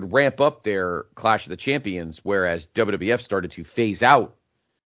WCW would ramp up their Clash of the Champions, whereas WWF started to phase out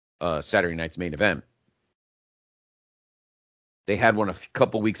Saturday night's main event. They had one a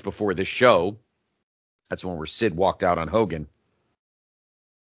couple weeks before this show. That's the one where Sid walked out on Hogan.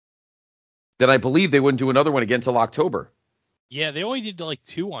 Then I believe they wouldn't do another one again until October. Yeah, they only did like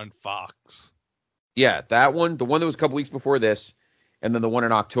 2 on Fox. Yeah, that one, the one that was a couple weeks before this, and then the one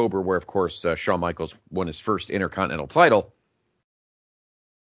in October where, of course, Shawn Michaels won his first Intercontinental title.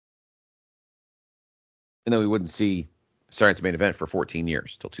 And then we wouldn't see Saturday night's main event for 14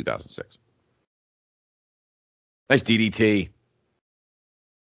 years, till 2006. Nice DDT.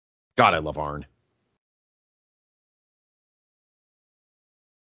 God, I love Arn.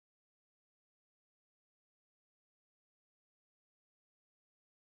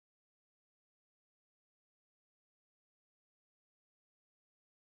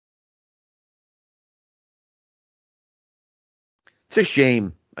 It's a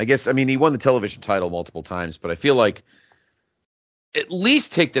shame. I guess, I mean, he won the television title multiple times, but I feel like at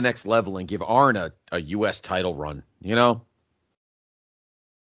least take the next level and give Arn a U.S. title run, you know?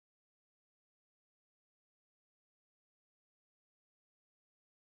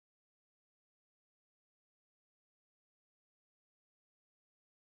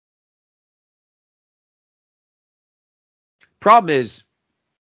 Problem is,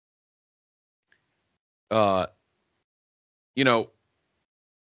 you know,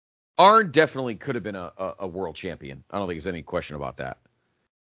 Arn definitely could have been a world champion. I don't think there's any question about that.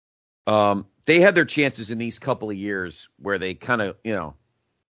 They had their chances in these couple of years where they kind of, you know,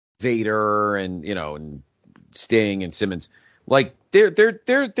 Vader and, you know, and Sting and Simmons. Like there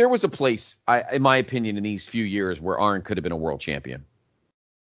was a place, in my opinion, in these few years where Arn could have been a world champion.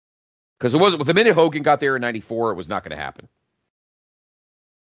 Because it wasn't, the minute Hogan got there in '94, it was not going to happen.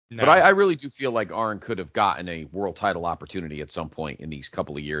 No. But I really do feel like Arn could have gotten a world title opportunity at some point in these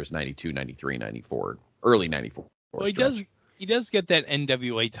couple of years, 92, 93, 94, early 94. Well, he does get that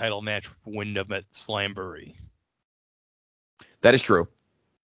NWA title match with Wyndham at Slamboree. That is true.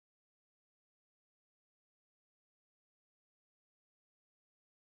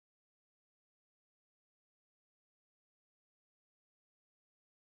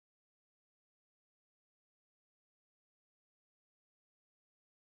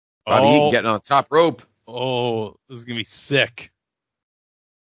 Bobby Eaton getting on the top rope. Oh, this is going to be sick.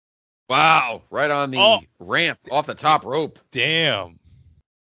 Wow. Right on the ramp off the top rope. Damn.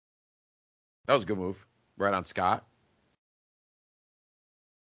 That was a good move. Right on Scott.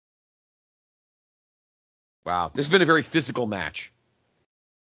 Wow. This has been a very physical match.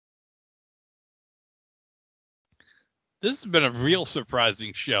 This has been a real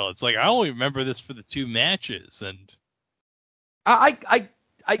surprising show. It's like I only remember this for the 2 matches, and I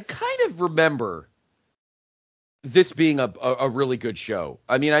kind of remember this being a really good show.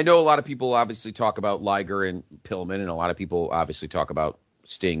 I mean, I know a lot of people obviously talk about Liger and Pillman, and a lot of people obviously talk about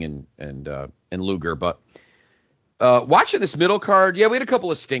Sting and Luger, but watching this middle card, yeah, we had a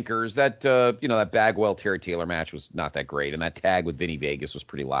couple of stinkers. That that Bagwell Terry Taylor match was not that great, and that tag with Vinny Vegas was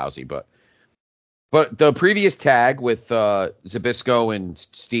pretty lousy, but the previous tag with Zbyszko and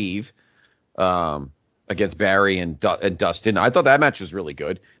Steve against Barry and Dustin, I thought that match was really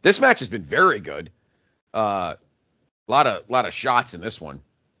good. This match has been very good. A lot of shots in this one.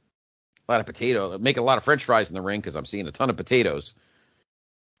 A lot of potato. Making a lot of French fries in the ring because I'm seeing a ton of potatoes.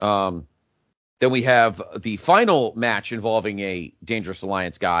 Then we have the final match involving a Dangerous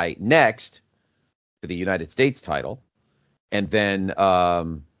Alliance guy next for the United States title, and then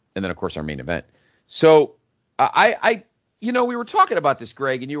of course our main event. So I we were talking about this,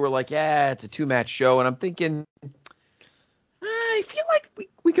 Greg, and you were like, yeah, it's a 2-match show, and I'm thinking, I feel like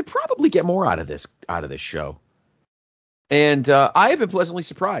we could probably get more out of this show. And I have been pleasantly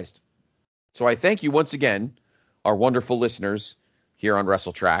surprised. So I thank you once again, our wonderful listeners here on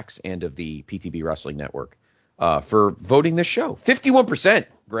Wrestletraxx and of the PTB Wrestling Network, for voting this show. 51%,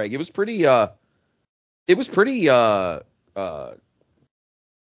 Greg. It was pretty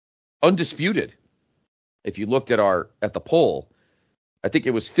undisputed. If you looked at the poll, I think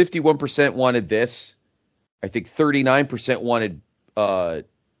it was 51% wanted this. I think 39% wanted. Oh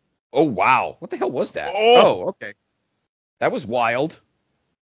wow, what the hell was that? Oh, okay, that was wild. It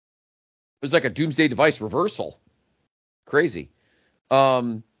was like a Doomsday Device reversal. Crazy.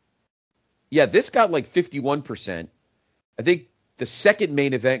 Yeah, this got like 51%. I think the second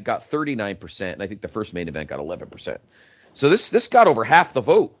main event got 39%, and I think the first main event got 11%. So this got over half the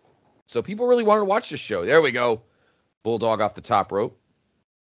vote. So people really wanted to watch this show. There we go. Bulldog off the top rope.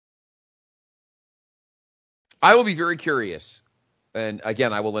 I will be very curious. And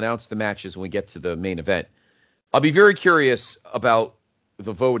again, I will announce the matches when we get to the main event. I'll be very curious about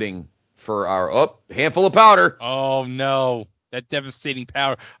the voting for our handful of powder. Oh no, that devastating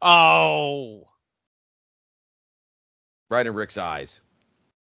power. Oh, right in Rick's eyes.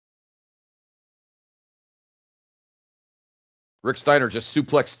 Rick Steiner just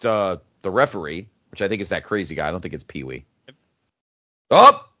suplexed the referee, which I think is that crazy guy. I don't think it's Pee Wee.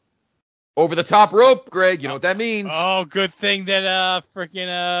 Up over the top rope, Greg. You know what that means? Oh, good thing that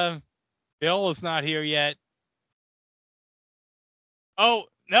freaking Bill is not here yet. Oh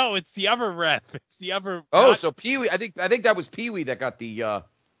no, it's the other ref. It's the other. Oh, so Pee Wee. I think that was Pee Wee that got the. I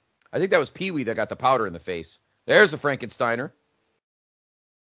think that was Pee Wee that got the powder in the face. There's the Frankensteiner.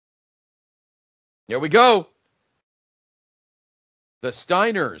 Here we go. The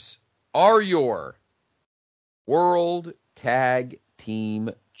Steiners are your World Tag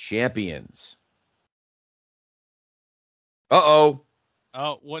Team Champions. Uh-oh.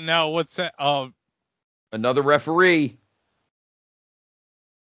 Oh, what now? What's that? Oh, another referee.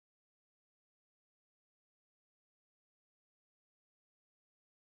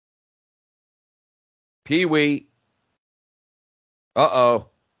 Pee Wee. Uh-oh.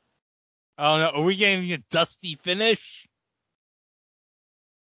 Oh no, are we getting a dusty finish?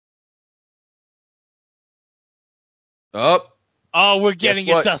 Up. Oh, we're getting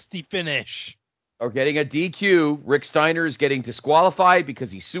a dusty finish. We're getting a DQ. Rick Steiner is getting disqualified because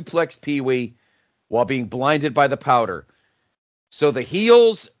he suplexed Pee Wee while being blinded by the powder. So the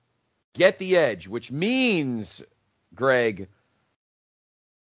heels get the edge, which means, Greg,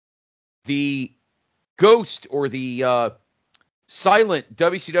 the ghost or the silent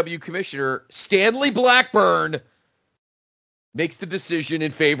WCW commissioner, Stanley Blackburn, makes the decision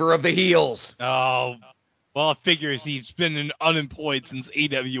in favor of the heels. Oh, well, it figures he's been unemployed since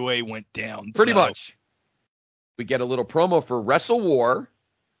AWA went down. Pretty much. We get a little promo for Wrestle War,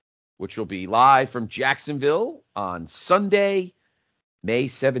 which will be live from Jacksonville on Sunday, May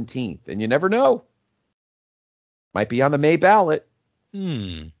 17th. And you never know. Might be on the May ballot.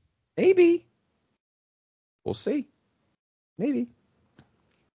 Maybe. We'll see. Maybe.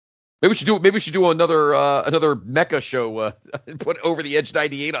 Maybe we should do another Mecca show. Put Over the Edge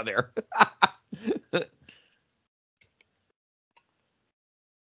 98 on there.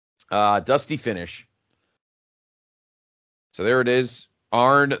 Dusty finish. So there it is.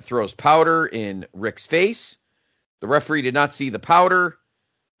 Arn throws powder in Rick's face. The referee did not see the powder,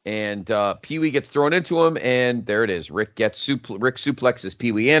 and Pee-wee gets thrown into him, and there it is. Rick suplexes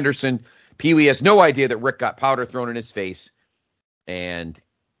Pee-wee Anderson. Pee-wee has no idea that Rick got powder thrown in his face, and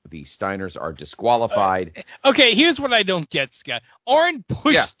the Steiners are disqualified. Okay, here's what I don't get, Scott. Arn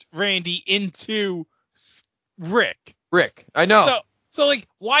pushed Randy into Rick. I know. So like,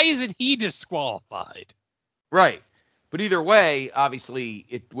 why isn't he disqualified? Right. But either way, obviously,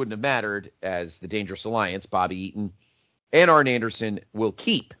 it wouldn't have mattered, as the Dangerous Alliance, Bobby Eaton and Arn Anderson, will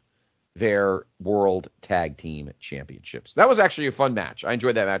keep their World Tag Team Championships. That was actually a fun match. I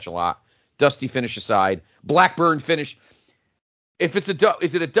enjoyed that match a lot. Dusty finish aside. Blackburn finish. If it's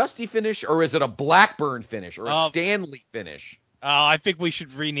is it a Dusty finish, or is it a Blackburn finish, or a Stanley finish? I think we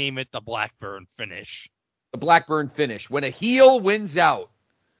should rename it the Blackburn finish. The Blackburn finish. When a heel wins out,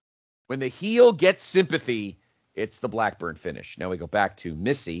 when the heel gets sympathy, it's the Blackburn finish. Now we go back to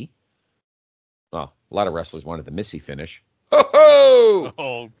Missy. Well, a lot of wrestlers wanted the Missy finish. Ho ho!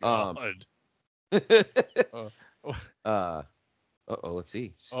 Oh God. Let's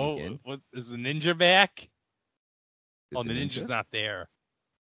see. Is the ninja back? The ninja's not there.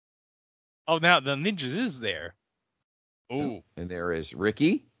 Oh, now the ninjas is there. Oh, and there is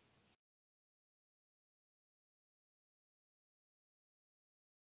Ricky.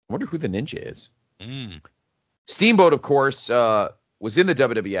 I wonder who the ninja is. Steamboat, of course, was in the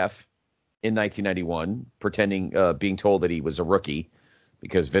WWF in 1991, pretending, being told that he was a rookie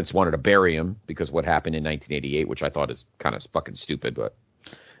because Vince wanted to bury him because of what happened in 1988, which I thought is kind of fucking stupid, but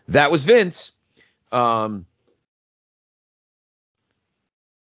that was Vince.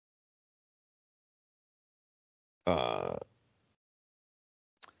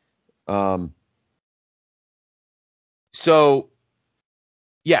 So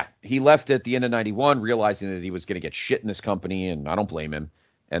yeah, he left at the end of 91, realizing that he was going to get shit in this company, and I don't blame him.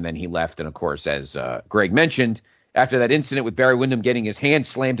 And then he left, and of course, as Greg mentioned, after that incident with Barry Windham getting his hand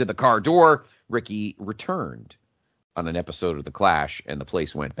slammed to the car door, Ricky returned on an episode of The Clash, and the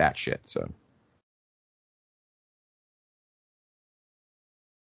place went batshit. So.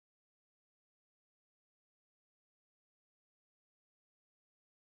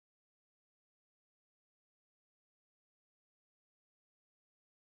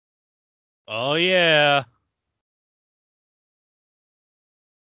 Oh yeah.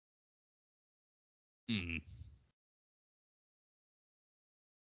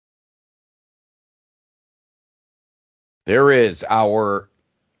 There is our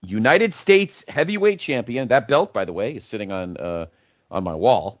United States heavyweight champion. That belt, by the way, is sitting on my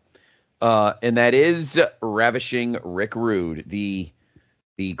wall. And that is Ravishing Rick Rude, the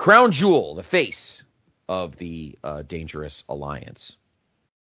crown jewel, the face of the Dangerous Alliance.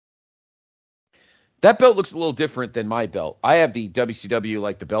 That belt looks a little different than my belt. I have the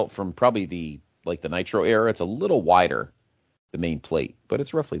WCW, the belt from probably the Nitro era. It's a little wider, the main plate, but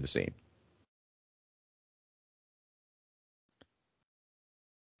it's roughly the same.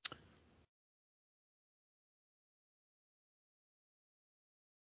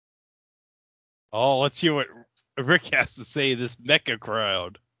 Oh, let's hear what Rick has to say. This mecha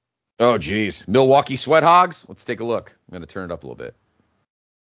crowd. Oh, geez. Milwaukee Sweat Hogs? Let's take a look. I'm going to turn it up a little bit.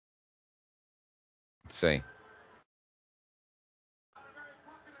 Let's see.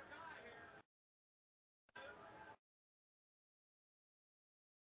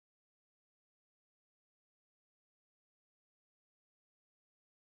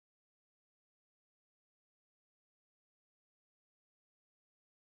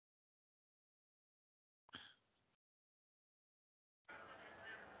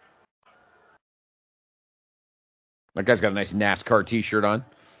 That guy's got a nice NASCAR t-shirt on.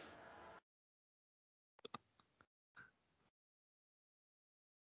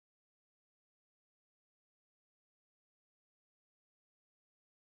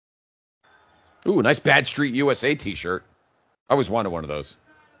 Ooh, nice Bad Street USA t-shirt. I always wanted one of those.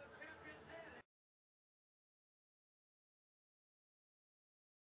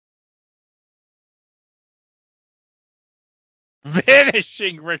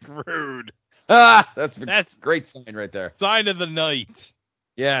 Vanishing Rick Rude. That's a great sign right there. Sign of the night.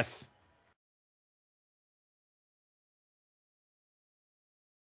 Yes.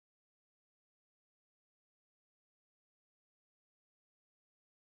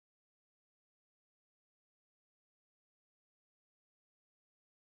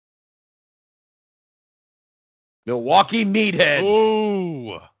 Milwaukee Meatheads.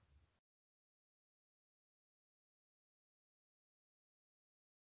 Ooh.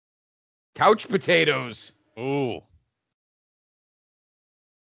 Couch potatoes. Ooh.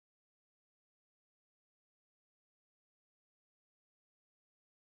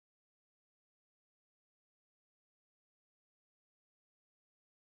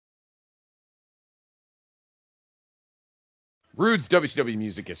 Rude's WCW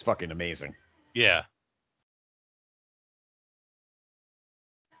music is fucking amazing. Yeah.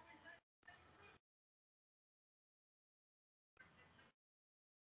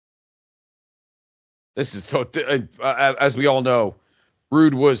 This is so. As we all know,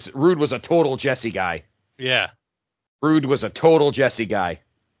 Rude was a total Jesse guy. Yeah. Rude was a total Jesse guy.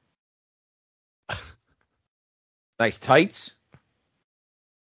 Nice tights.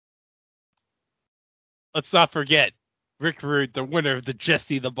 Let's not forget Rick Rude, the winner of the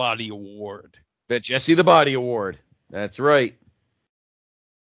Jesse the Body Award. The Jesse the Body Award. That's right.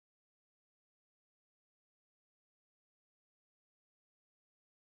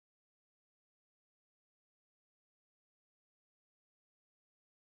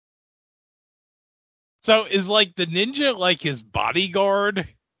 So is like the ninja like his bodyguard?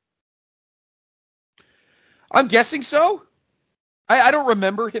 I'm guessing so. I don't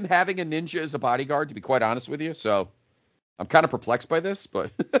remember him having a ninja as a bodyguard, to be quite honest with you. So I'm kind of perplexed by this,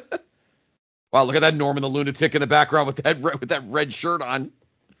 but wow, look at that Norman the Lunatic in the background with that red shirt on.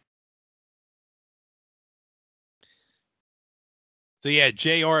 So yeah,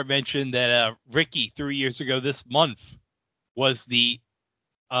 JR mentioned that Ricky 3 years ago this month was the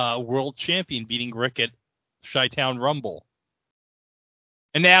world champion, beating Rick at Chi-Town Rumble.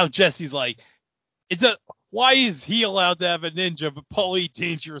 And now Jesse's like, why is he allowed to have a ninja, but Paulie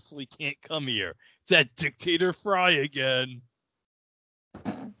dangerously can't come here? It's that Dictator Fry again.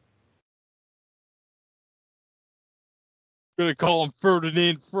 Gonna call him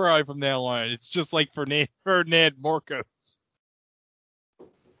Ferdinand Fry from now on. It's just like Ferdinand Marcos.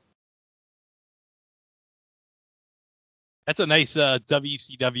 That's a nice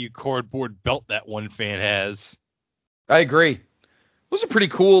WCW cardboard belt that one fan has. I agree. Those are pretty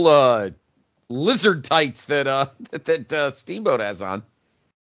cool lizard tights that Steamboat has on.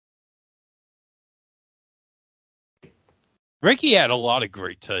 Ricky had a lot of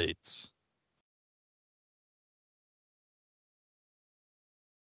great tights.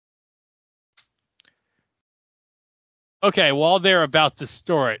 Okay, while they're about to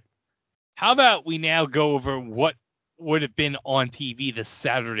start, how about we now go over what would have been on TV this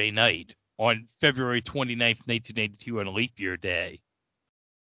Saturday night on February 29th, 1992 on Leap Year Day?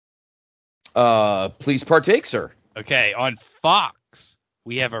 Please partake, sir. Okay, on Fox,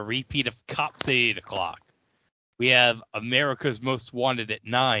 we have a repeat of Cops at 8 o'clock. We have America's Most Wanted at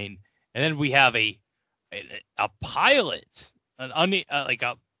 9, and then we have a pilot, like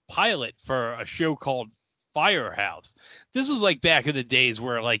a pilot for a show called Firehouse. This was like back in the days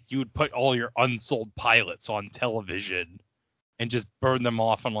where like you would put all your unsold pilots on television and just burn them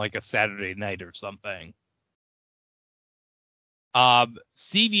off on like a Saturday night or something.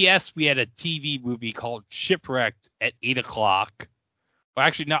 CBS, we had a TV movie called Shipwrecked at 8 o'clock. Well,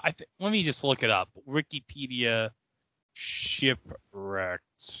 actually, no, let me just look it up. Wikipedia Shipwrecked.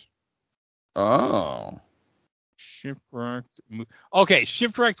 Oh. Shipwrecked. Okay,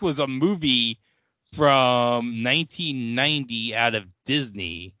 Shipwrecked was a movie from 1990 out of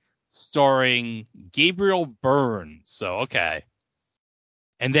Disney starring Gabriel Byrne. So, okay.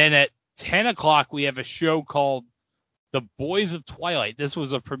 And then at 10 o'clock, we have a show called The Boys of Twilight. This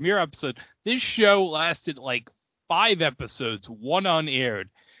was a premiere episode. This show lasted like 5 episodes, one unaired.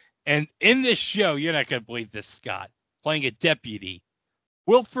 And in this show, you're not going to believe this, Scott, playing a deputy,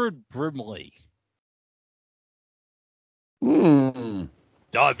 Wilford Brimley.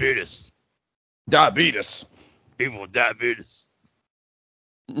 Diabetes. People with diabetes.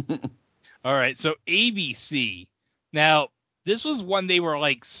 All right, so ABC. Now, this was when they were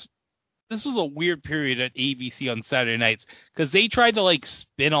like, this was a weird period at ABC on Saturday nights because they tried to like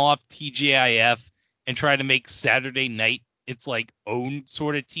spin off TGIF and try to make Saturday night its like own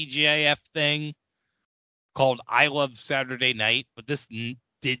sort of TGIF thing called I Love Saturday Night, but this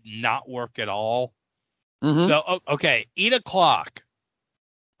did not work at all. Mm-hmm. So, okay, 8 o'clock.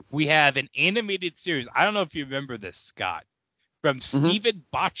 We have an animated series. I don't know if you remember this, Scott, from Stephen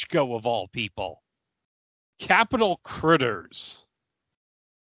Bochco of all people. Capital Critters.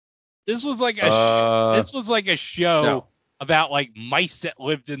 This was like a show about like mice that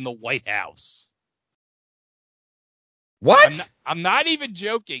lived in the White House. What? I'm not even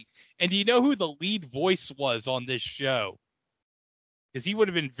joking. And do you know who the lead voice was on this show? Because he would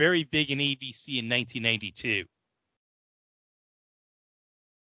have been very big in ABC in 1992.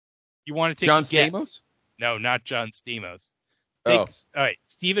 You want to take John a guess? Stamos? No, not John Stamos. Oh. All right,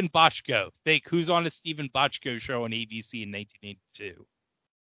 Stephen Bochco. Think who's on a Stephen Bochco show on ABC in 1982?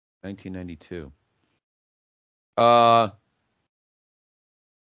 1992. Well,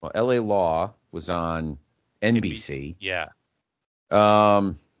 LA Law was on NBC. Yeah.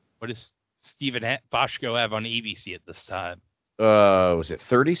 What does Stephen Bochco have on ABC at this time? Was it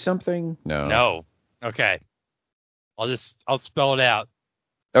 30 something? No. No. Okay. I'll spell it out.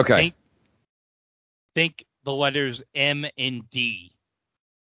 Okay. Think the letters M and D.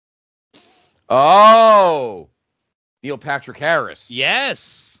 Oh, Neil Patrick Harris.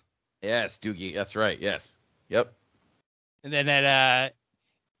 Yes. Yes, Doogie. That's right. Yes. Yep. And then at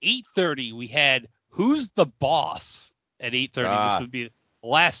 8:30 we had Who's the Boss at 8:30. This would be the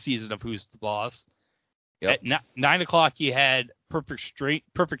last season of Who's the Boss. Yep. At 9 o'clock you had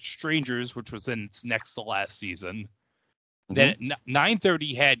Perfect Strangers, which was in its next to last season. Mm-hmm. Then at 9:30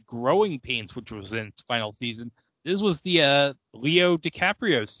 you had Growing Pains, which was in its final season. This was the Leo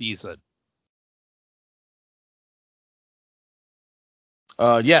DiCaprio season.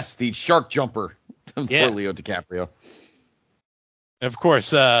 Yes, the shark jumper for Yeah. Leo DiCaprio. And of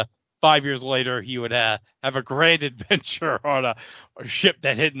course, 5 years later, he would have a great adventure on a ship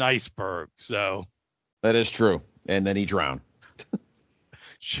that hit an iceberg. So that is true. And then he drowned.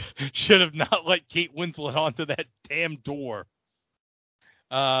 Should have not let Kate Winslet onto that damn door.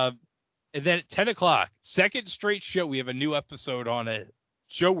 And then at 10 o'clock, second straight show, we have a new episode on a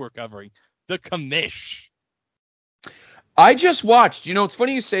show we're covering, The Commish. I just watched. You know, it's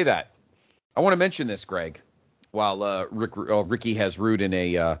funny you say that. I want to mention this, Greg, while Ricky has Rude in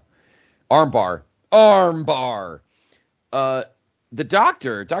a armbar. The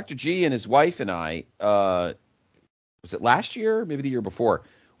doctor, Dr. G, and his wife and I, was it last year? Maybe the year before.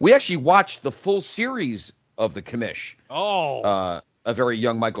 We actually watched the full series of The Commish. Oh. A very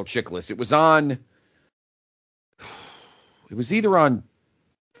young Michael Chiklis. It was on. It was either on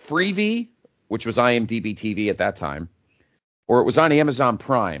Freevee, which was IMDb TV at that time, or it was on Amazon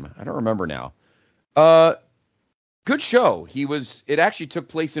Prime. I don't remember now. Good show. It actually took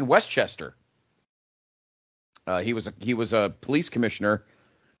place in Westchester. He was a police commissioner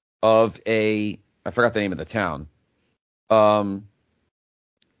of I forgot the name of the town. Of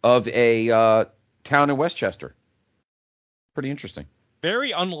a town in Westchester. Pretty interesting.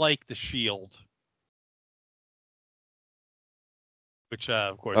 Very unlike The Shield. Which,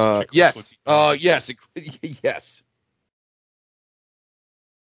 of course, yes. Yes. Yes.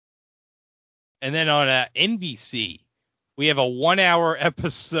 And then on NBC, we have a 1 hour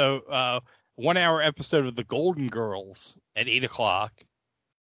episode. 1 hour episode of The Golden Girls at 8 o'clock.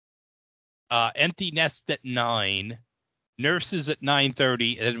 Empty Nest at 9. Nurses at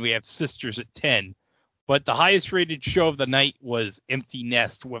 9:30, and then we have Sisters at 10. But the highest rated show of the night was Empty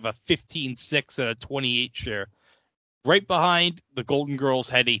Nest with a 15.6 and a 28 share. Right behind, The Golden Girls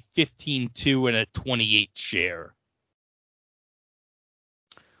had a 15.2 and a 28 share.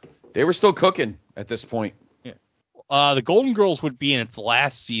 They were still cooking at this point. Yeah. The Golden Girls would be in its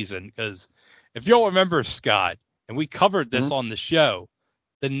last season because if you'll remember, Scott, and we covered this on the show,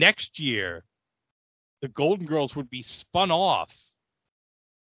 the next year, the Golden Girls would be spun off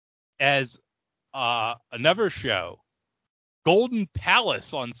as another show, Golden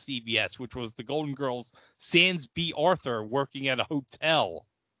Palace on CBS, which was the Golden Girls sans B. Arthur working at a hotel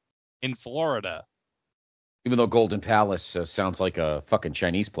in Florida. Even though Golden Palace sounds like a fucking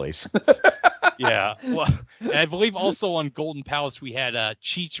Chinese place. Yeah. Well, and I believe also on Golden Palace we had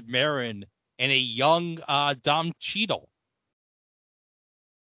Cheech Marin and a young Dom Cheadle.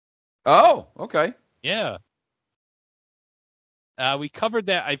 Oh, okay. Yeah. We covered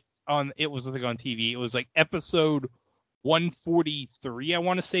that it was I think on TV. It was like episode 143, I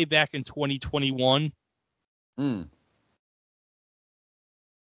want to say, back in 2021. Ooh,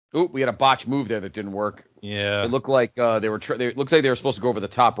 we had a botch move there that didn't work. Yeah. It looked like it looks like they were supposed to go over the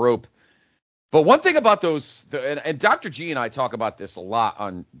top rope. But one thing about those, and Dr. G and I talk about this a lot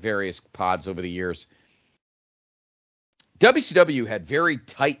on various pods over the years. WCW had very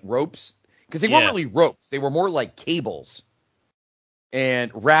tight ropes because they weren't really ropes. They were more like cables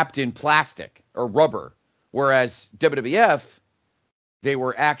and wrapped in plastic or rubber. Whereas WWF, they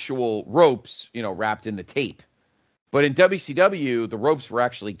were actual ropes, wrapped in the tape. But in WCW, the ropes were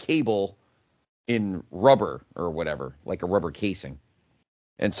actually cable in rubber or whatever, like a rubber casing.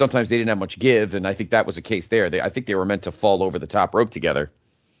 And sometimes they didn't have much give, and I think that was the case there. I think they were meant to fall over the top rope together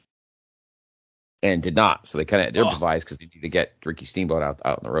and did not. So they kind of improvised because they needed to get Ricky Steamboat out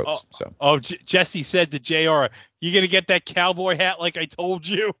on the ropes. Jesse said to JR, "You going to get that cowboy hat like I told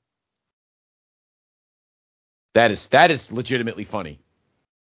you?" That is legitimately funny.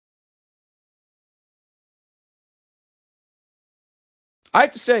 I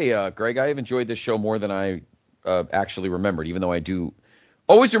have to say, Greg, I have enjoyed this show more than I actually remembered, even though I do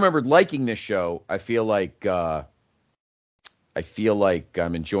always remembered liking this show. I feel like I'm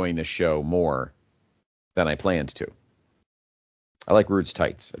enjoying this show more than I planned to. I like Rude's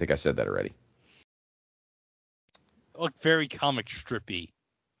tights. I think I said that already. look very comic strippy.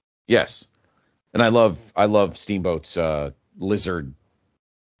 Yes. And I love Steamboat's lizard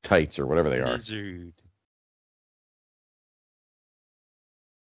tights or whatever they are. Lizard.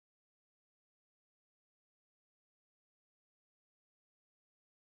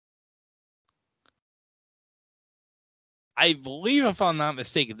 I believe, if I'm not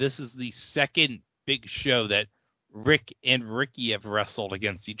mistaken, this is the second big show that Rick and Ricky have wrestled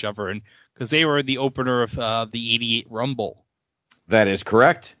against each other, and because they were the opener of the '88 Rumble. That is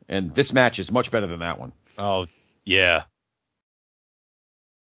correct, and this match is much better than that one. Oh yeah.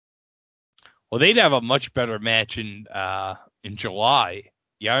 Well, they'd have a much better match in July,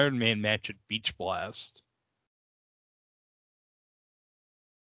 the Iron Man match at Beach Blast.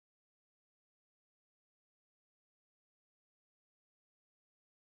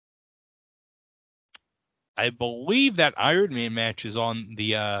 I believe that Iron Man match is on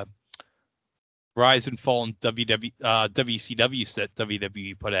the Rise and Fall and WCW set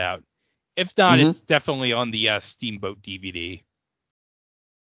WWE put out. If not, it's definitely on the Steamboat DVD.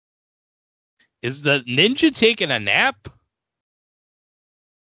 Is the ninja taking a nap?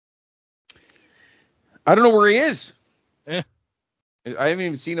 I don't know where he is. Eh. I haven't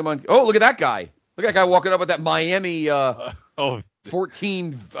even seen him on. Oh, look at that guy! Look at that guy walking up with that Miami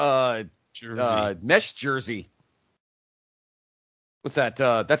 14 jersey. mesh jersey. What's that?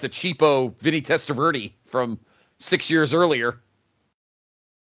 That's a cheapo Vinny Testaverde from 6 years earlier.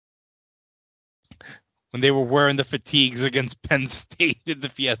 When they were wearing the fatigues against Penn State in the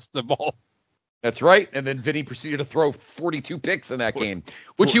Fiesta Bowl. That's right. And then Vinny proceeded to throw 42 picks in that game,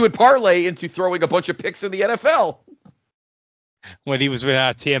 which he would parlay into throwing a bunch of picks in the NFL. When he was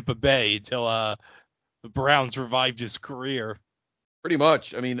with Tampa Bay until the Browns revived his career. Pretty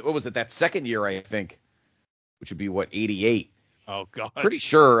much. I mean, what was it? That second year, I think, which would be, 88? Oh, God. I'm pretty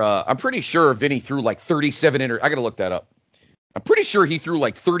sure Vinny threw like 37 I got to look that up. I'm pretty sure he threw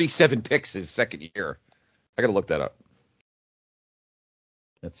like 37 picks his second year. I got to look that up.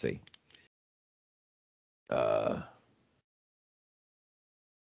 Let's see. Because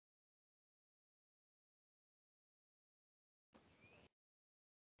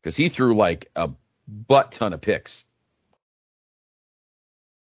he threw like a butt ton of picks.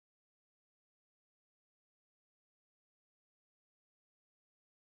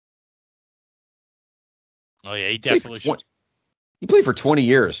 Oh, yeah, he definitely should. He played for 20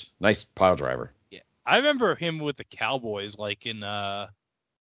 years. Nice pile driver. Yeah, I remember him with the Cowboys like in 04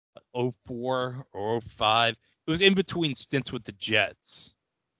 or 05. It was in between stints with the Jets.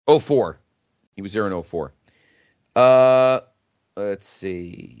 04. He was there in 04. Let's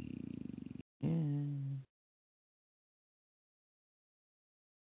see.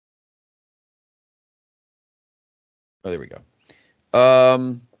 Oh, there we go.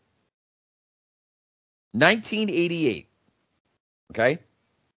 1988. Okay.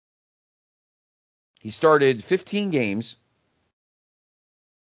 He started 15 games.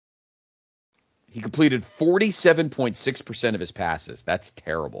 He completed 47.6% of his passes. That's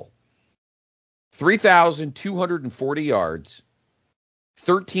terrible. 3,240 yards,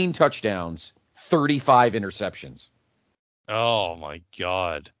 13 touchdowns, 35 interceptions. Oh, my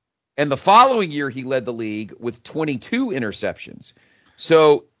God. And the following year, he led the league with 22 interceptions.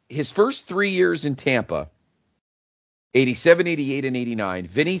 So his first 3 years in Tampa, 87, 88, and 89,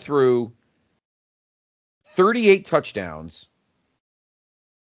 Vinny threw 38 touchdowns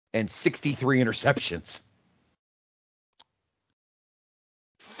and 63 interceptions.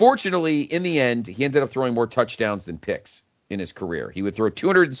 Fortunately, in the end, he ended up throwing more touchdowns than picks in his career. He would throw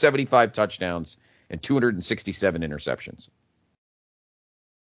 275 touchdowns and 267 interceptions.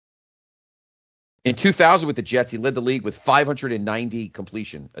 In 2000 with the Jets, he led the league with 590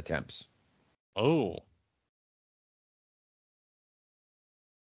 completion attempts. Oh.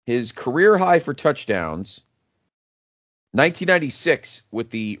 His career high for touchdowns, 1996 with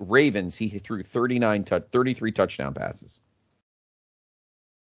the Ravens, he threw 33 touchdown passes.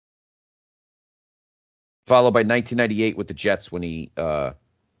 Followed by 1998 with the Jets when he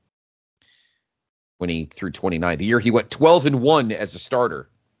threw 29. The year he went 12-1 as a starter.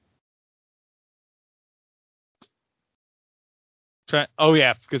 Oh,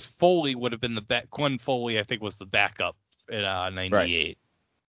 yeah, because Foley would have been the back. Quinn Foley, I think, was the backup in 98.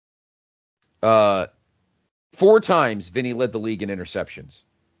 Right. 4 times Vinny led the league in interceptions.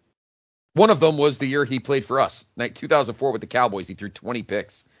 One of them was the year he played for us. 2004 with the Cowboys. He threw 20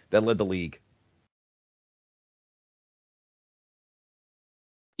 picks. That led the league.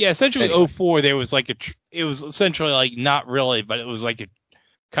 Yeah, essentially Anyway. 04, there was like it was essentially like not really, but it was like a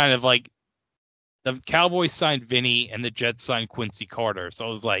kind of like the Cowboys signed Vinny and the Jets signed Quincy Carter. So it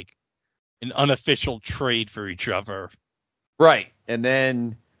was like an unofficial trade for each other. Right. And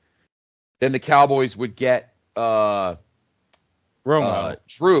then the Cowboys would get Romo.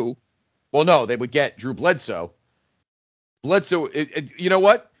 Drew. Well, no, they would get Drew Bledsoe. You know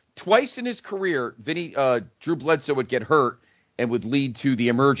what? Twice in his career, Drew Bledsoe would get hurt and would lead to the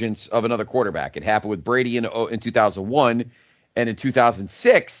emergence of another quarterback. It happened with Brady in 2001, and in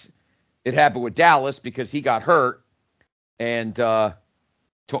 2006, it happened with Dallas because he got hurt, and then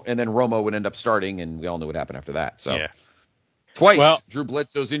Romo would end up starting, and we all know what happened after that. So, twice Drew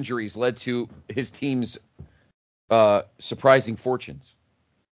Bledsoe's injuries led to his team's surprising fortunes.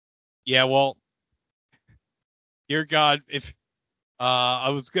 Yeah, well, dear God, if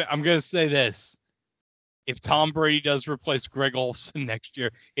I'm going to say this. If Tom Brady does replace Greg Olsen next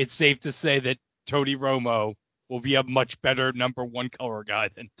year, it's safe to say that Tony Romo will be a much better number one color guy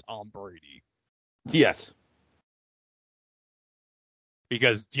than Tom Brady. Yes.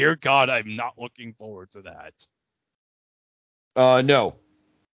 Because, dear God, I'm not looking forward to that. No.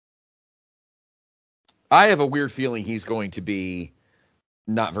 I have a weird feeling he's going to be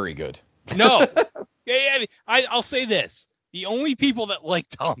not very good. No. I'll say this. The only people that like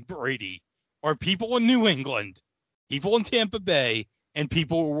Tom Brady are people in New England, people in Tampa Bay, and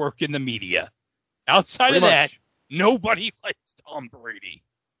people who work in the media. Outside of that, nobody likes Tom Brady.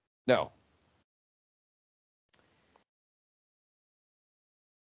 No.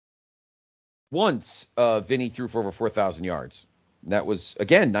 Once, Vinny threw for over 4,000 yards. That was,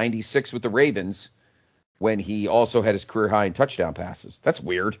 again, 96 with the Ravens when he also had his career high in touchdown passes. That's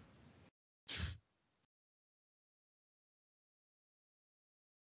weird.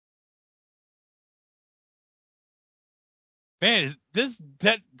 Man,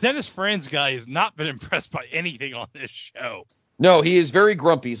 that Dennis Franz guy has not been impressed by anything on this show. No, he is very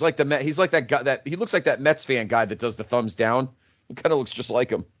grumpy. He's like that guy he looks like that Mets fan guy that does the thumbs down. He kind of looks just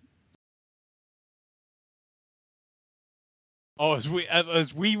like him. Oh, as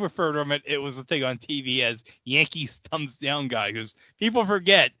we refer to him, it was a thing on TV as Yankees thumbs down guy, because people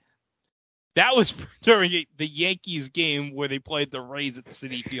forget that was during the Yankees game where they played the Rays at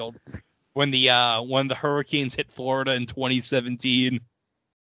Citi Field when the Hurricanes hit Florida in 2017.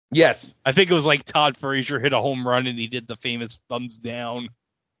 Yes. I think it was like Todd Frazier hit a home run and he did the famous thumbs down.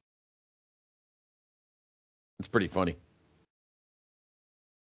 It's pretty funny.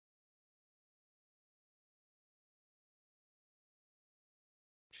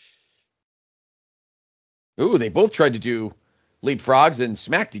 Ooh, they both tried to do leapfrogs and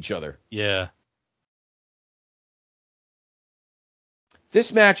smacked each other. Yeah.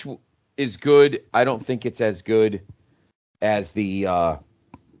 This match is good. I don't think it's as good as the I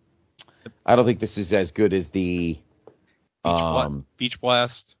don't think this is as good as the Beach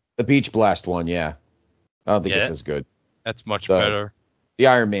Blast. The Beach Blast one, yeah. I don't think it's as good. That's much better. The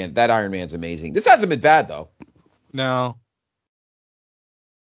Iron Man, that Iron Man's amazing. This hasn't been bad though. No.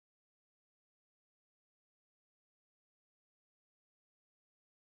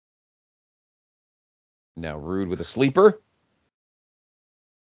 Now Rude with a sleeper.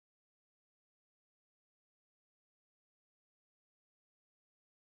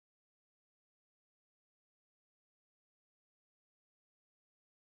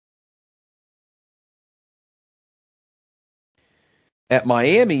 At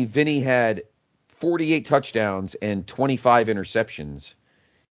Miami, Vinny had 48 touchdowns and 25 interceptions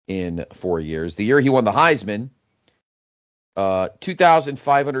in 4 years. The year he won the Heisman,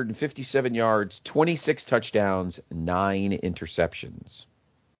 2,557 yards, 26 touchdowns, 9 interceptions.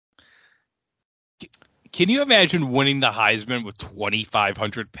 Can you imagine winning the Heisman with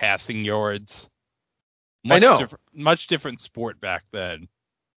 2,500 passing yards? I know. Much different sport back then.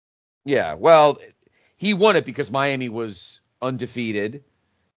 Yeah, well, he won it because Miami was undefeated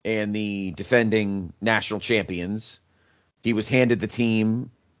and the defending national champions. He was handed the team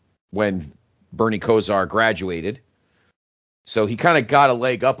when Bernie Kosar graduated. So he kind of got a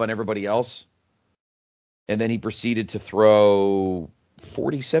leg up on everybody else. And then he proceeded to throw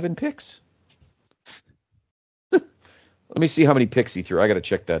 47 picks. Let me see how many picks he threw. I got to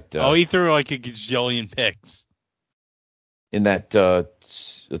check that. He threw like a gajillion picks. In that,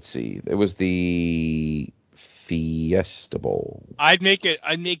 let's see. It was the Fiesta Bowl. I'd make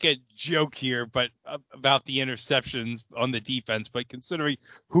a joke here, but about the interceptions on the defense. But considering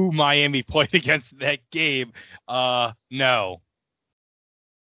who Miami played against that game, no.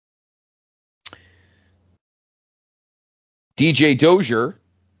 DJ Dozier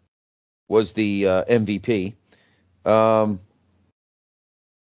was the MVP. Of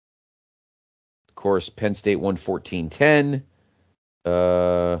course, Penn State won 14-10.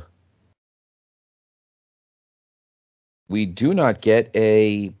 We do not get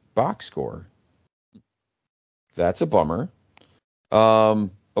a box score. That's a bummer.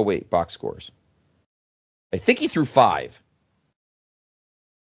 Box scores. I think he threw 5.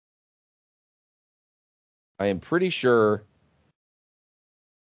 I am pretty sure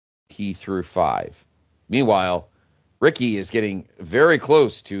he threw 5. Meanwhile, Ricky is getting very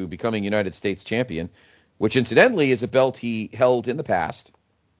close to becoming United States champion, which incidentally is a belt he held in the past.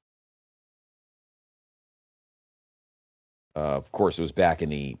 Of course, it was back in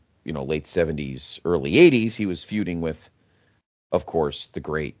the late 70s, early 80s. He was feuding with, of course, the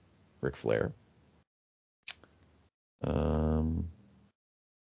great Ric Flair.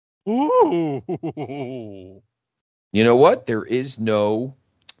 Ooh. You know what? There is no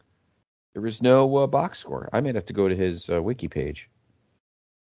box score. I might have to go to his wiki page.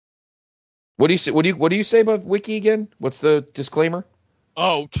 What do you say? What do you say about wiki again? What's the disclaimer?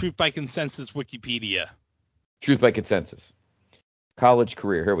 Oh, Truth by Consensus Wikipedia. Truth by Consensus. College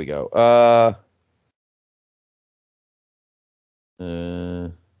career. Here we go.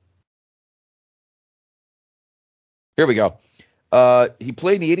 Here we go. He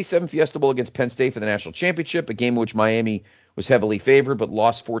played in the 87 Fiesta Bowl against Penn State for the national championship, a game in which Miami was heavily favored but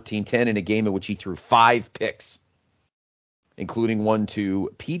lost 14-10 in a game in which he threw 5 picks, including one to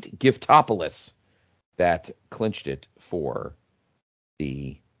Pete Giftopoulos that clinched it for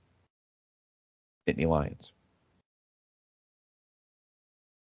the Nittany Lions.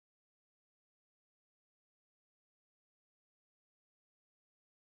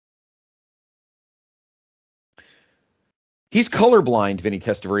 He's colorblind, Vinny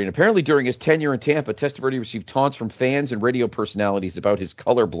Testaverde, and apparently during his tenure in Tampa, Testaverde received taunts from fans and radio personalities about his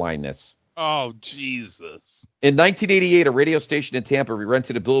colorblindness. Oh, Jesus. In 1988, a radio station in Tampa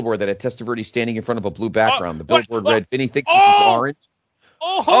rented a billboard that had Testaverde standing in front of a blue background. The billboard read, Vinny thinks this is orange.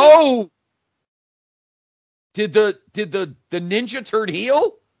 Oh! Did the ninja turn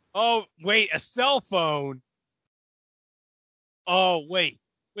heel? Oh, wait, a cell phone. Oh, wait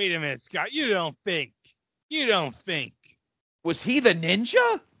a minute, Scott. You don't think. Was he the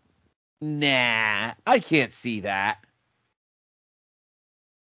ninja? Nah, I can't see that.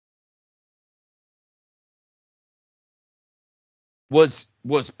 Was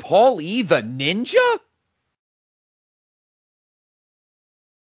Paul E the ninja?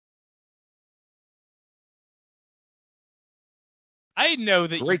 I know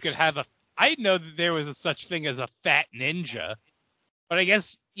that you could have I know that there was a such thing as a fat ninja. But I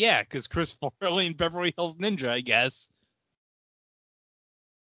guess, yeah, because Chris Farley and Beverly Hills Ninja, I guess.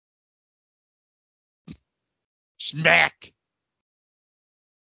 Smack.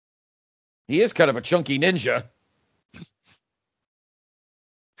 He is kind of a chunky ninja.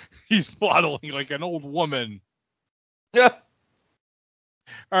 He's waddling like an old woman. Yeah.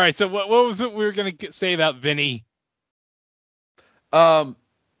 All right, so what was it we were going to say about Vinny? A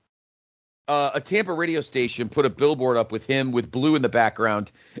Tampa radio station put a billboard up with him with blue in the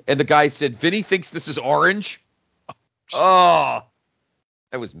background, and the guy said, Vinny thinks this is orange? Oh,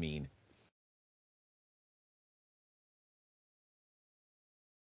 that was mean.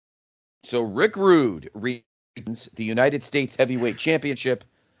 So Rick Rude retains the United States Heavyweight Championship.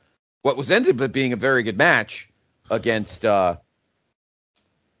 What was ended up being a very good match against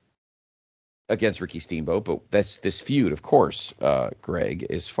Ricky Steamboat, but this feud, of course, Greg,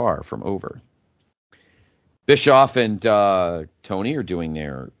 is far from over. Bischoff and Tony are doing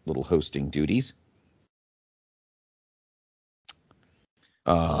their little hosting duties.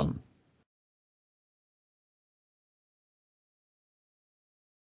 Oh.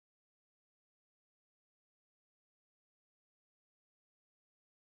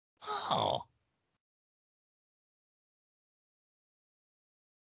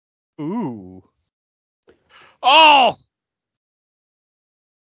 Ooh. Oh!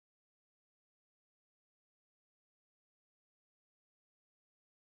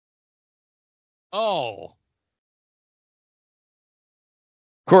 Oh. Of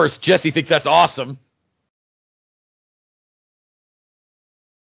course, Jesse thinks that's awesome.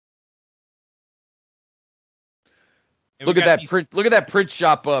 Look at that print. Look at that print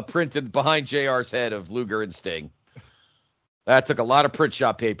shop printed behind JR's head of Luger and Sting. That took a lot of print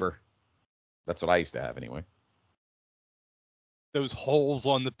shop paper. That's what I used to have anyway. Those holes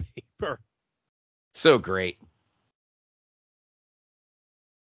on the paper. So great.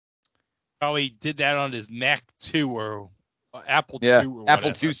 Probably did that on his Mac 2 or Apple 2 or whatever.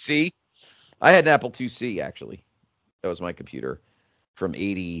 Apple IIc. I had an Apple IIc, actually. That was my computer from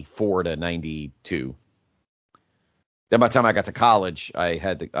 84 to 92. Then by the time I got to college,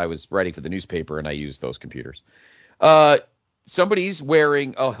 I was writing for the newspaper, and I used those computers. Somebody's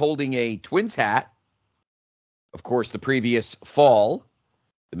holding a Twins hat. Of course, the previous fall,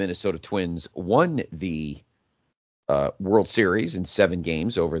 the Minnesota Twins won the World Series in 7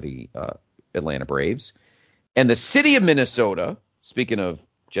 games over the Atlanta Braves. And the city of Minnesota, speaking of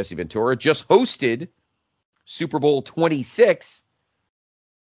Jesse Ventura, just hosted Super Bowl 26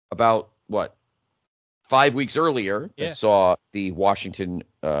 about, 5 weeks earlier, that saw the Washington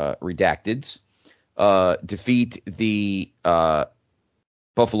Redacteds defeat the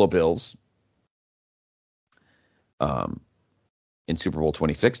Buffalo Bills in Super Bowl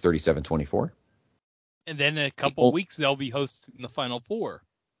 26, 37-24. And then in a couple of weeks, they'll be hosting the Final Four.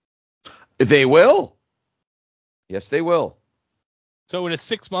 They will. Yes, they will. So in a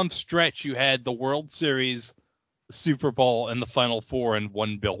 6-month stretch, you had the World Series, the Super Bowl, and the Final Four in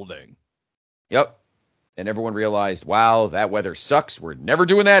one building. Yep. And everyone realized, wow, that weather sucks. We're never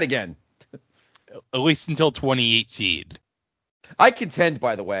doing that again. At least until 2018. I contend,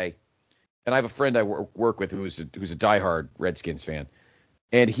 by the way, and I have a friend I work with who's a diehard Redskins fan.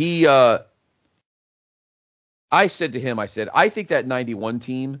 And I said to him, I think that 91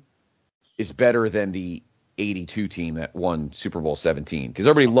 team is better than the 82 team that won Super Bowl 17. Because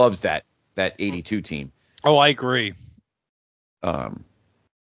everybody loves that 82 team. Oh, I agree.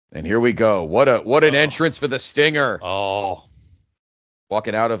 And here we go. What an entrance for the Stinger. Oh.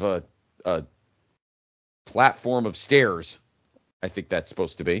 Walking out of a platform of stairs, I think that's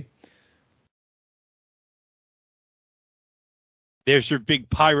supposed to be. There's your big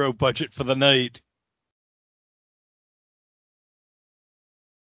pyro budget for the night.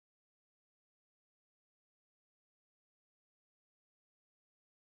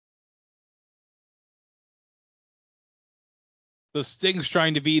 So Sting's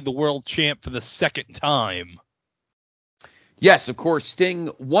trying to be the world champ for the second time. Yes, of course, Sting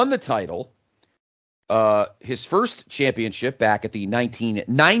won the title. His first championship back at the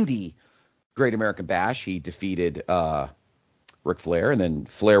 1990 Great American Bash. He defeated Ric Flair, and then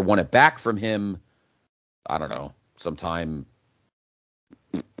Flair won it back from him, I don't know, sometime.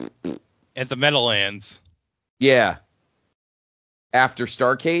 At the Meadowlands. Yeah. After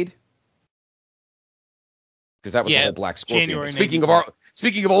Starrcade. Because that was the whole Black Scorpion. January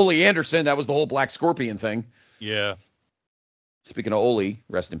Speaking of Ole Anderson, that was the whole Black Scorpion thing. Yeah. Speaking of Ole,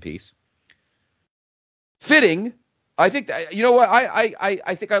 rest in peace. Fitting, I think that, you know what?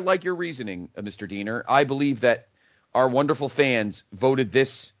 I think I like your reasoning, Mr. Diener. I believe that our wonderful fans voted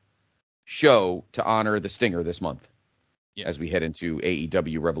this show to honor the Stinger this month as we head into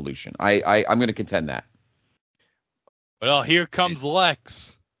AEW Revolution. I'm going to contend that. Well, here comes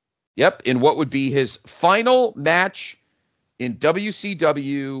Lex. Yep, in what would be his final match in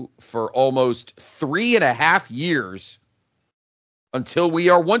WCW for almost 3.5 years until we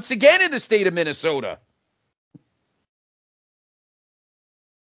are once again in the state of Minnesota.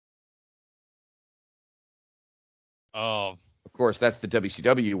 Oh. Of course, that's the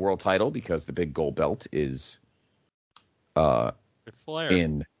WCW world title because the big gold belt is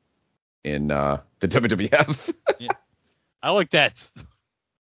in the WWF. Yeah. I like that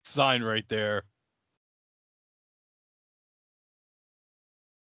sign right there.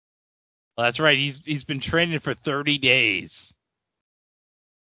 Well, that's right. He's been training for 30 days.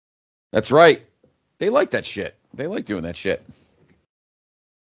 That's right. They like that shit. They like doing that shit.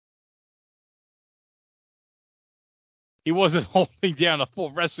 He wasn't holding down a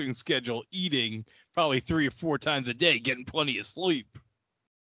full wrestling schedule, eating probably 3 or 4 times a day, getting plenty of sleep.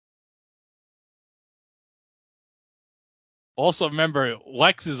 Also, remember,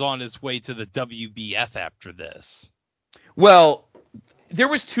 Lex is on his way to the WBF after this. Well, there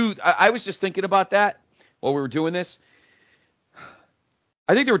was two. I was just thinking about that while we were doing this.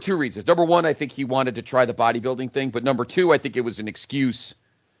 I think there were 2 reasons. Number one, I think he wanted to try the bodybuilding thing. But number 2, I think it was an excuse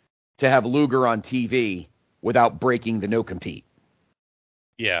to have Luger on TV without breaking the no-compete.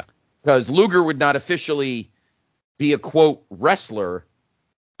 Yeah. Because Luger would not officially be a, quote, wrestler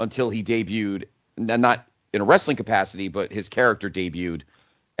until he debuted, not in a wrestling capacity, but his character debuted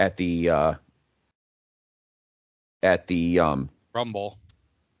at the Rumble.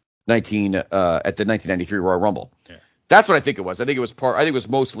 At the 1993 Royal Rumble. Yeah. That's what I think it was. I think it was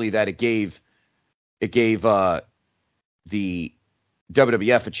mostly that it gave the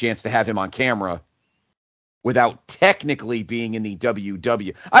WWF a chance to have him on camera without technically being in the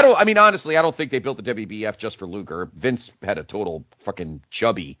WW. Honestly, I don't think they built the WBF just for Luger. Vince had a total fucking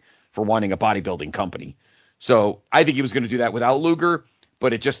chubby for wanting a bodybuilding company. So I think he was going to do that without Luger,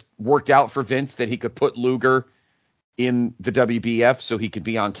 but it just worked out for Vince that he could put Luger in the WBF so he could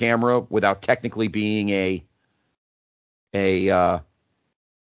be on camera without technically being a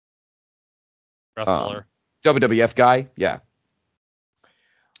wrestler. WWF guy. Yeah.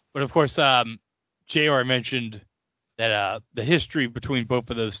 But of course, JR mentioned that the history between both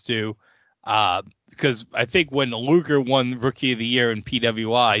of those two. Because I think when Luger won Rookie of the Year in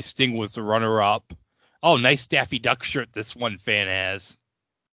PWI, Sting was the runner-up. Oh, nice Daffy Duck shirt this one fan has.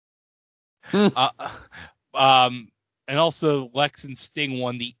 And also Lex and Sting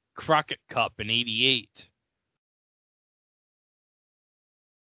won the Crockett Cup in '88.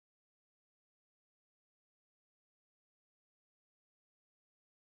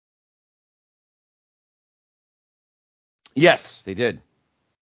 Yes, they did.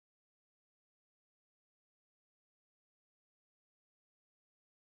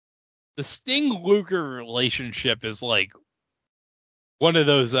 The Sting-Luger relationship is like one of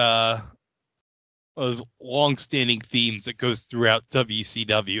those long-standing themes that goes throughout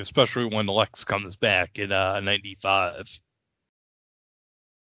WCW, especially when Lex comes back in '95.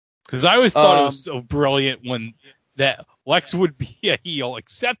 Because I always thought it was so brilliant when that Lex would be a heel,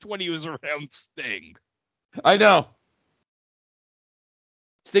 except when he was around Sting. I know.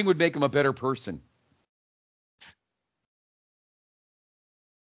 Sting would make him a better person.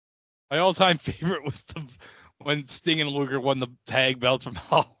 My all-time favorite was when Sting and Luger won the tag belts from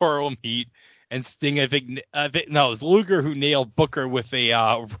Harlem Heat, and Sting, I think no, it was Luger who nailed Booker with a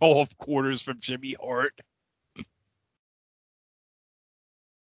roll of quarters from Jimmy Hart.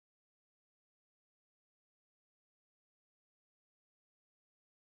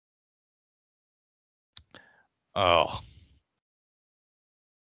 Oh.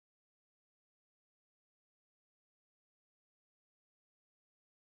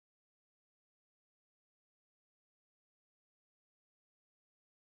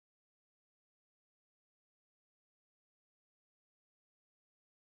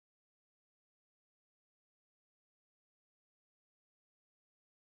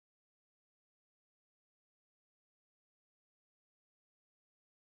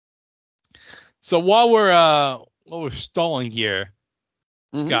 So while we're stalling here,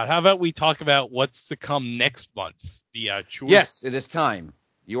 Scott, how about we talk about what's to come next month? The choice. Yes, it is time.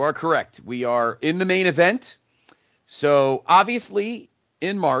 You are correct. We are in the main event. So obviously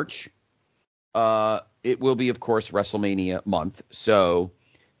in March, it will be, of course, WrestleMania month. So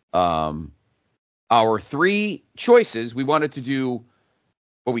our three choices, we wanted to do,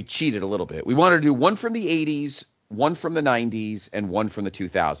 well, we cheated a little bit. We wanted to do one from the 80s, one from the 90s, and one from the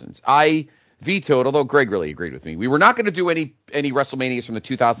 2000s. I vetoed, although Greg really agreed with me. We were not going to do any WrestleManias from the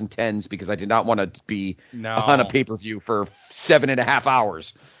 2010s because I did not want to be on a pay-per-view for 7.5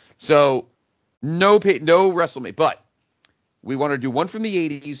 hours. So no WrestleMania. But we want to do one from the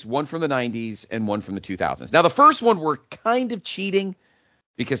 80s, one from the 90s, and one from the 2000s. Now, the first one we're kind of cheating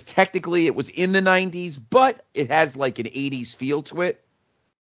because technically it was in the 90s, but it has like an 80s feel to it.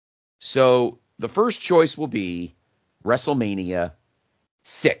 So the first choice will be WrestleMania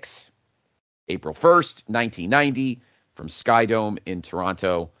 6. April 1st, 1990, from Skydome in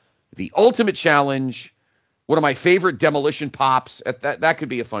Toronto. The Ultimate Challenge, one of my favorite demolition pops. That could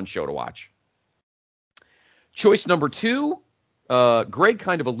be a fun show to watch. Choice number 2, Greg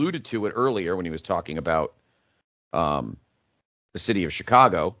kind of alluded to it earlier when he was talking about the city of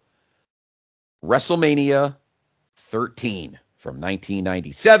Chicago. WrestleMania 13 from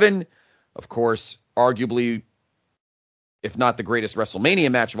 1997. Of course, arguably, if not the greatest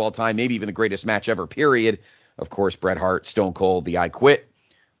WrestleMania match of all time, maybe even the greatest match ever, period. Of course, Bret Hart, Stone Cold, the I Quit.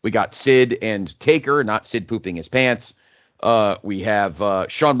 We got Sid and Taker, not Sid pooping his pants. We have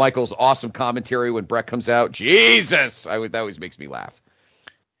Shawn Michaels' awesome commentary when Bret comes out. Jesus! That always makes me laugh.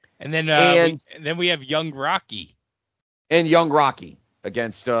 And then we have Young Rocky. And Young Rocky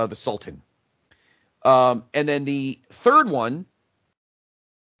against the Sultan. And then the third one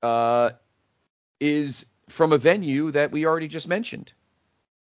is from a venue that we already just mentioned.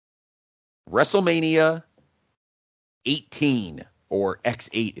 WrestleMania 18, or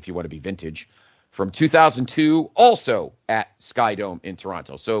X8 if you want to be vintage, from 2002, also at Skydome in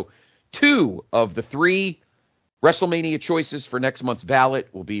Toronto. So 2 of the 3 WrestleMania choices for next month's ballot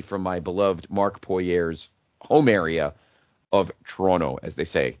will be from my beloved Mark Poirier's home area of Toronto, as they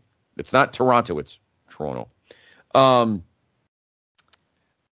say. It's not Toronto, it's Toronto.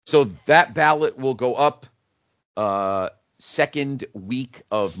 So that ballot will go up second week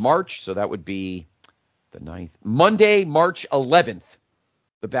of March. So that would be the 9th. Monday, March 11th,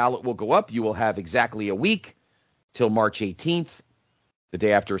 the ballot will go up. You will have exactly a week till March 18th, the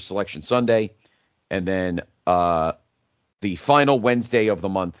day after Selection Sunday. And then the final Wednesday of the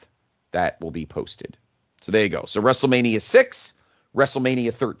month, that will be posted. So there you go. So WrestleMania 6,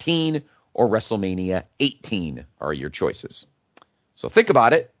 WrestleMania 13, or WrestleMania 18 are your choices. So think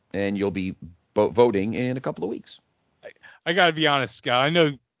about it, and you'll be voting in a couple of weeks. I got to be honest, Scott. I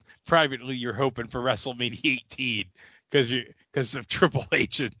know privately you're hoping for WrestleMania 18 because of Triple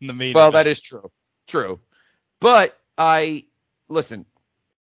H in the main Well, event. that is true. But listen,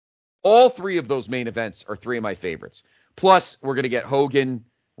 all three of those main events are three of my favorites. Plus, we're going to get Hogan,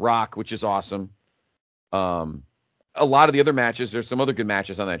 Rock, which is awesome. A lot of the other matches, there's some other good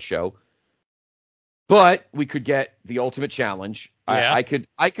matches on that show. But we could get the Ultimate Challenge. Yeah. I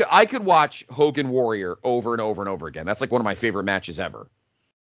could watch Hogan Warrior over and over and over again. That's like one of my favorite matches ever.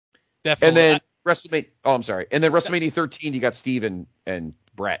 Definitely. And then WrestleMania. Oh, I'm sorry. And then WrestleMania 13, you got Steve and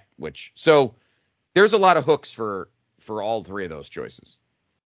Brett. So there's a lot of hooks for all three of those choices.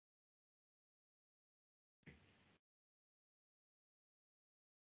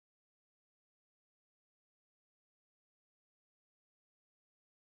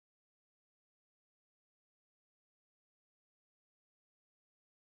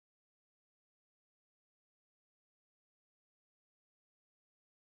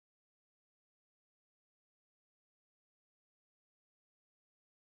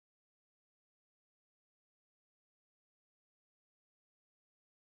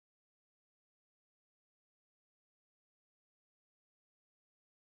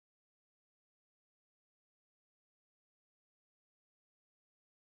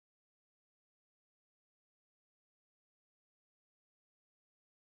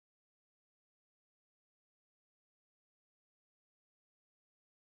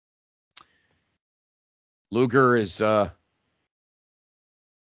 Luger is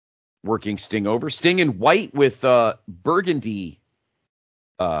working Sting over. Sting in white with burgundy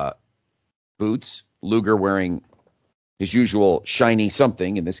boots. Luger wearing his usual shiny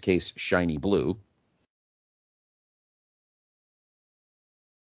something, in this case, shiny blue.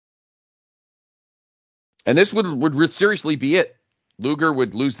 And this would seriously be it. Luger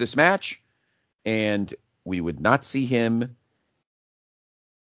would lose this match, and we would not see him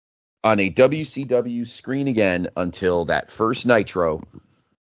on a WCW screen again until that first Nitro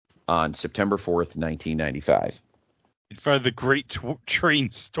on September 4th, 1995. In front of the Great Train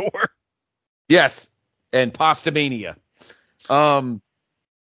Store. Yes, and Pastamania.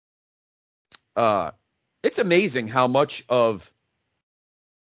 It's amazing how much of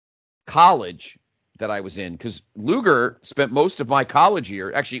college that I was in, because Luger spent most of my college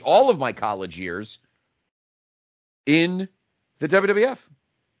year, actually all of my college years, in the WWF.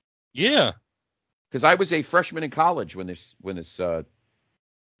 Yeah. Because I was a freshman in college when this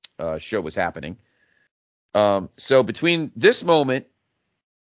show was happening. So between this moment,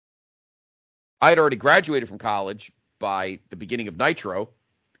 I had already graduated from college by the beginning of Nitro.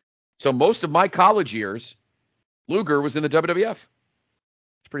 So most of my college years, Luger was in the WWF. It's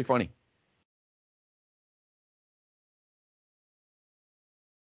pretty funny.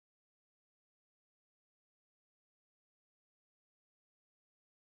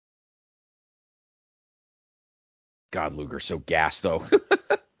 God, Luger's so gassed, though.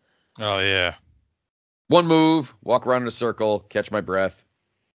 Oh, yeah. One move, walk around in a circle, catch my breath,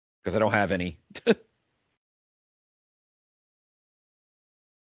 because I don't have any.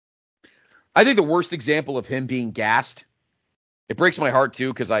 I think the worst example of him being gassed, it breaks my heart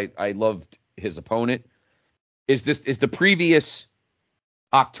too, because I loved his opponent, is the previous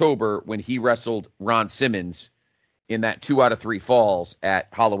October when he wrestled Ron Simmons in that 2 out of 3 falls at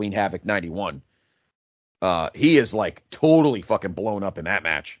Halloween Havoc 91. He is like totally fucking blown up in that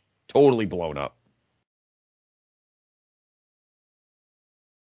match. Totally blown up.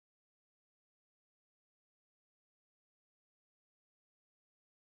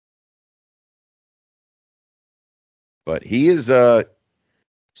 But he is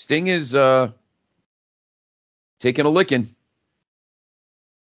Sting is taking a licking.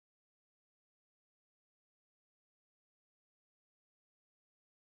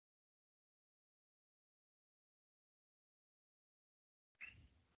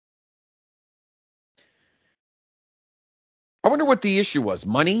 I wonder what the issue was.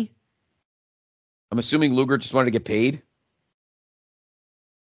 Money? I'm assuming Luger just wanted to get paid.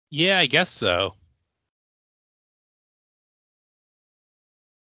 Yeah, I guess so.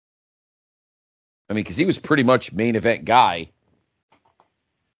 I mean, because he was pretty much main event guy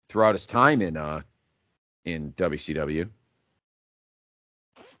throughout his time in WCW.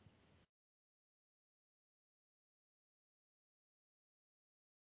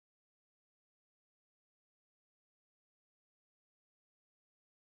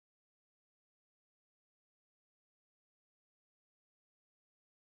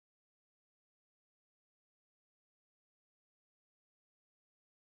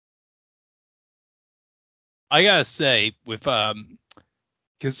 I gotta say, with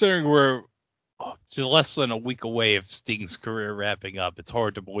considering we're just less than a week away of Sting's career wrapping up, it's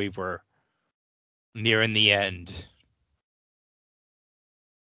hard to believe we're nearing the end.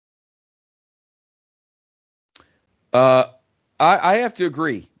 I have to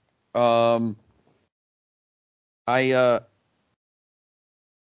agree.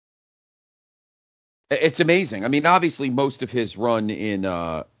 It's amazing. I mean, obviously, most of his run in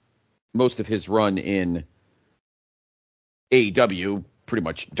AEW, pretty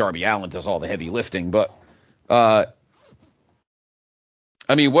much Darby Allin does all the heavy lifting. But I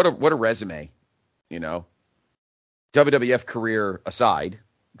mean, what a resume, you know. WWF career aside,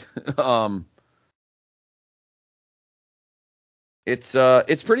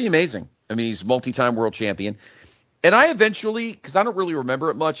 it's pretty amazing. I mean, he's multi-time world champion, and I eventually, because I don't really remember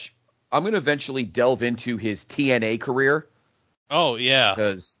it much, I'm going to eventually delve into his TNA career. Oh yeah,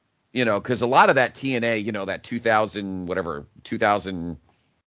 because a lot of that TNA, that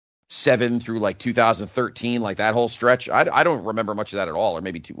 2007 through like 2013, like that whole stretch, I don't remember much of that at all. Or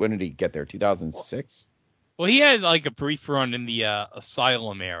maybe when did he get there? 2006. Well, he had like a brief run in the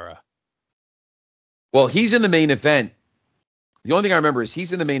Asylum era. Well, he's in the main event. The only thing I remember is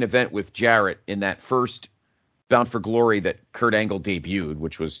he's in the main event with Jarrett in that first Bound for Glory that Kurt Angle debuted,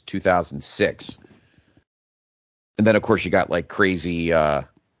 which was 2006. And then, of course, you got like crazy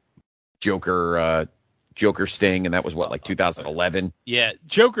Joker Sting, and that was like 2011. Yeah,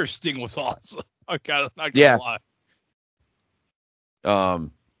 Joker Sting was awesome. Not gonna lie.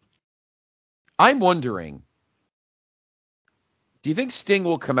 I'm wondering, do you think Sting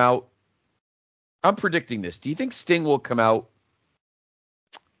will come out? I'm predicting this. Do you think Sting will come out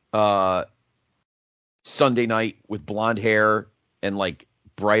Sunday night with blonde hair and like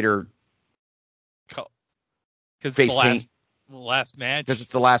brighter face paint? Last match? Because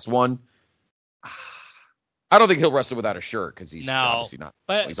it's the last one. I don't think he'll wrestle without a shirt because he's obviously not.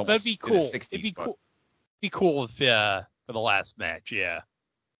 But he's almost it'd be cool. In his 60s, it'd be cool. Be cool if for the last match, yeah.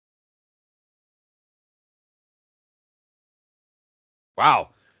 Wow.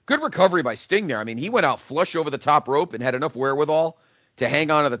 Good recovery by Sting there. I mean, he went out flush over the top rope and had enough wherewithal to hang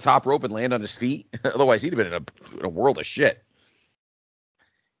on to the top rope and land on his feet. Otherwise, he'd have been in a world of shit.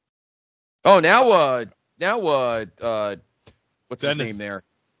 Oh, now, what's his name there?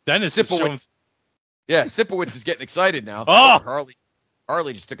 Dennis Sipowicz. Yeah, Sipowicz is getting excited now. Oh!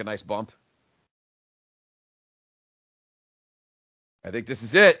 Harley just took a nice bump. I think this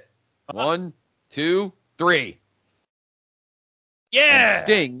is it. 1, 2, 3. Yeah! And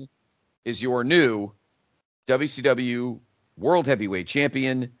Sting is your new WCW World Heavyweight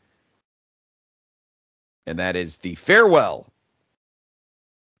Champion. And that is the farewell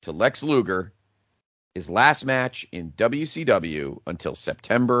to Lex Luger, his last match in WCW until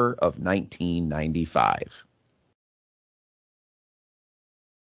September of 1995.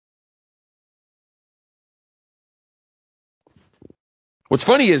 What's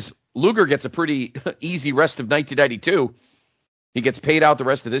funny is Luger gets a pretty easy rest of 1992. He gets paid out the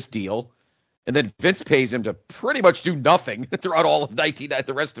rest of this deal, and then Vince pays him to pretty much do nothing throughout all of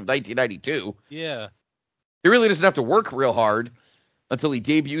the rest of 1992. Yeah. He really doesn't have to work real hard until he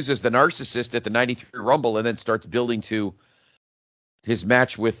debuts as the narcissist at the 93 Rumble and then starts building to his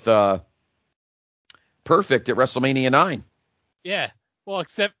match with Perfect at WrestleMania 9. Yeah. Well,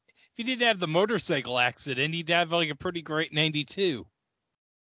 except if he didn't have the motorcycle accident, he'd have like a pretty great 92.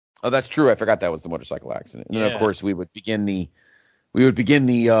 Oh, that's true. I forgot that was the motorcycle accident. And then, of course, we would begin the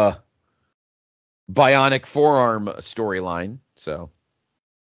bionic forearm storyline. So.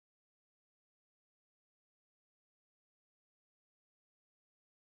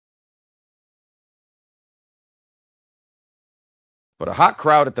 But a hot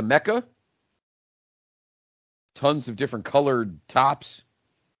crowd at the Mecca. Tons of different colored tops.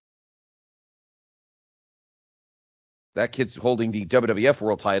 That kid's holding the WWF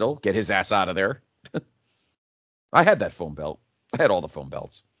World title. Get his ass out of there. I had that foam belt. I had all the foam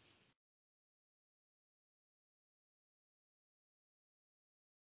belts.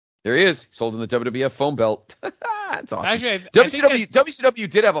 There he is. He's holding the WWF foam belt. That's awesome. Actually, WCW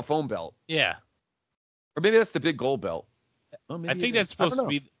did have a foam belt. Yeah. Or maybe that's the big gold belt. Oh, I think that's supposed to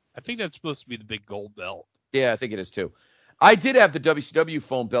be. I think that's supposed to be the big gold belt. Yeah, I think it is too. I did have the WCW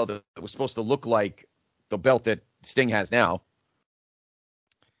foam belt that was supposed to look like the belt that Sting has now.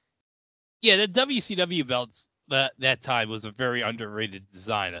 Yeah, the WCW belts that time was a very underrated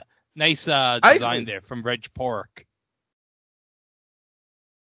design. Nice design there from Reg Pork.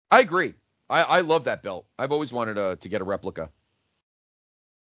 I agree. I love that belt. I've always wanted to get a replica.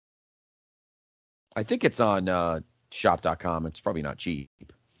 I think it's on shop.com. It's probably not cheap.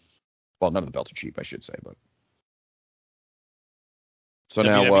 Well, none of the belts are cheap, I should say. But so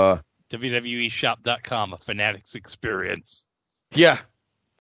now WWEshop.com, a fanatic's experience. Yeah.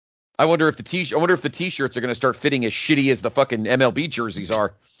 I wonder if the t-shirts are going to start fitting as shitty as the fucking MLB jerseys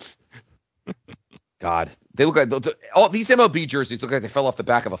are. God, they look like all these MLB jerseys look like they fell off the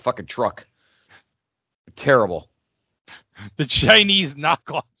back of a fucking truck. Terrible. The Chinese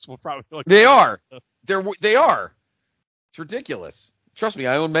knockoffs will probably look. They are. They are. It's ridiculous. Trust me,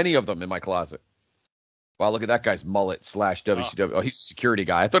 I own many of them in my closet. Wow, look at that guy's mullet / WCW. Oh, he's a security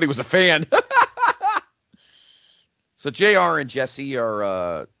guy. I thought he was a fan. So JR and Jesse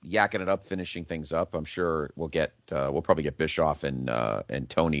are yakking it up, finishing things up. I'm sure we'll probably get Bischoff and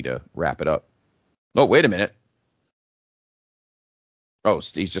Tony to wrap it up. Oh, wait a minute. Oh,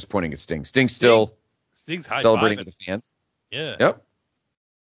 he's just pointing at Sting. Sting's celebrating with the fans. Yeah. Yep.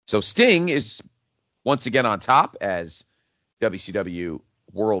 So Sting is once again on top as WCW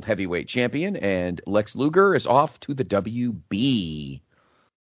World Heavyweight Champion, and Lex Luger is off to the WBF.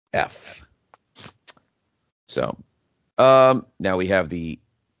 So now we have the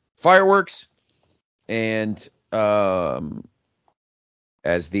fireworks, and as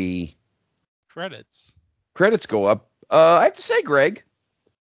the credits go up, I have to say, Greg,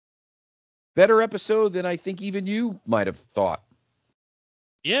 better episode than I think even you might have thought.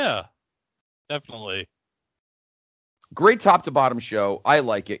 Yeah, definitely. Great top to bottom show. I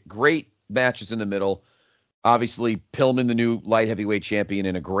like it. Great matches in the middle. Obviously, Pillman, the new light heavyweight champion,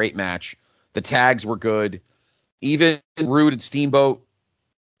 in a great match. The tags were good. Even Rude and Steamboat,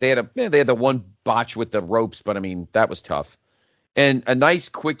 they had the one botch with the ropes, but I mean that was tough. And a nice,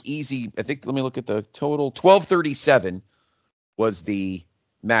 quick, easy. I think. Let me look at the total. 12:37 was the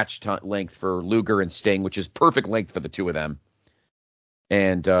match length for Luger and Sting, which is perfect length for the two of them.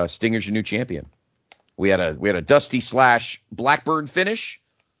 And Stinger's your new champion. We had a Dusty / Blackburn finish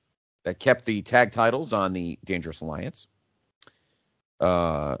that kept the tag titles on the Dangerous Alliance.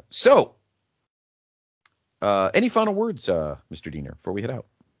 So, any final words, Mr. Diener, before we head out?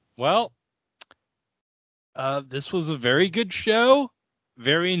 Well, this was a very good show,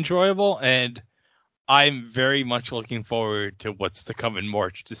 very enjoyable, and I'm very much looking forward to what's to come in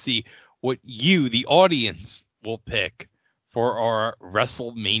March to see what you, the audience, will pick for our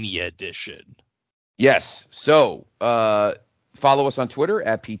WrestleMania edition. Yes. So, follow us on Twitter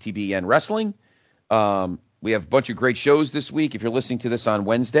at PTBN Wrestling. We have a bunch of great shows this week. If you're listening to this on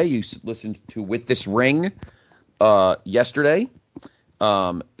Wednesday, you listened to With This Ring yesterday.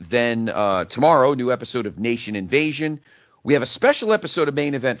 Then tomorrow, new episode of Nation Invasion. We have a special episode of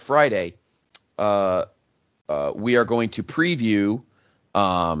Main Event Friday. We are going to preview.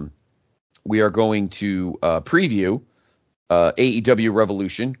 Preview AEW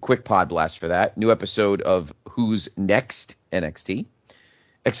Revolution. Quick pod blast for that. New episode of Who's Next NXT,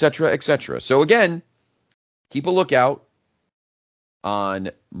 etc., etc. So again, keep a lookout.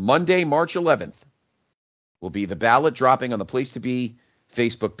 On Monday, March 11th, will be the ballot dropping on the Place to Be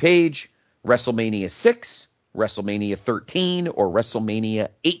Facebook page. WrestleMania 6, WrestleMania 13, or WrestleMania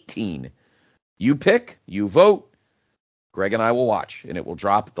 18. You pick, you vote. Greg and I will watch, and it will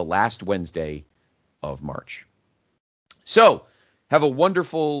drop the last Wednesday of March. So, have a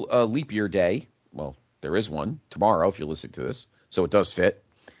wonderful Leap Year Day. Well, there is one tomorrow if you're listening to this, so it does fit.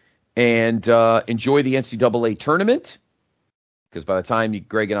 And enjoy the NCAA tournament, because by the time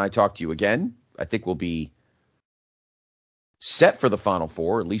Greg and I talk to you again, I think we'll be set for the Final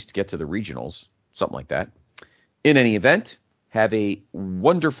Four, at least to get to the regionals, something like that. In any event, have a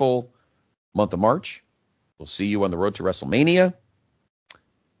wonderful month of March. We'll see you on the road to WrestleMania,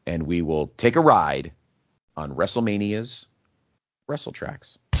 and we will take a ride on WrestleMania's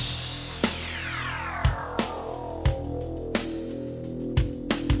Wrestletraxx.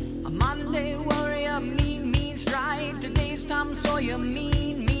 A Monday warrior, mean stride. Today's Tom Sawyer,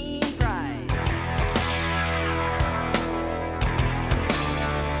 mean pride.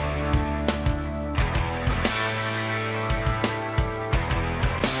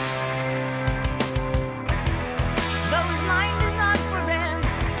 Though his mind is not for him,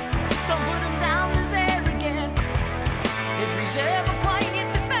 don't put him down as arrogant. His reserve will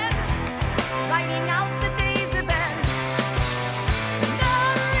quiet the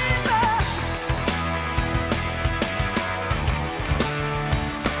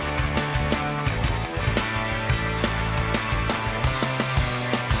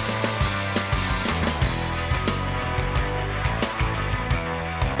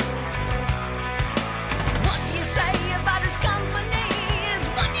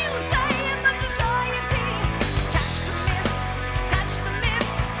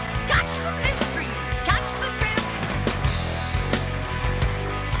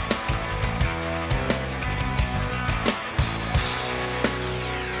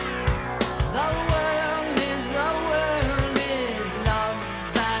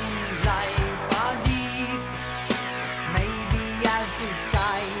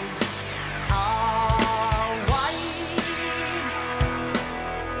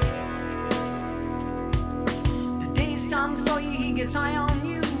gets high on